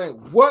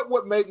 What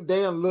would make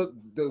Dan look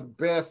the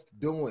best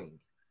doing?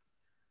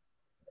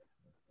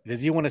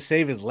 Does he want to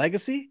save his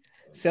legacy?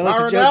 Sell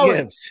it to Joe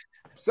Gibbs.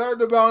 Sell it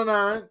to Byron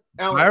Allen.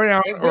 Because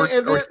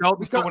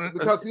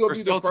he'll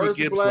be the first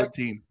black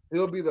team.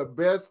 He'll be the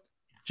best.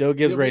 Joe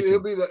Gibbs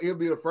Racing. He'll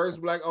be the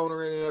first black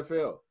owner in the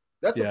NFL.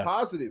 That's a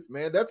positive,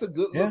 man. That's a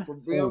good look for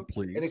him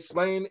and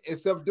explain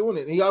himself doing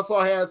it. And he also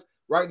has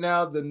right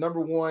now the number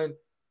one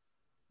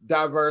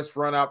diverse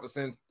front office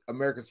in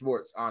American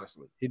sports,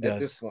 honestly. He does. At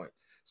this point.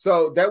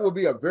 So that will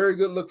be a very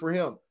good look for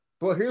him.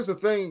 But here's the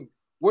thing.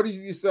 What do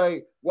you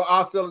say? Well,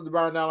 I'll sell it to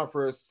Byron Allen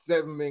for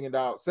 $7 billion,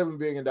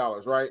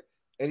 right?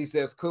 And he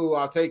says, cool,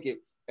 I'll take it.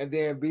 And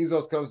then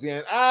Bezos comes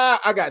in.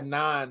 I got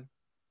 9.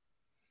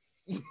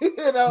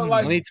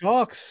 When he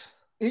talks.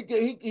 He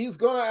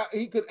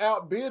could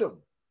outbid him.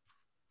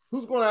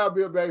 Who's going to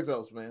outbid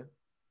Bezos, man?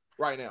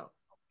 Right now.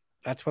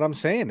 That's what I'm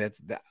saying.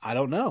 I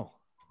don't know.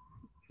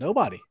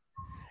 Nobody.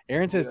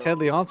 Aaron says Ted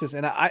Leonsis,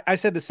 and I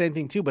said the same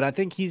thing too, but I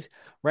think he's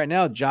right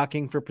now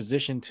jockeying for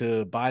position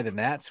to buy the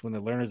Nats when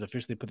the Lerners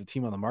officially put the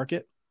team on the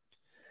market.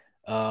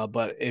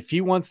 But if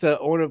he wants to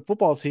own a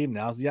football team,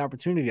 now's the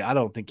opportunity. I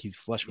don't think he's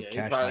flush with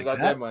cash like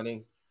that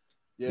money.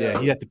 Yeah,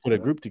 he had to put a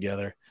group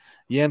together.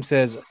 Yam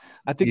says,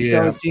 I think the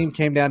selling team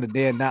came down to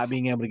Dan not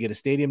being able to get a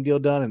stadium deal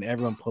done and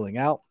everyone pulling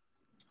out.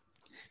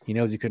 He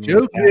knows he couldn't.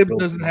 Joe Gibbs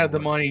doesn't have the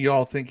money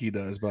y'all think he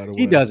does, by the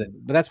way. He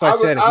doesn't, but that's why I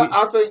said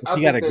if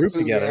he got a group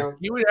together.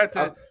 You would have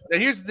to. Now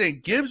here's the thing: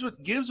 Gibbs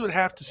would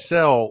have to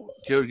sell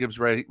Joe Gibbs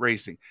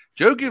Racing.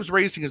 Joe Gibbs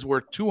Racing is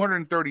worth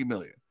 $230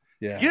 million.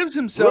 Yeah, Gibbs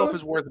himself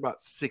is worth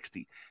about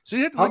 60. So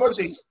you have to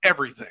liquidate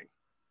everything.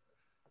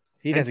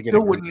 He'd have to get.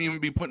 Still wouldn't even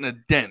be putting a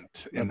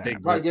dent in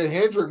that. Might get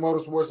Hendrick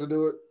Motorsports to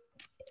do it.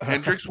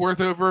 Hendrick's worth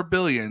over $1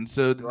 billion,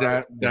 so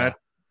that.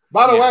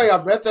 By the way, I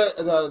bet that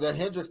the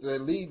Hendricks,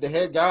 the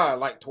head guy,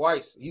 like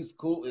twice. He's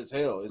cool as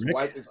hell. His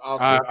wife is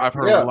awesome. I've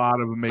heard a lot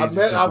of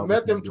amazing. I've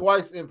met them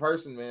twice in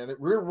person, man.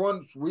 We were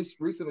one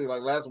recently,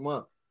 like last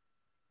month.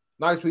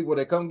 Nice people.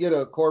 They come get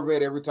a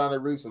Corvette every time they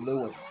release a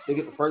new one. They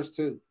get the first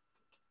 2.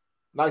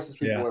 Nicest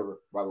people ever,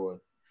 by the way.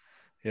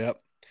 Yep.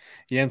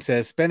 Yam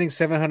says spending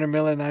 $700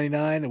 million in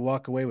 '99 and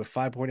walk away with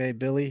 $5.8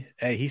 billion.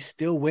 Hey, he's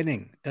still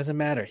winning. Doesn't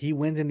matter. He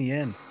wins in the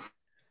end.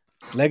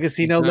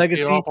 Legacy, no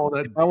legacy.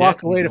 If I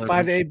walk away to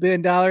 $5 to $8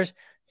 billion,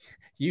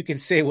 you can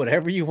say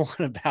whatever you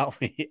want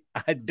about me.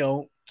 I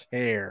don't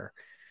care.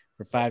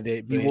 For $5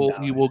 to $8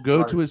 billion, you will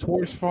go to his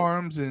horse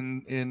farms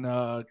in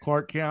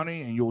Clark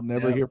County, and you'll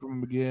never hear from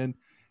him again.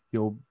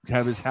 You'll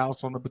have his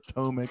house on the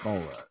Potomac, all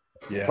that.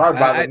 Yeah, probably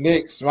by the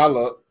Knicks. My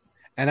luck.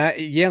 And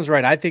Yam's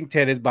right. I think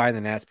Ted is buying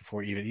the Nats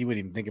before he wouldn't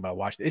even think about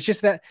watching. It's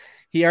just that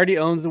he already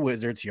owns the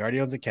Wizards. He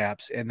already owns the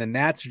Caps, and the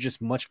Nats are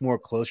just much more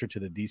closer to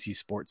the DC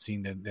sports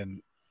scene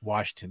than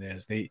Washington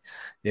is. They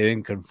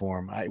didn't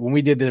conform. When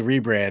we did the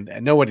rebrand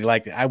and nobody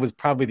liked it, I was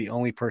probably the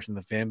only person in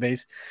the fan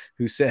base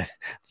who said,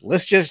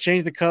 let's just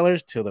change the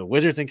colors to the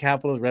Wizards and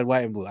Capitals, red,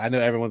 white, and blue. I know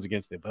everyone's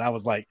against it, but I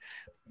was like,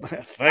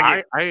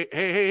 fuck it.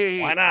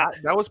 Hey, why not?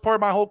 That was part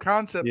of my whole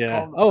concept.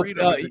 Yeah.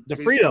 The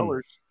freedom.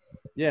 Colors.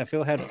 Yeah,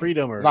 Phil had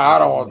freedom. No, I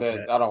don't want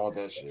that. I don't want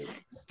that shit.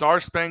 Star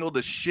Spangled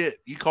the shit.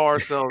 You call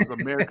ourselves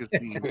America's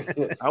team.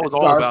 I was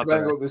all about that. Star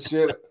Spangled the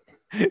shit.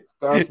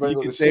 Star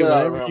Spangled the shit. Say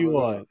whatever you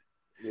want.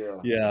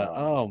 Yeah.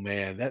 Oh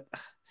man, that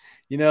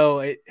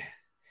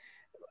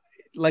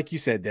like you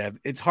said, Deb,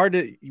 it's hard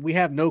to. We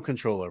have no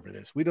control over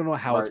this. We don't know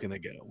how it's going to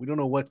go. We don't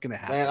know what's going to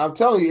happen. Man, I'm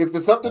telling you, if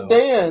it's up to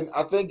Dan,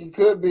 I think it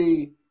could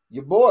be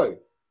your boy.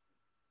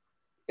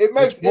 It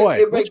makes Which boy?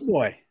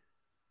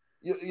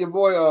 Your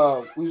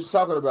boy. We was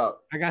talking about.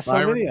 I got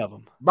so many of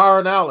them.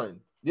 Byron Allen.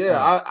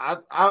 Yeah,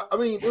 I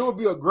mean, it would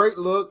be a great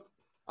look.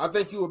 I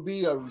think he would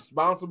be a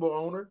responsible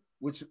owner,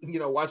 which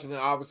Washington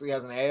obviously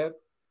hasn't had.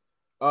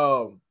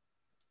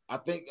 I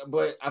think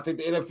the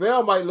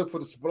NFL might look for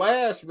the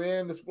splash,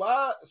 man. The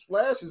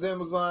splash is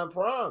Amazon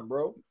Prime,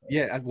 bro.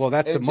 Yeah, well,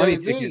 that's and the money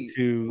ticket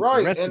to right,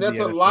 the rest and of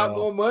that's the a lot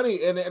more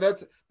money, and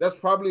that's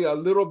probably a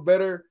little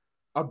better,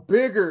 a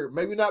bigger,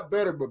 maybe not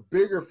better, but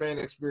bigger fan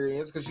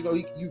experience because he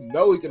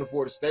can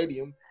afford a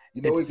stadium.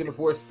 He can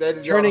afford a stadium.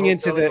 It's turning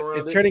into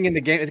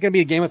game. It's gonna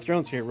be a Game of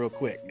Thrones here, real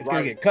quick. It's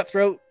gonna get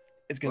cutthroat.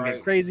 It's gonna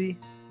get crazy.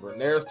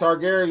 Rhaenyra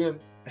Targaryen.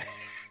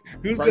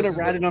 Who's going to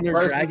ride it on their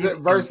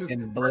dragon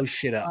and blow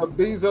shit up?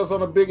 Bezos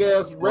on a big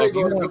ass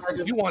regular.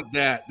 If you want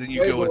that, then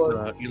you go with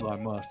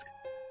Elon Musk.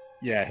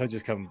 Yeah, he'll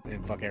just come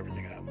and fuck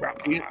everything up.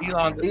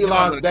 Elon's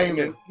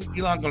Damon.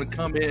 Elon's going to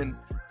come in.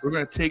 We're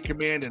going to take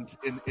command in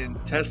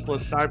Tesla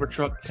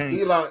Cybertruck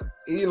tanks.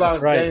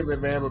 Elon's Damon,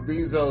 man, but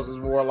Bezos is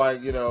more like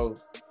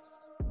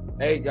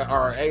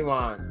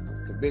Amon.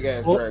 It's a big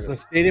ass dragon. The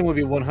stadium would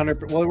be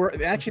 100%. Well,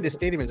 the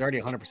stadium is already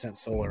 100%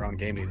 solar on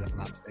game days, if I'm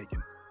not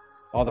mistaken.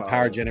 All the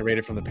power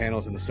generated from the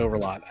panels in the Silver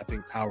Lot, I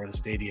think, power the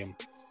stadium.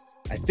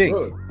 I think.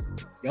 Really?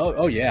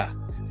 Oh yeah.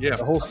 Yeah.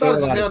 The whole Silver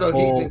Lot is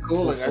heating and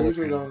cooling. I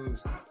usually don't.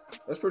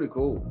 That's pretty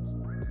cool.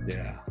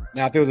 Yeah.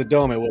 Now, if there was a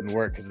dome, it wouldn't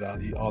work because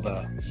all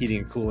the heating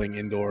and cooling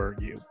indoor.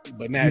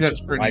 But now it's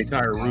just turn the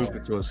entire roof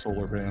into a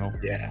solar panel.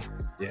 Yeah.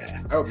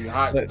 That would be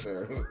hot.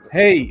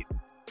 Hey,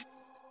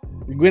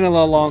 we're going a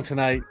little long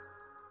tonight.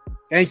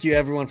 Thank you,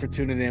 everyone, for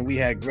tuning in. We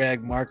had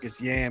Greg,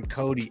 Marcus, Yam,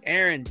 Cody,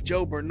 Aaron,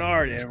 Joe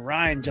Bernard, and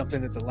Ryan jumped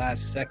in at the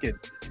last second.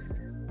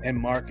 And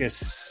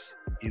Marcus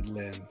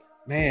Edlin.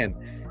 Man,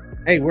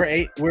 hey,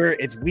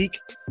 it's week.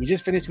 We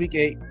just finished week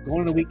 8,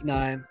 going into week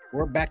 9.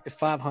 We're back to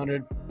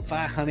 500.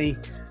 Honey,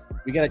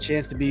 we got a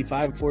chance to be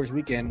 5-4 this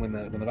weekend when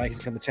the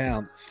Vikings come to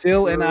town.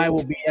 Phil and I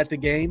will be at the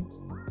game.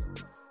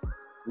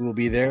 We will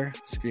be there,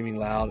 screaming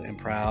loud and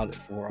proud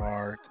for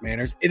our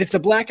Commanders. And it's the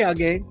blackout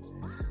game.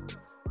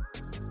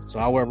 So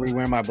I'll be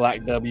wearing my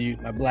black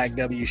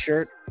W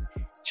shirt,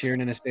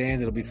 cheering in the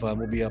stands. It'll be fun.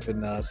 We'll be up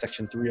in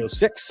section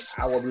 306.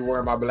 I will be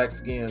wearing my black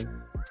skin.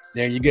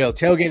 There you go.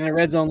 Tailgating in the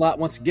Red Zone lot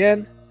once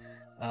again.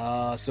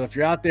 So if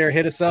you're out there,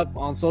 hit us up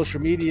on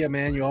social media,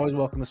 man. You're always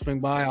welcome to swing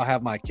by. I'll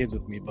have my kids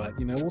with me, but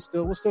we'll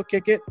still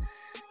kick it.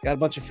 Got a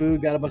bunch of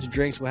food, got a bunch of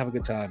drinks. We'll have a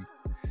good time.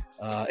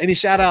 Any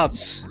shout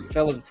outs,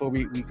 fellas, before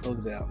we close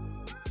it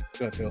down?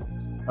 Go ahead,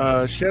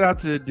 Phil. Shout out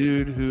to the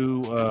dude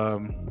who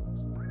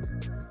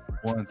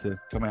wanted to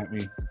come at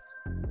me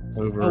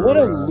over. Oh, what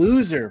a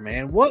loser,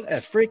 man! What a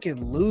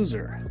freaking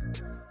loser!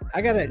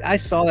 I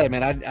saw that,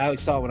 man. I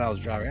saw it when I was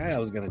driving. I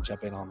was gonna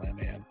jump in on that,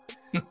 man.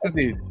 That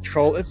dude,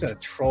 troll. It's a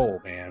troll,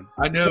 man.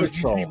 I know. Did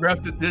you see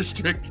Ref the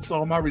District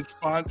saw my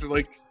response? They're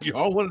like,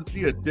 y'all want to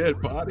see a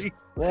dead body?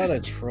 What a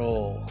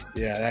troll!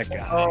 Yeah, that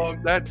guy. Oh,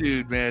 that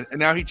dude, man. And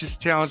now he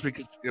just challenged me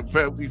because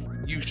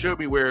you showed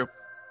me where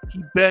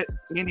he bet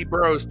Andy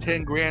Burrows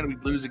 $10,000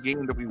 we'd lose a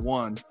game that we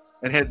won,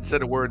 and hadn't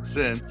said a word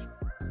since.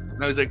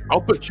 And I was like,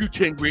 I'll bet you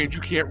 $10,000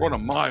 you can't run a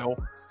mile.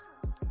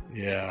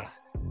 Yeah,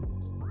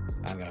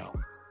 I know.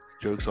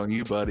 Joke's on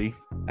you, buddy.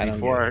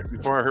 Before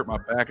I hurt my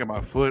back and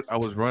my foot, I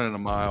was running a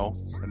mile.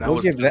 And we'll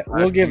give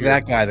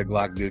that guy the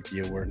Glock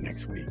Dookie Award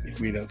next week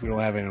if we don't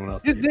have anyone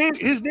else.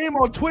 His name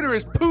on Twitter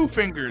is Pooh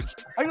Fingers.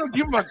 I'm gonna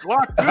give him a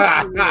Glock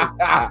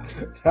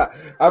Dookie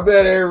Award. I bet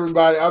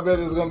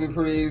it's gonna be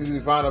pretty easy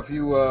to find a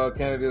few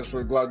candidates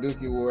for the Glock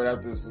Dookie Award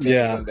after this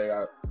Sunday.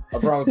 I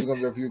promise there's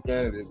gonna be a few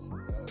candidates.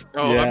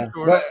 I'm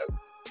sure.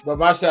 But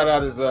my shout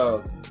out is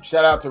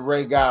shout out to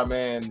Ray Guy,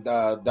 man.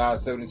 Died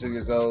 72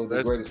 years old,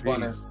 the greatest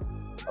punter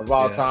of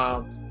all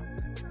time.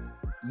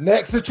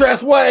 Next to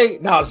Tress Way.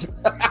 No,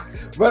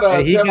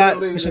 but he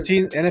got special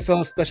team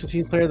NFL Special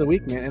Teams Player of the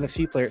Week, man.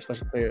 NFC Player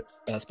Special Player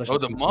Special. Oh,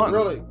 the month.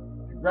 Really?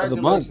 Congratulations,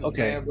 the month.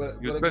 Okay. Man. But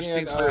Special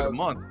Teams Player of the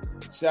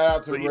month. Shout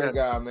out to Ray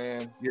Guy,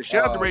 man. Yeah,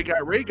 shout out to Ray Guy.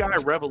 Ray Guy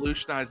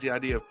revolutionized the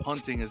idea of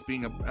punting as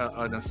being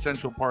an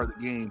essential part of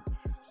the game.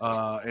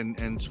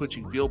 And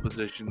switching field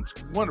positions.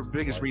 One of the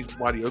biggest reasons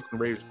why the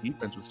Oakland Raiders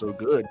defense was so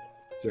good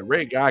is that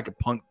Ray Guy could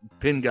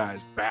pin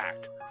guys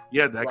back. He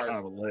had that kind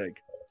of a leg.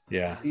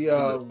 Yeah.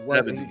 I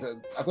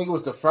think it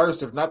was the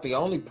first, if not the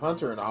only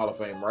punter in the Hall of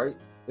Fame, right?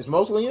 Is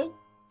Mosley in?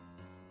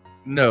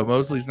 No,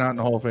 Mosley's not in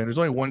the Hall of Fame. There's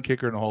only one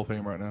kicker in the Hall of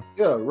Fame right now.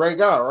 Yeah, Ray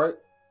Guy, right?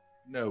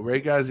 No,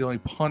 Ray Guy's the only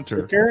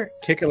punter.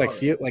 Kicker like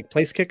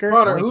place kicker?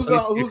 Punter.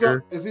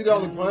 Is he the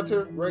only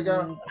punter, Ray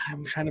Guy?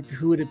 I'm trying to.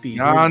 Who would it be?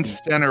 Jan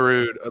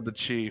Stenerud of the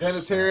Chiefs.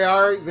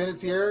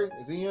 Vinatieri,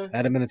 is he in?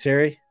 Adam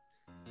Vinatieri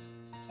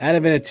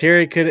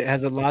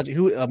has a logic.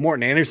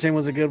 Morton Anderson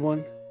was a good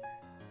one.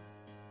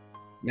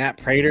 Matt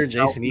Prater,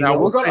 Jason Eagle.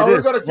 We're going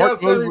to count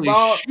Sammy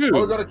Ball.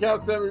 We're going to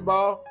count Sammy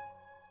Ball.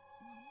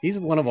 He's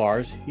one of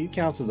ours. He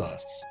counts as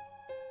us.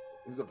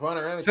 He's a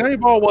punter. And Sammy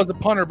Ball was a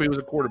punter, but he was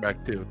a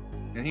quarterback too,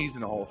 and he's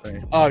in the Hall of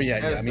Fame. Oh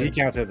yeah. I mean, he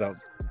counts as a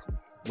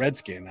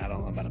Redskin. I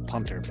don't know about a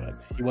punter,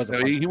 but he was.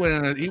 He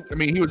went in.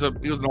 He was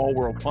an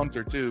all-world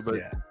punter too, but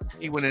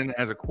he went in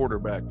as a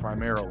quarterback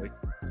primarily.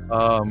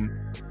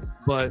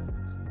 But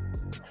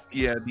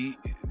yeah,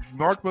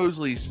 Mark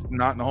Mosley's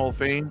not in the Hall of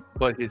Fame,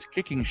 but his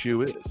kicking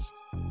shoe is.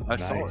 I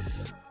saw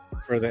it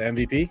for the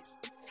MVP.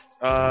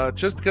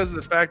 Just because of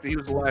the fact that he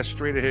was the last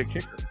straight-ahead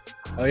kicker.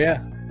 Oh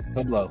yeah,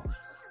 He'll blow.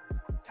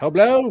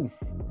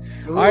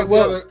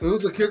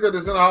 Who's the kicker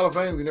that's in the Hall of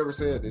Fame? You never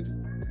said, did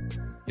you?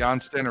 Jan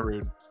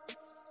Stenerud.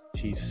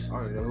 Chiefs. I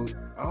don't know who.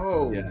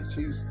 Oh, yeah. The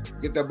Chiefs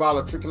get that ball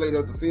articulated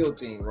up the field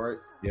team, right?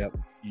 Yep.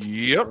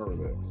 Hey,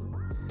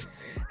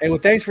 well,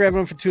 thanks for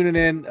everyone for tuning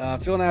in.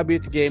 Phil and I will be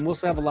at the game. We'll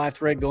still have a live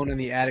thread going in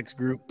the Addicts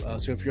group.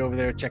 So if you're over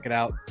there, check it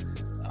out.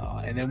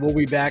 And then we'll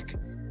be back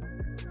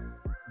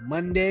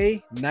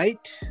Monday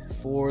night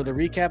for the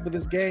recap of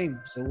this game.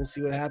 So we'll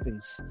see what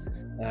happens.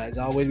 As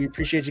always, we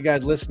appreciate you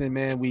guys listening,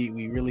 man. We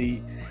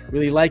really,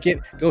 really like it.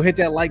 Go hit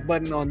that like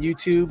button on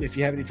YouTube if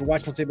you're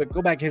watching on Facebook.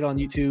 Go back and hit it on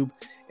YouTube.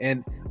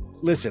 And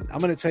listen, I'm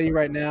going to tell you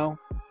right now,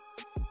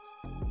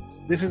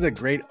 This is a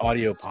great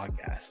audio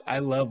podcast. I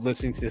love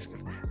listening to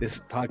this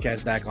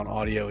podcast back on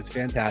audio. It's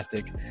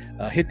fantastic.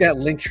 Hit that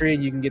link tree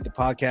and you can get the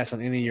podcast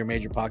on any of your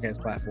major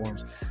podcast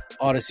platforms.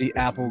 Odyssey,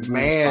 Apple, Google,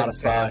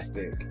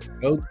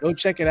 Spotify. Go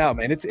check it out,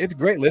 man. It's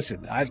great.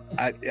 Listen,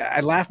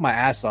 I laugh my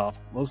ass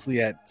off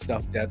mostly at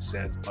stuff Dev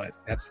says, but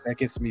that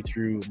gets me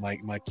through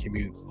my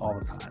commute all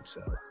the time.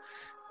 So,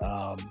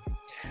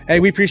 hey,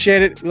 we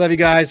appreciate it. We love you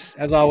guys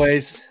as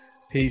always.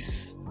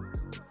 Peace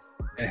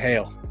and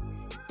hail.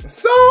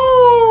 So.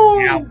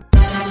 Ow.